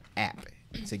or app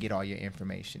to get all your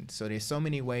information. So there's so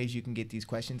many ways you can get these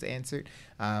questions answered.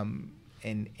 And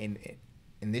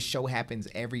this show happens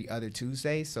every other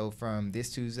Tuesday. So from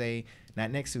this Tuesday, not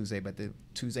next Tuesday, but the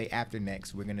Tuesday after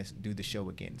next, we're going to do the show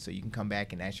again. So you can come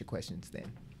back and ask your questions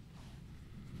then.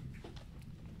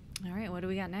 All right, what do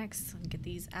we got next? Let's get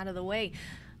these out of the way.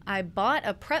 I bought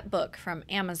a prep book from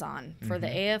Amazon for the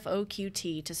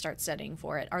AFOQT to start studying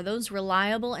for it. Are those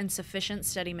reliable and sufficient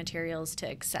study materials to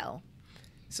excel?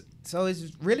 So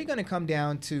it's really going to come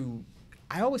down to,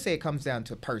 I always say it comes down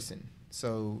to person.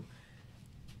 So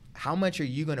how much are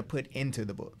you going to put into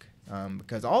the book?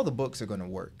 Because all the books are going to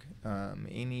work.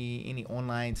 Any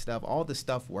online stuff, all the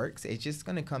stuff works. It's just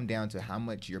going to come down to how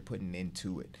much you're putting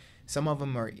into it. Some of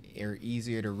them are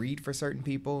easier to read for certain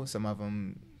people. Some of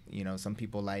them, some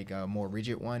people like a more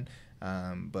rigid one.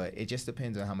 But it just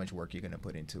depends on how much work you're going to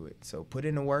put into it. So put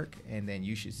in the work, and then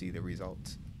you should see the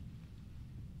results.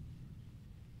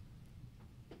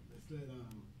 Let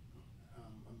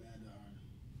Amanda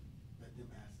let them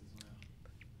ask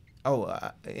as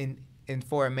well. And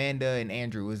for Amanda and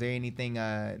Andrew, was there anything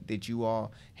that you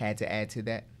all had to add to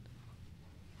that?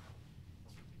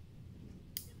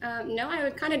 No, I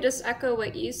would kind of just echo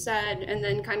what you said, and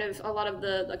then kind of a lot of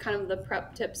the kind of the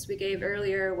prep tips we gave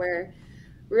earlier, where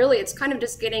really it's kind of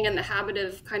just getting in the habit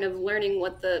of kind of learning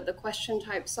what the question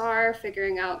types are,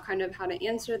 figuring out kind of how to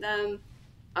answer them.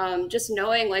 Just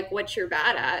knowing like what you're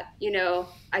bad at,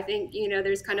 I think,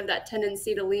 there's kind of that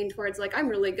tendency to lean towards like, I'm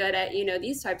really good at,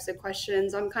 these types of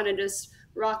questions. I'm kind of just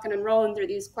rocking and rolling through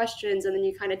these questions. And then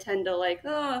you kind of tend to like,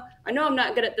 oh, I know I'm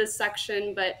not good at this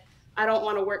section, but I don't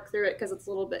want to work through it because it's a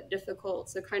little bit difficult.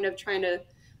 So kind of trying to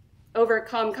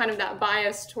overcome kind of that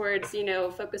bias towards,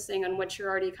 focusing on what you're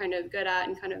already kind of good at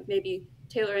and kind of maybe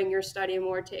tailoring your study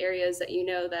more to areas that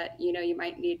you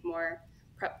might need more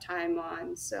prep time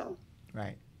on. So.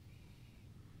 Right.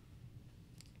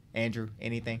 Andrew,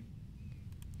 anything?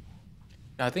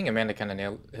 I think Amanda kind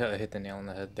of hit the nail on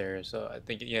the head there. So I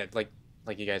think,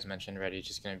 like you guys mentioned already, it's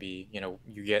just going to be,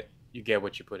 you get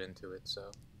what you put into it.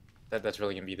 So that's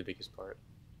really going to be the biggest part.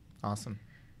 Awesome.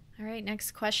 All right,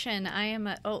 next question.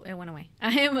 It went away.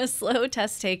 I am a slow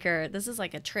test taker. This is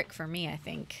like a trick for me, I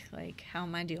think. Like, how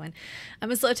am I doing?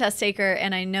 I'm a slow test taker,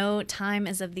 and I know time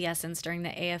is of the essence during the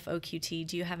AFOQT.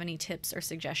 Do you have any tips or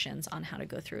suggestions on how to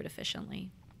go through it efficiently?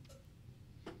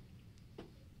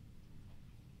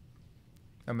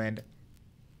 Amanda?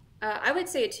 I would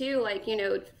say too,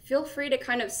 feel free to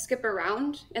kind of skip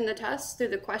around in the test through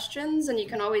the questions, and you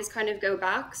can always kind of go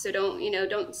back. So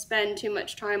don't spend too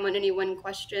much time on any one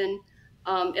question.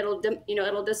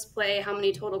 It'll display how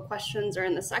many total questions are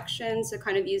in the section. So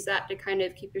kind of use that to kind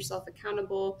of keep yourself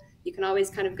accountable. You can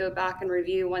always kind of go back and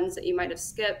review ones that you might have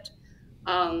skipped.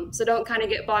 So don't kind of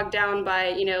get bogged down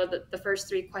by, the first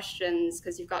 3 questions,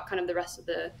 because you've got kind of the rest of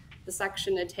the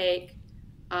section to take.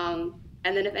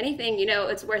 And then if anything,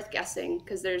 it's worth guessing,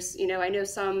 because there's, I know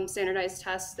some standardized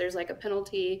tests, there's like a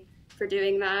penalty for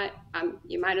doing that.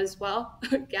 You might as well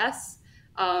guess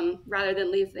rather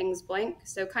than leave things blank.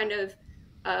 So kind of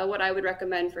what I would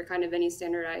recommend for kind of any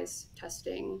standardized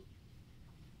testing.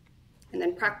 And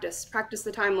then practice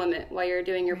the time limit while you're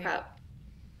doing your prep.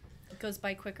 It goes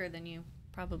by quicker than you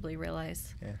probably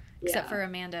realize. Yeah. Except for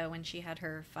Amanda, when she had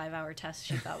her 5-hour test,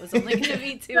 she thought was only going to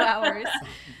be 2 hours.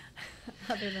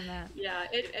 other than that. Yeah,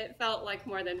 it felt like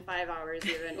more than 5 hours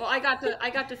even. Well, I got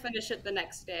to finish it the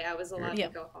next day. I was allowed to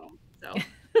go home. So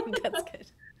that's good.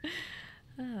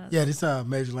 Yeah, this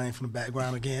Major Lane from the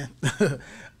background again.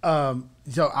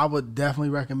 So I would definitely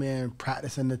recommend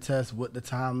practicing the test with the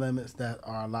time limits that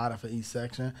are allotted for each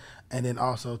section. And then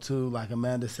also, too, like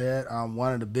Amanda said,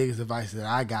 one of the biggest advice that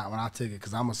I got when I took it,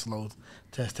 because I'm a slow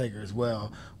test taker as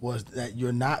well, was that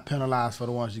you're not penalized for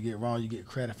the ones you get wrong. You get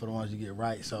credit for the ones you get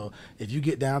right. So if you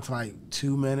get down to like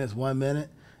 2 minutes, 1 minute,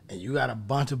 and you got a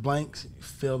bunch of blanks,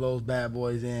 fill those bad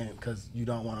boys in because you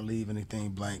don't want to leave anything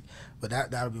blank. But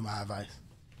that'll be my advice.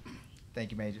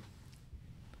 Thank you, Major.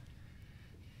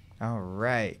 All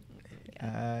right.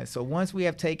 So once we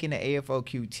have taken the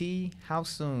AFOQT, how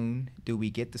soon do we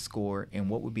get the score, and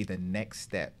what would be the next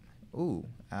step? Ooh,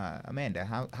 Amanda,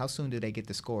 how soon do they get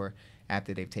the score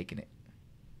after they've taken it?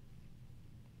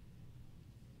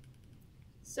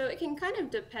 So it can kind of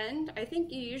depend. I think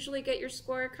you usually get your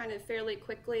score kind of fairly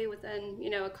quickly within,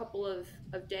 a couple of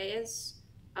days,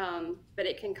 but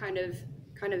it can kind of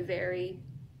vary.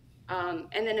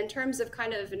 And then in terms of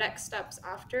kind of next steps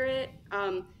after it,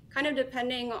 kind of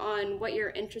depending on what you're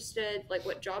interested, like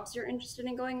what jobs you're interested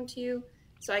in going into.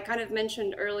 So I kind of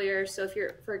mentioned earlier, so if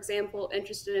you're, for example,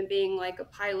 interested in being like a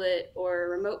pilot or a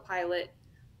remote pilot,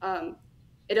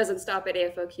 it doesn't stop at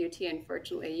AFOQT,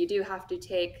 unfortunately. You do have to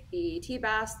take the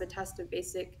TBAS, the test of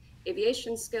basic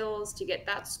aviation skills, to get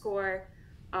that score.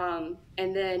 And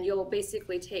then you'll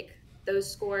basically take those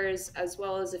scores as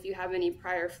well as if you have any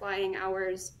prior flying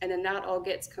hours, and then that all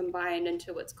gets combined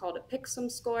into what's called a PICSM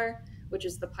score, which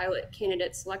is the pilot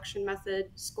candidate selection method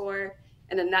score,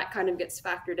 and then that kind of gets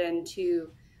factored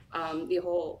into the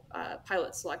whole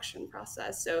pilot selection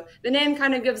process. So the name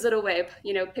kind of gives it away,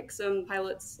 PICSM,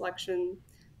 pilot selection.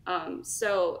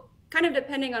 So kind of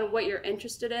depending on what you're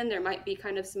interested in, there might be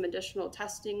kind of some additional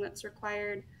testing that's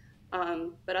required.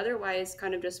 But otherwise,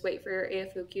 kind of just wait for your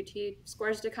AFOQT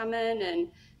scores to come in, and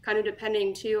kind of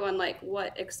depending too on like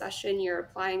what accession you're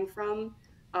applying from,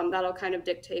 that'll kind of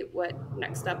dictate what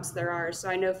next steps there are. So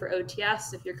I know for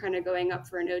OTS, if you're kind of going up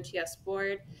for an OTS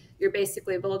board, you're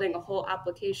basically building a whole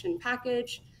application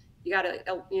package. You got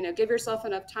to, give yourself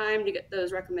enough time to get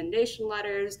those recommendation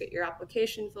letters, get your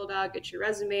application filled out, get your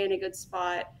resume in a good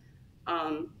spot.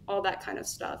 All that kind of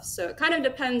stuff. So it kind of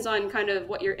depends on kind of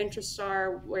what your interests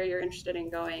are, where you're interested in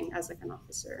going as like an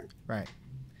officer. Right.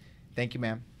 Thank you,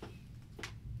 ma'am.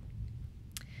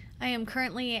 I am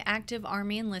currently active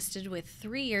Army enlisted with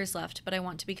 3 years left, but I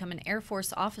want to become an Air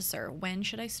Force officer. When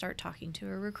should I start talking to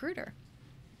a recruiter?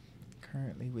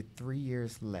 Currently with 3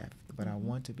 years left, but I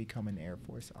want to become an Air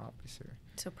Force officer.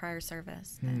 So prior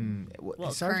service.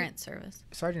 Well, current service.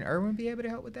 Sergeant Irwin be able to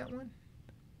help with that one?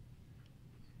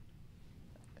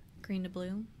 Green to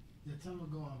blue. Yeah, tell him to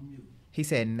go off mute. He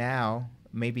said now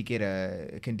maybe get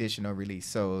a conditional release.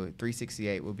 So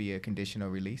 368 will be a conditional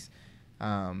release.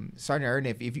 Sergeant Irwin,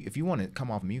 if you want to come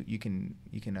off mute, you can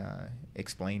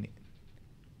explain it.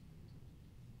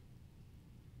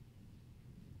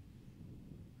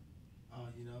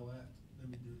 You know what? Let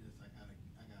me do this. I gotta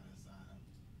assign him.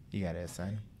 You gotta assign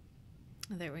him.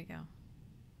 Oh, there we go.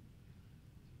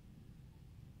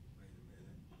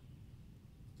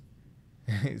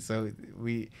 So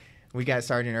we got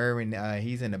Sergeant Irwin.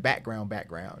 He's in the background.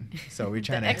 So we're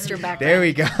trying to extra background. There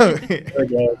we go.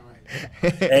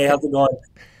 Hey, how's it going?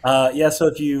 Yeah.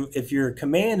 So if your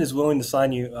command is willing to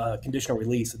sign you conditional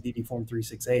release, a DD Form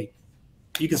 368,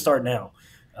 you can start now.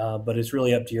 But it's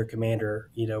really up to your commander,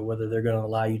 whether they're going to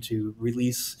allow you to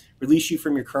release you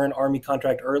from your current Army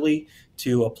contract early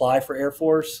to apply for Air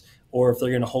Force, or if they're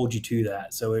going to hold you to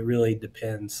that. So it really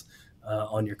depends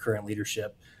on your current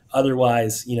leadership.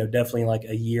 Otherwise, definitely like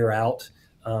a year out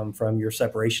from your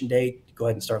separation date, go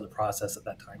ahead and start the process at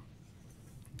that time.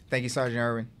 Thank you, Sergeant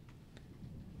Irwin.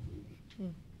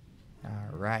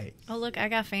 All right. Oh, look, I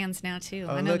got fans now, too.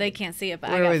 Oh, I know look, they can't see it, but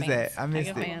where I got was fans. that? I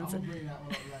missed got it. fans. I'm gonna bring that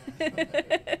one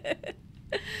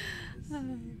up last.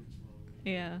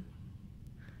 Yeah.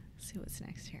 Let's see what's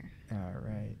next here. All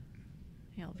right.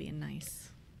 Yeah, it'll be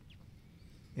nice.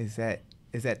 Is that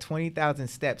 20,000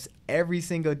 steps every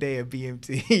single day of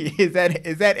BMT? is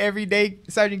that every day,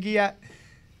 Sergeant Guillat?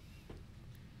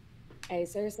 Hey,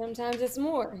 sir, sometimes it's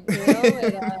more.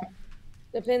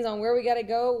 It depends on where we got to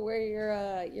go,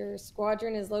 where your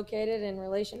squadron is located in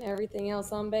relation to everything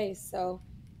else on base. So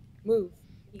move.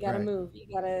 You got to move.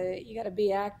 You got to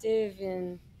be active,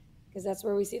 and because that's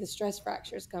where we see the stress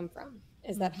fractures come from,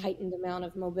 is that heightened amount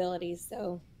of mobility.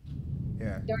 So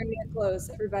yeah, darn near close.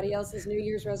 Everybody else's New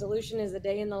Year's resolution is a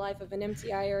day in the life of an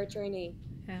MTI or a trainee.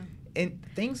 Yeah. And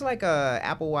things like a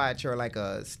Apple Watch or like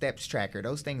a steps tracker,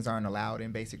 those things aren't allowed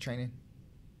in basic training?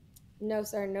 No,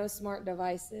 sir, no smart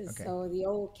devices. Okay. So the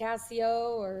old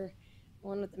Casio or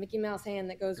one with the Mickey Mouse hand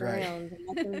that goes Right.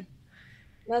 around.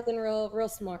 Nothing real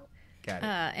smart. Got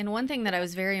it. And one thing that I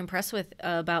was very impressed with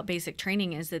about basic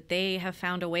training is that they have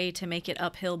found a way to make it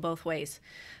uphill both ways.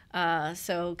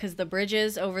 So, because the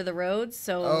bridges over the roads,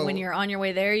 so when you're on your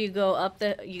way there, you got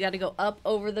to go up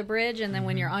over the bridge, and then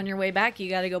when you're on your way back, you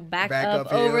got to go back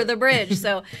up over the bridge.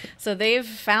 So they've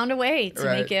found a way to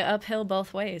make it uphill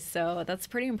both ways. So that's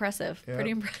pretty impressive. Yep.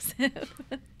 Pretty impressive.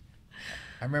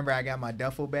 I remember I got my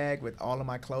duffel bag with all of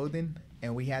my clothing,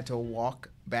 and we had to walk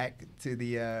back to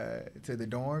the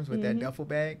dorms with that duffel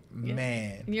bag. Yeah.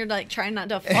 Man, You're like trying not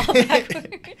to fall backwards.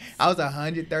 I was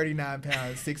 139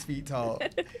 pounds, 6 feet tall,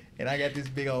 and I got this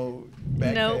big old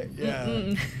backpack. Nope.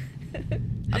 Yeah,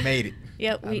 I made it.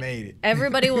 Yep, I made it.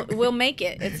 Everybody will make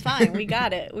it. It's fine. We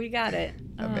got it. We got it.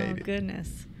 I made it.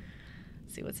 Goodness.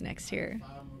 Let's see what's next here.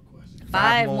 5 more questions.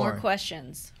 5 more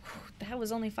questions. Whew, that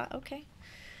was only 5. Okay.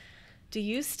 Do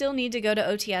you still need to go to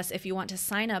OTS if you want to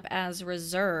sign up as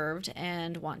reserved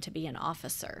and want to be an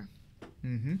officer?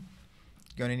 Mm-hmm.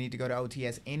 Going to need to go to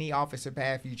OTS. Any officer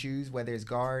path you choose, whether it's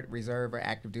guard, reserve, or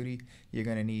active duty, you're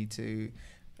going to need to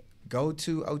go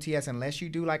to OTS unless you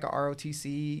do like a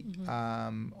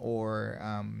ROTC or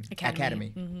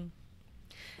academy. Mm-hmm.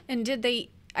 And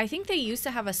I think they used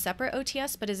to have a separate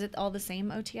OTS, but is it all the same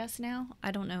OTS now?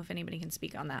 I don't know if anybody can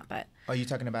speak on that, but. Oh, you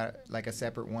talking about like a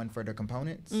separate one for the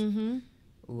components? Mm-hmm.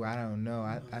 Ooh, I don't know.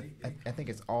 I think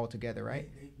it's all together, right?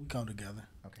 We come together.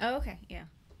 Okay. Oh, okay. Yeah.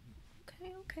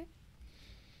 Okay.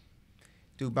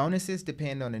 Do bonuses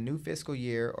depend on the new fiscal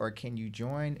year, or can you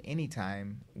join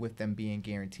anytime with them being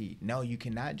guaranteed? No, you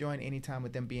cannot join anytime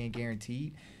with them being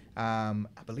guaranteed. I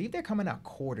believe they're coming out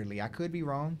quarterly. I could be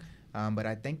wrong. But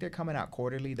I think they're coming out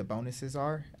quarterly, the bonuses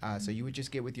are. So you would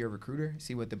just get with your recruiter,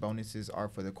 see what the bonuses are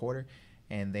for the quarter,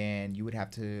 and then you would have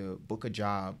to book a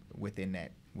job within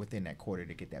that quarter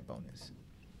to get that bonus.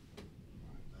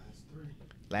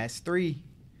 Last three.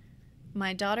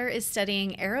 My daughter is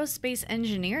studying aerospace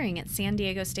engineering at San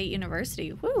Diego State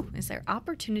University. Woo! Is there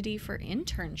opportunity for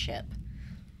internship?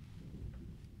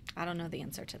 I don't know the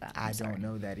answer to that. I don't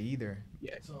know that either.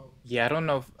 Yeah, I don't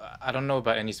know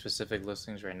about any specific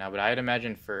listings right now, but I'd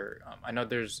imagine for I know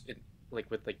there's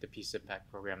like with like the PSIP PAC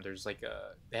program, there's like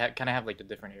they kind of have like the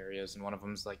different areas, and one of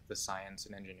them is like the science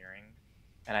and engineering,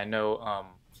 and I know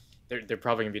they're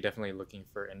probably gonna be definitely looking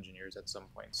for engineers at some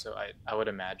point. So I would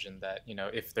imagine that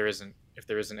if there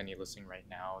isn't any listing right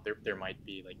now, there might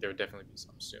be there would definitely be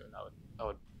some soon. I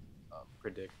would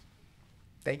predict.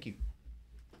 Thank you.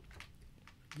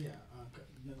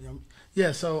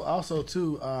 Yeah. So also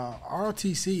too,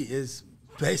 ROTC is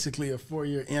basically a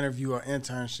 4-year interview or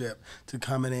internship to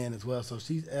coming in as well. So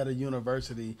she's at a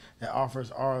university that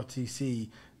offers ROTC.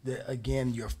 That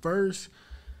again, your first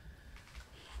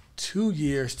 2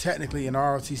 years technically in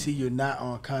ROTC, you're not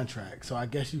on contract. So I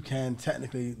guess you can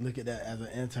technically look at that as an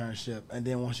internship. And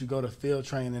then once you go to field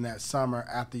training that summer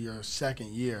after your second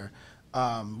year,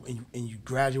 and you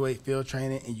graduate field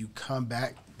training and you come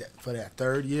back for that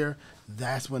third year,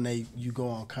 that's when you go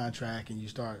on contract and you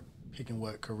start picking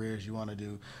what careers you want to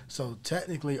do. So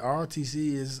technically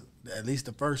ROTC is, at least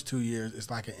the first 2 years, it's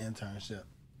like an internship.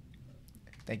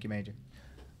 Thank you, Major.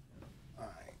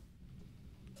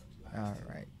 All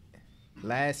right.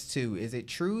 Last two. Is it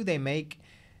true they make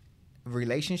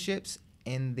relationships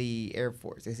in the Air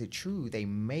Force? Is it true they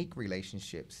make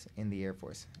relationships in the Air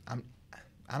Force?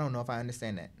 I don't know if I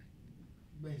understand that.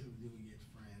 Basically, do we get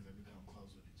friends and become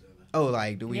close with each other? Oh,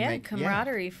 like do we make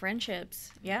camaraderie,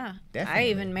 friendships? Yeah. Definitely. I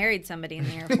even married somebody in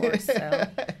the Air Force, so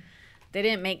they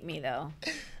didn't make me though.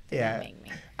 They didn't make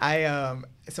me.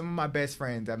 Some of my best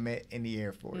friends I met in the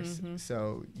Air Force. Mm-hmm.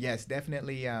 So yes,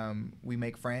 definitely we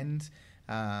make friends.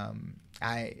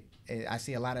 I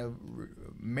see a lot of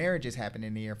marriages happen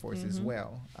in the Air Force as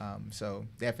well. So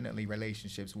definitely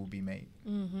relationships will be made.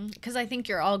 Because I think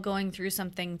you're all going through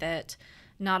something that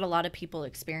not a lot of people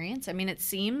experience. I mean, it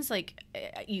seems like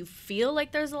you feel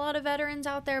like there's a lot of veterans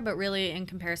out there, but really in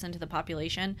comparison to the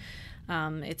population,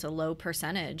 it's a low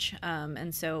percentage.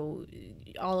 And so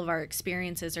all of our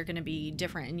experiences are going to be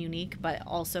different and unique, but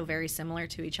also very similar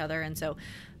to each other. And so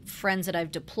friends that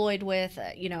I've deployed with,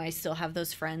 I still have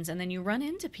those friends. And then you run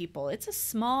into people. It's a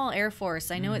small Air Force.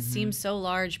 I know it seems so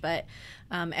large, but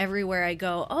everywhere I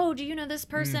go, oh, do you know this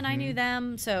person? I knew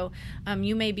them. So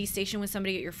you may be stationed with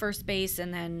somebody at your first base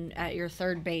and then at your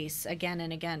third base again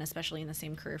and again, especially in the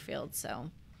same career field. So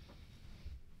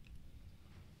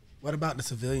what about the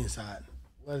civilian side?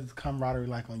 What is camaraderie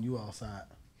like on you all side?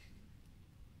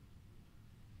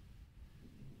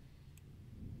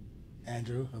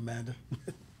 Andrew, Amanda?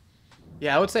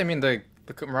 Yeah, I would say, the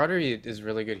The camaraderie is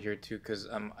really good here too, because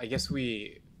I guess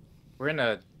we're in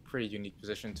a pretty unique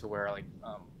position to where like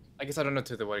I guess I don't know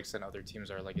to what extent other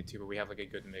teams are like it too, but we have like a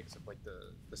good mix of like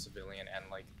the civilian and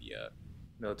like the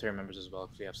military members as well,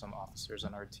 because we have some officers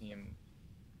on our team,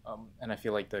 and I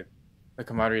feel like the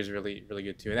camaraderie is really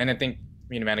good too. And I think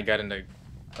me and Amanda got into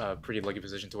a pretty lucky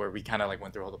position to where we kind of like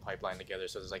went through all the pipeline together,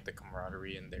 so there's like the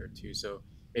camaraderie in there too. So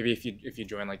maybe if you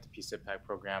join like the PSIPPAC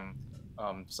program,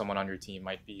 someone on your team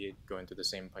might be going through the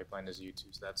same pipeline as you too.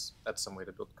 So that's some way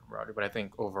to build camaraderie. But I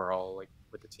think overall, like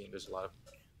with the team, there's a lot of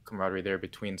camaraderie there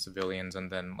between civilians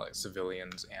and then like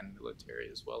civilians and military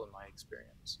as well, in my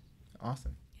experience.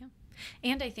 Awesome. Yeah,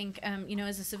 and I think you know,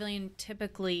 as a civilian,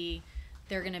 typically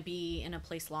they're going to be in a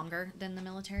place longer than the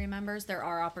military members. There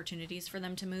are opportunities for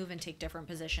them to move and take different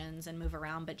positions and move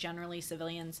around, but generally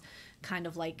civilians kind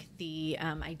of like the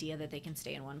idea that they can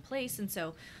stay in one place. And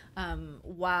so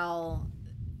while,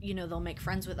 you know, they'll make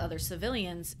friends with other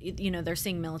civilians, you know, they're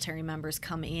seeing military members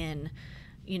come in,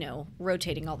 you know,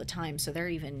 rotating all the time. So they're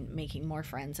even making more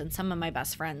friends. And some of my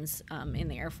best friends in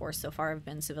the Air Force so far have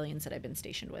been civilians that I've been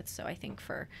stationed with. So I think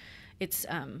it's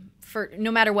for no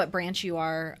matter what branch you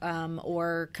are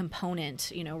or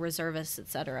component, you know, reservists,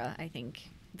 etc., I think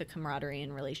the camaraderie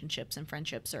and relationships and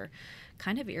friendships are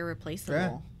kind of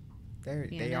irreplaceable. Yeah,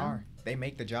 they are. They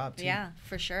make the job too. Yeah,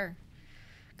 for sure.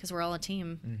 Because we're all a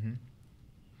team. Mm-hmm.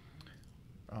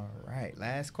 All right.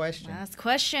 Last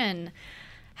question.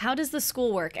 How does the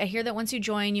school work? I hear that once you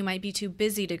join, you might be too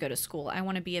busy to go to school. I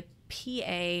want to be a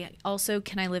PA. Also,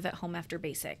 can I live at home after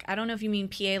basic? I don't know if you mean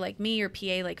PA like me or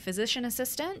PA like physician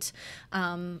assistant.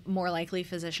 More likely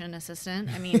physician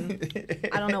assistant. I mean,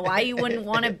 I don't know why you wouldn't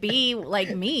want to be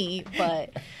like me,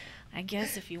 but I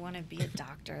guess if you want to be a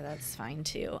doctor, that's fine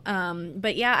too.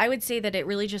 But yeah, I would say that it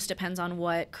really just depends on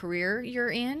what career you're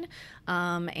in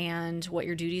and what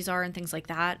your duties are and things like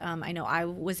that. I know I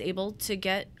was able to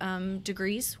get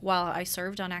degrees while I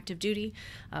served on active duty,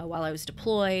 while I was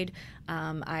deployed.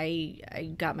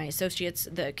 I got my associates,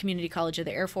 the Community College of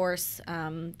the Air Force.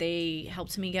 They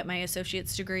helped me get my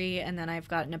associate's degree, and then I've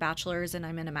gotten a bachelor's, and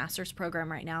I'm in a master's program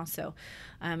right now. So,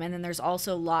 and then there's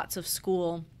also lots of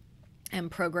school and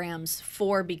programs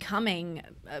for becoming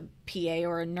a PA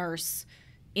or a nurse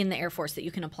in the Air Force that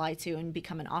you can apply to and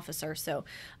become an officer. So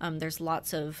there's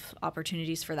lots of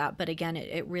opportunities for that. But again,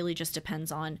 it really just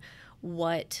depends on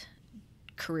what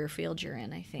career field you're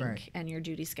in, I think, Right. and your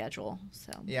duty schedule.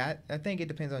 So yeah, I think it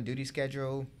depends on duty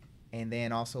schedule, and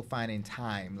then also finding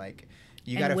time. Like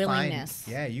you And gotta willingness.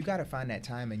 you gotta find that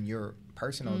time in your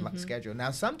personal schedule.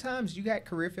 Now, sometimes you got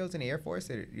career fields in the Air Force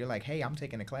that you're like, hey, I'm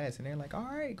taking a class, and they're like, all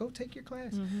right, go take your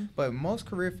class. But most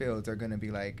career fields are going to be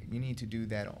like, you need to do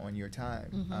that on your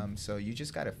time. So you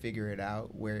just got to figure it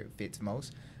out where it fits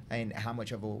most and how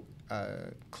much of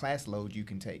a class load you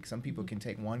can take. Some people can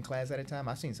take one class at a time.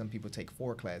 I've seen some people take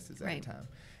 4 classes at a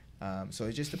time. So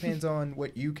it just depends on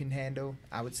what you can handle.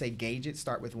 I would say gauge it,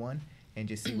 start with one, and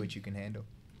just see what you can handle.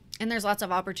 And there's lots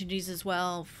of opportunities as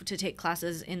well to take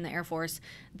classes in the Air Force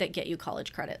that get you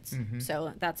college credits.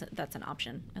 So that's an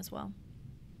option as well.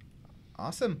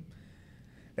 Awesome.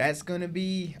 That's going to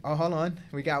be, oh, hold on.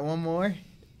 We got one more.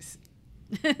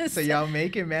 So y'all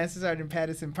making Master Sergeant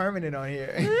Patterson permanent on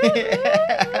here.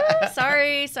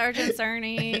 Sorry, Sergeant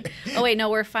Cerny. Oh wait, no,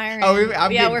 we're firing. Oh,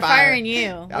 we're firing you.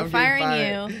 We're I'm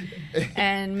firing you,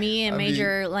 and me and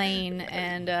Major Lane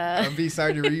and. I'll be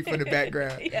Sergeant Reed from the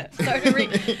background. Yeah, Sergeant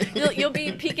Reed. You'll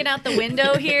be peeking out the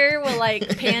window here. We'll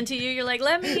like pan to you. You're like,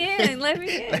 let me in, let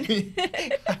me in.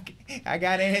 I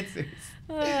got answers.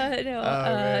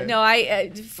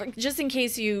 Just in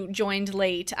case you joined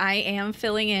late, I am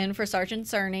filling in for Sergeant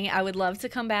Cerny. I would love to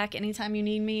come back anytime you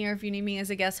need me, or if you need me as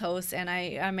a guest host, and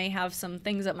I may have some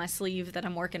things up my sleeve that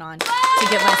I'm working on to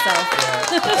get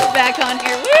myself back on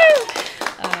here. Woo!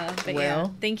 But yeah,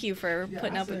 thank you for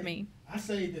putting up with me. I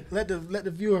say that let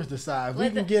the viewers decide. If we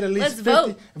can get at let's least 50,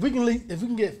 vote. if we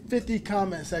can get 50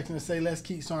 comment sections and say let's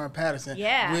keep Sergeant Patterson.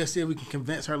 Yeah. We'll see if we can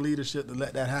convince her leadership to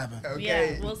let that happen.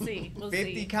 Okay. Yeah, we'll see.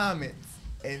 50 comments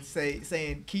and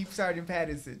saying keep Sergeant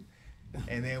Patterson,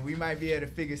 and then we might be able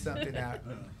to figure something out.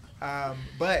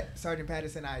 But Sergeant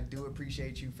Patterson, I do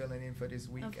appreciate you filling in for this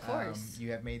week. Of course.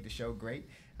 You have made the show great.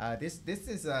 This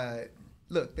is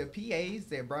look, the PAs,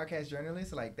 they're broadcast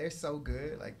journalists, like they're so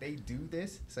good. Like they do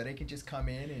this so they can just come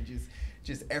in and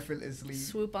just effortlessly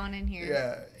swoop on in here.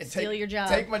 Yeah. And steal your job.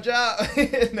 Take my job.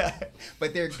 No,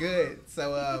 but they're good.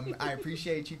 So I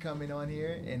appreciate you coming on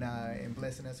here and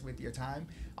blessing us with your time.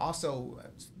 Also,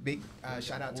 big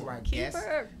shout out to our guests.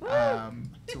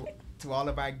 to all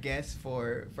of our guests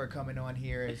for coming on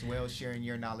here as well, sharing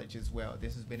your knowledge as well.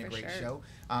 This has been a great show.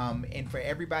 And for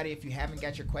everybody, if you haven't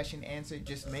got your question answered,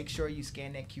 just make sure you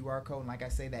scan that QR code. And like I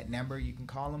say, that number, you can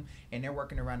call them, and they're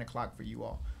working around the clock for you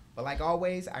all. But like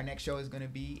always, our next show is going to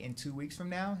be in 2 weeks from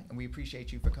now, and we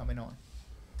appreciate you for coming on.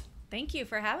 Thank you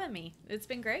for having me. It's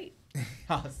been great.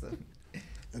 Awesome.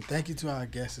 And thank you to our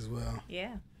guests as well.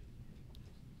 Yeah.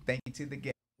 Thank you to the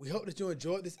guests. We hope that you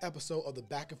enjoyed this episode of The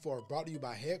Back and Forth, brought to you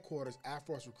by Headquarters Air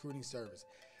Force Recruiting Service.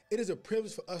 It is a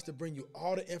privilege for us to bring you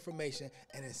all the information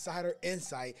and insider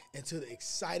insight into the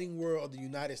exciting world of the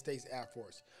United States Air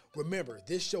Force. Remember,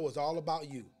 this show is all about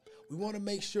you. We want to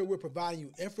make sure we're providing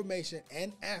you information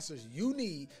and answers you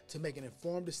need to make an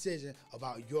informed decision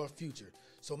about your future.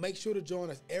 So make sure to join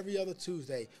us every other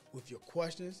Tuesday with your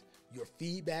questions, your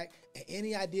feedback, and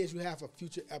any ideas you have for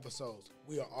future episodes.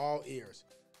 We are all ears.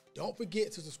 Don't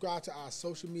forget to subscribe to our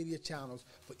social media channels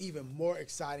for even more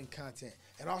exciting content.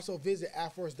 And also visit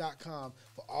airforce.com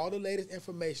for all the latest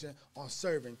information on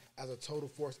serving as a Total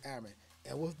Force Airman.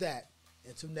 And with that,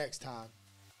 until next time,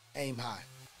 aim high.